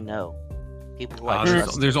 People I know. People who I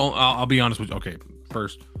trust. I'll be honest with you. Okay,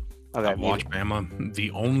 first, Okay, watch Bama.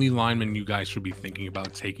 The only lineman you guys should be thinking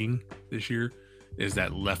about taking this year is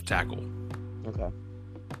that left tackle. Okay.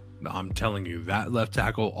 I'm telling you, that left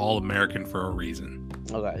tackle, All-American for a reason.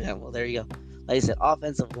 Okay, yeah, well, there you go. Like I said,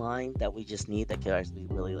 offensive line that we just need that could actually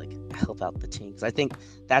really like help out the team. Because I think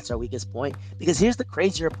that's our weakest point. Because here's the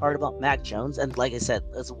crazier part about Mac Jones, and like I said,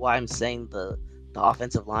 that's why I'm saying the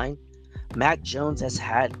offensive line. Mac Jones has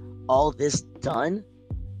had all this done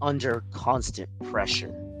under constant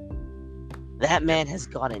pressure. That man has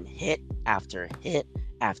gotten hit after hit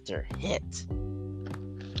after hit,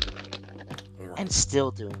 and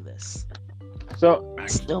still doing this. So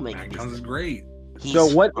Still making Mac Jones is great. He's So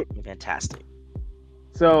what- fucking fantastic.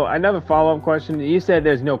 So another follow-up question. You said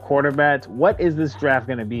there's no quarterbacks. What is this draft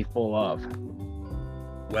going to be full of?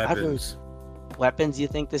 Weapons. Weapons, you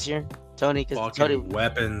think this year, Tony? Because Fucking Tony,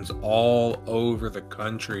 weapons all over the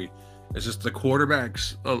country. It's just the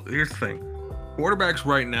quarterbacks. Oh, here's the thing. Quarterbacks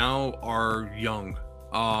right now are young.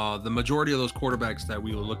 The majority of those quarterbacks that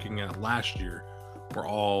we were looking at last year were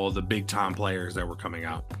all the big time players that were coming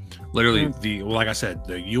out. Literally, like I said,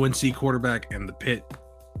 the UNC quarterback and the Pitt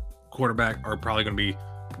quarterback are probably going to be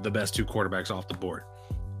the best two quarterbacks off the board.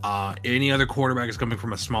 Any other quarterback is coming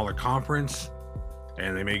from a smaller conference,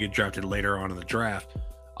 and they may get drafted later on in the draft.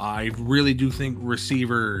 I really do think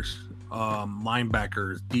receivers,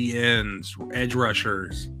 linebackers, DNs, edge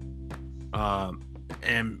rushers,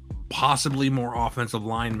 and possibly more offensive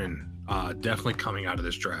linemen definitely coming out of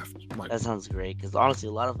this draft. Like, that sounds great. Because honestly,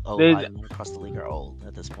 a lot of They- linemen across the league are old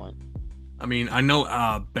at this point. I mean, I know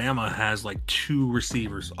Bama has like two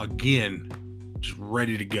receivers again, just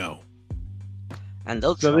ready to go. And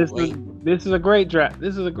they'll So try this late. is a great draft.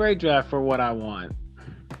 This is a great draft for what I want.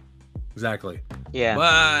 Exactly. Yeah.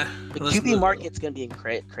 But The let's QB look- market's gonna be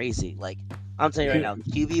crazy. Like I'm telling you right now, the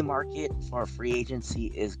QB market for free agency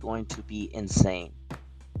is going to be insane.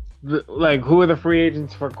 Like, who are the free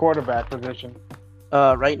agents for quarterback position?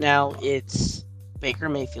 Right now it's Baker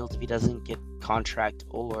Mayfield if he doesn't get contract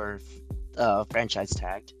or franchise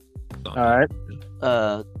tagged. All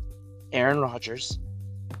right. Aaron Rodgers,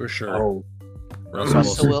 For sure. Oh.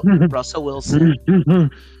 Russell Wilson. Russell Wilson,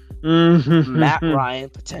 Matt Ryan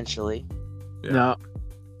potentially. Yeah. No.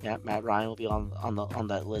 Yeah, Matt Ryan will be on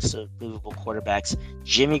that list of movable quarterbacks.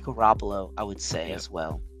 Jimmy Garoppolo, I would say Yeah. as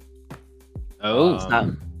well. Oh. It's not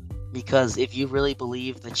because if you really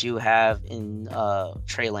believe that you have in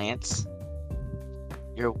Trey Lance,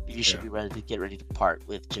 you should Yeah. be ready to part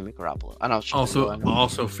with Jimmy Garoppolo. I know.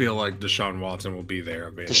 Also feel like Deshaun Watson will be there.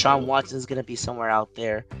 Available. Deshaun Watson is going to be somewhere out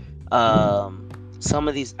there. Some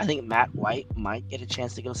of these, I think Matt White might get a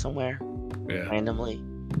chance to go somewhere Yeah. randomly.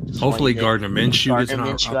 Just Hopefully one day. Gardner Minshew gets Gardner an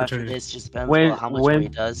Minshew after opportunity. this just depends When- on how much when- he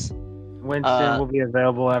does. Winston will be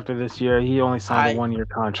available after this year. He only signed a 1-year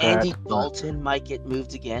contract. Andy Dalton might get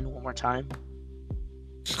moved again one more time.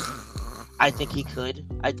 I think he could.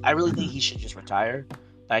 I really think he should just retire.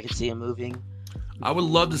 But I could see him moving. I would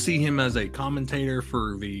love to see him as a commentator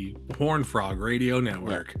for the Horn Frog Radio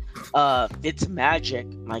Network.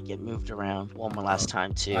 Fitzmagic might get moved around one more last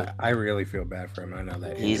time too. I really feel bad for him. I know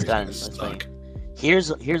that He's injury's gotten kinda stuck.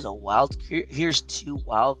 Here's two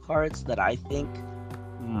wild cards that I think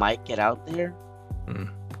might get out there.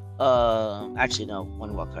 Actually no,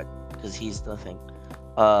 one wild card because he's nothing.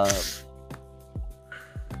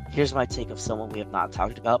 Here's my take of someone we have not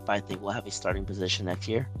talked about, but I think will have a starting position next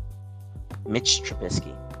year. Mitch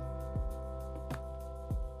Trubisky.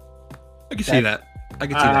 I can see that. I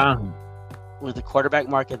can see that. With the quarterback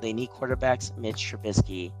market, they need quarterbacks. Mitch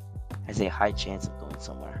Trubisky has a high chance of going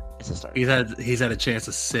somewhere as a starter. He's had a chance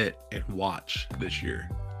to sit and watch this year.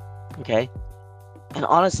 Okay. And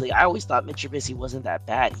honestly, I always thought Mitch Trubisky wasn't that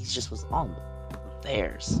bad. He just was on the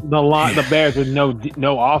Bears. The Bears with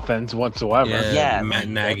no offense whatsoever. Yeah, Matt like-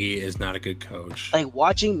 Nagy is not a good coach. Like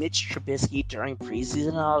watching Mitch Trubisky during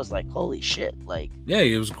preseason, I was like, "Holy shit!" Like Yeah,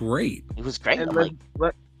 it was great. it was great. And I'm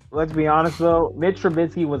like, let's be honest though, Mitch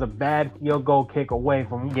Trubisky was a bad field goal kick away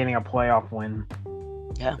from getting a playoff win.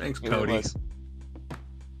 yeah, Thanks, it really Cody. was.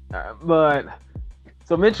 But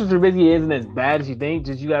so Mitch Trubisky isn't as bad as you think.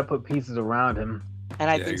 Just you got to put pieces around him. And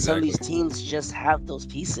I Yeah, think some of these exactly. teams just have those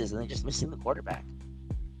pieces, and they're just missing the quarterback.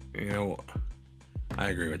 You know, I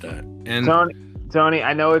agree with that. And Tony,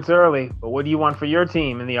 I know it's early, but what do you want for your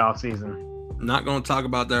team in the offseason? not going to talk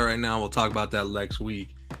about that right now. We'll talk about that next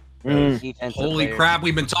week. Defensive Holy players. crap,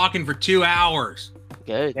 we've been talking for 2 hours.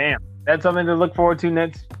 Good. Damn, that's something to look forward to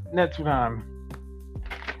next time.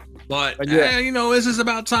 But Yeah. you know, this is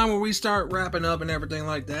about time where we start wrapping up and everything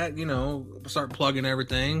like that. You know, start plugging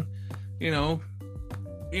everything. You know,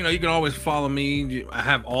 you can always follow me. I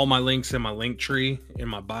have all my links in my link tree in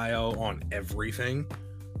my bio on everything.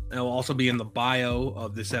 It'll also be in the bio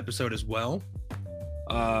of this episode as well.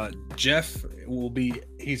 Jeff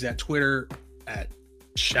he's at Twitter at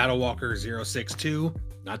ShadowWalker062,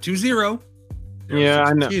 not 20. Yeah,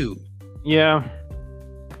 I know. 062. Yeah.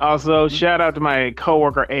 Also, shout out to my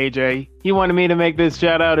coworker AJ. He wanted me to make this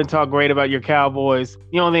shout out and talk great about your Cowboys.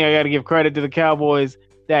 The only thing I got to give credit to the Cowboys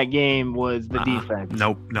that game was the defense.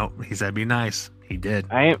 Nope. He said be nice. He did.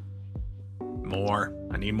 I ain't. more.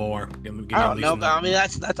 Give me I at don't least know, but another- I mean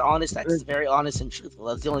that's honest. That's very honest and truthful.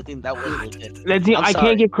 That's the only thing that was legit. I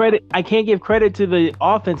can't give credit. I can't give credit to the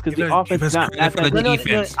offense because Give the us- offense give us not credit for that the good.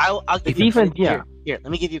 defense. I'll give The you defense, credit. yeah. Here,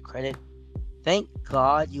 let me give you credit. Thank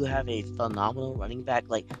God you have a phenomenal running back,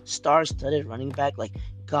 like star-studded running back. Like,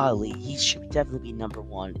 golly, he should definitely be number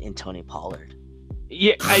one in Tony Pollard.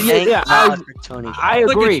 Yeah, Thank God for Tony I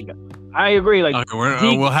Pollard. agree. I agree. Like,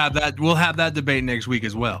 Okay, we'll have that debate next week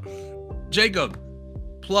as well. Jacob,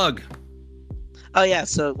 plug. Oh yeah.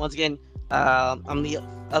 So once again, I'm the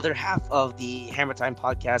other half of the Hammer Time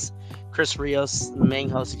podcast. Chris Rios, the main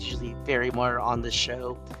host, is usually very more on this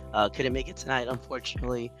show. Couldn't make it tonight,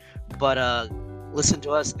 unfortunately. But listen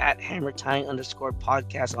to us at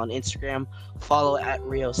HammerTime_podcast on Instagram. Follow at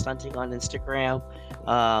Rio Stunting on Instagram.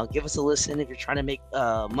 Give us a listen if you're trying to make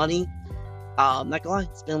money. I'm not gonna lie,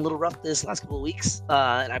 it's been a little rough this last couple of weeks,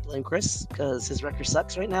 and I blame Chris because his record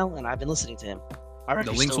sucks right now, and I've been listening to him.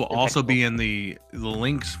 The links will also be in the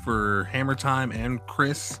links for Hammer Time and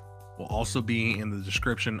Chris will also be in the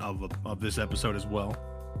description of this episode as well.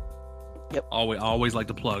 Yep. Always like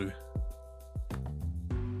to plug.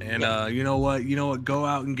 And Yep. You know what? Go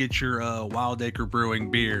out and get your Wild Acre Brewing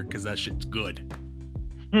beer because that shit's good.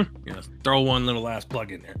 Throw one little last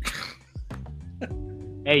plug in there.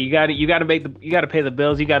 hey, you got to pay the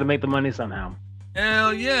bills. You got to make the money somehow.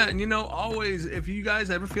 Hell yeah. And always, if you guys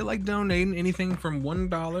ever feel like donating anything from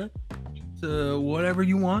 $1 to whatever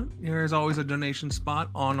you want, there's always a donation spot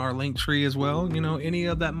on our link tree as well. Any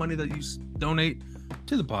of that money that you donate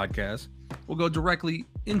to the podcast will go directly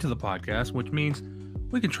into the podcast, which means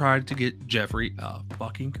we can try to get Jeffrey a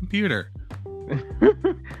fucking computer.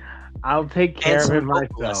 I'll take care And of some it vocal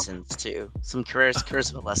myself. lessons too. Some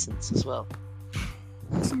cursive lessons as well.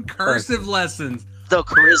 Some cursive lessons. Though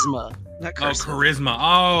charisma, not Oh, cursive. charisma.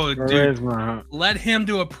 Oh, dude. Charisma. Let him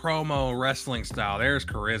do a promo wrestling style. There's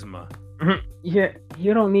charisma. Yeah,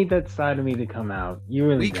 you don't need that side of me to come out. You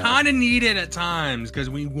really We don't. kind of need it at times because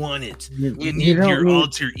we want it. You We need don't your need-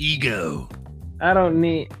 alter ego. I don't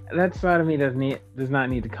need that side of me. Does not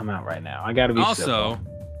need to come out right now. I got to be Also,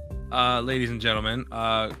 civil. ladies and gentlemen,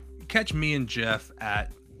 catch me and Jeff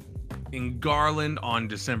in Garland on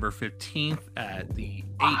December 15th at the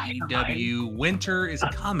AEW Winter is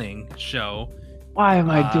Coming show Why am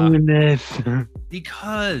I doing this?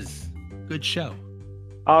 because good show.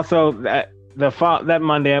 Also, that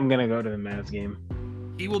Monday, I'm gonna go to the Mavs game.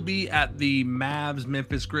 He will be at the Mavs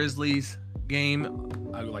Memphis Grizzlies game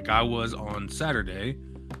like I was on Saturday.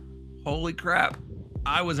 Holy crap.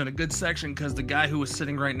 I was in a good section because the guy who was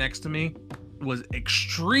sitting right next to me was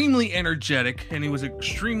extremely energetic, and he was an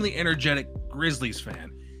extremely energetic Grizzlies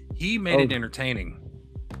fan. He made it entertaining.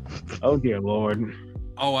 Oh dear Lord.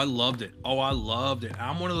 Oh, I loved it.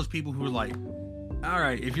 I'm one of those people who are like, all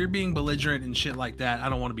right, if you're being belligerent and shit like that, I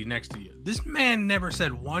don't want to be next to you. This man never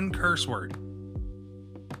said one curse word.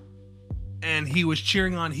 And he was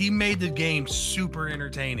cheering on. He made the game super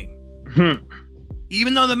entertaining.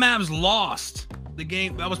 Even though the Mavs lost the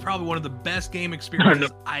game, that was probably one of the best game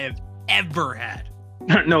experiences I have ever had.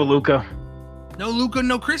 No Luca. No Luka,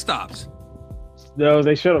 no Kristaps. No,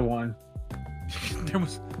 they should have won. There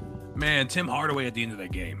was, man, Tim Hardaway at the end of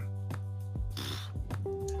that game.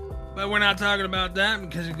 But we're not talking about that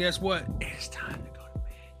because guess what? It's time to go to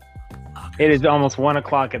bed. It is almost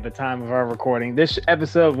 1:00 at the time of our recording. This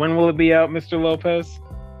episode, when will it be out, Mr. Lopez?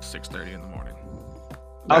 6:30 in the morning.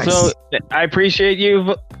 Nice. Also, I appreciate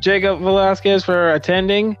you, Jacob Velasquez, for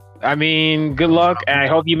attending. I mean, good luck, and I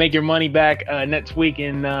hope you make your money back next week.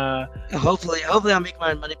 In Hopefully I'll make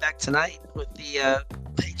my money back tonight with the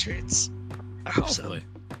Patriots. I hope Hopefully.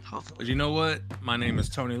 so. Hopefully. But you know what? My name is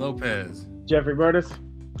Tony Lopez. Jeffrey Burtis.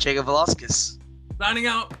 Jacob Velasquez. Signing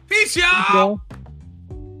out. Peace, y'all.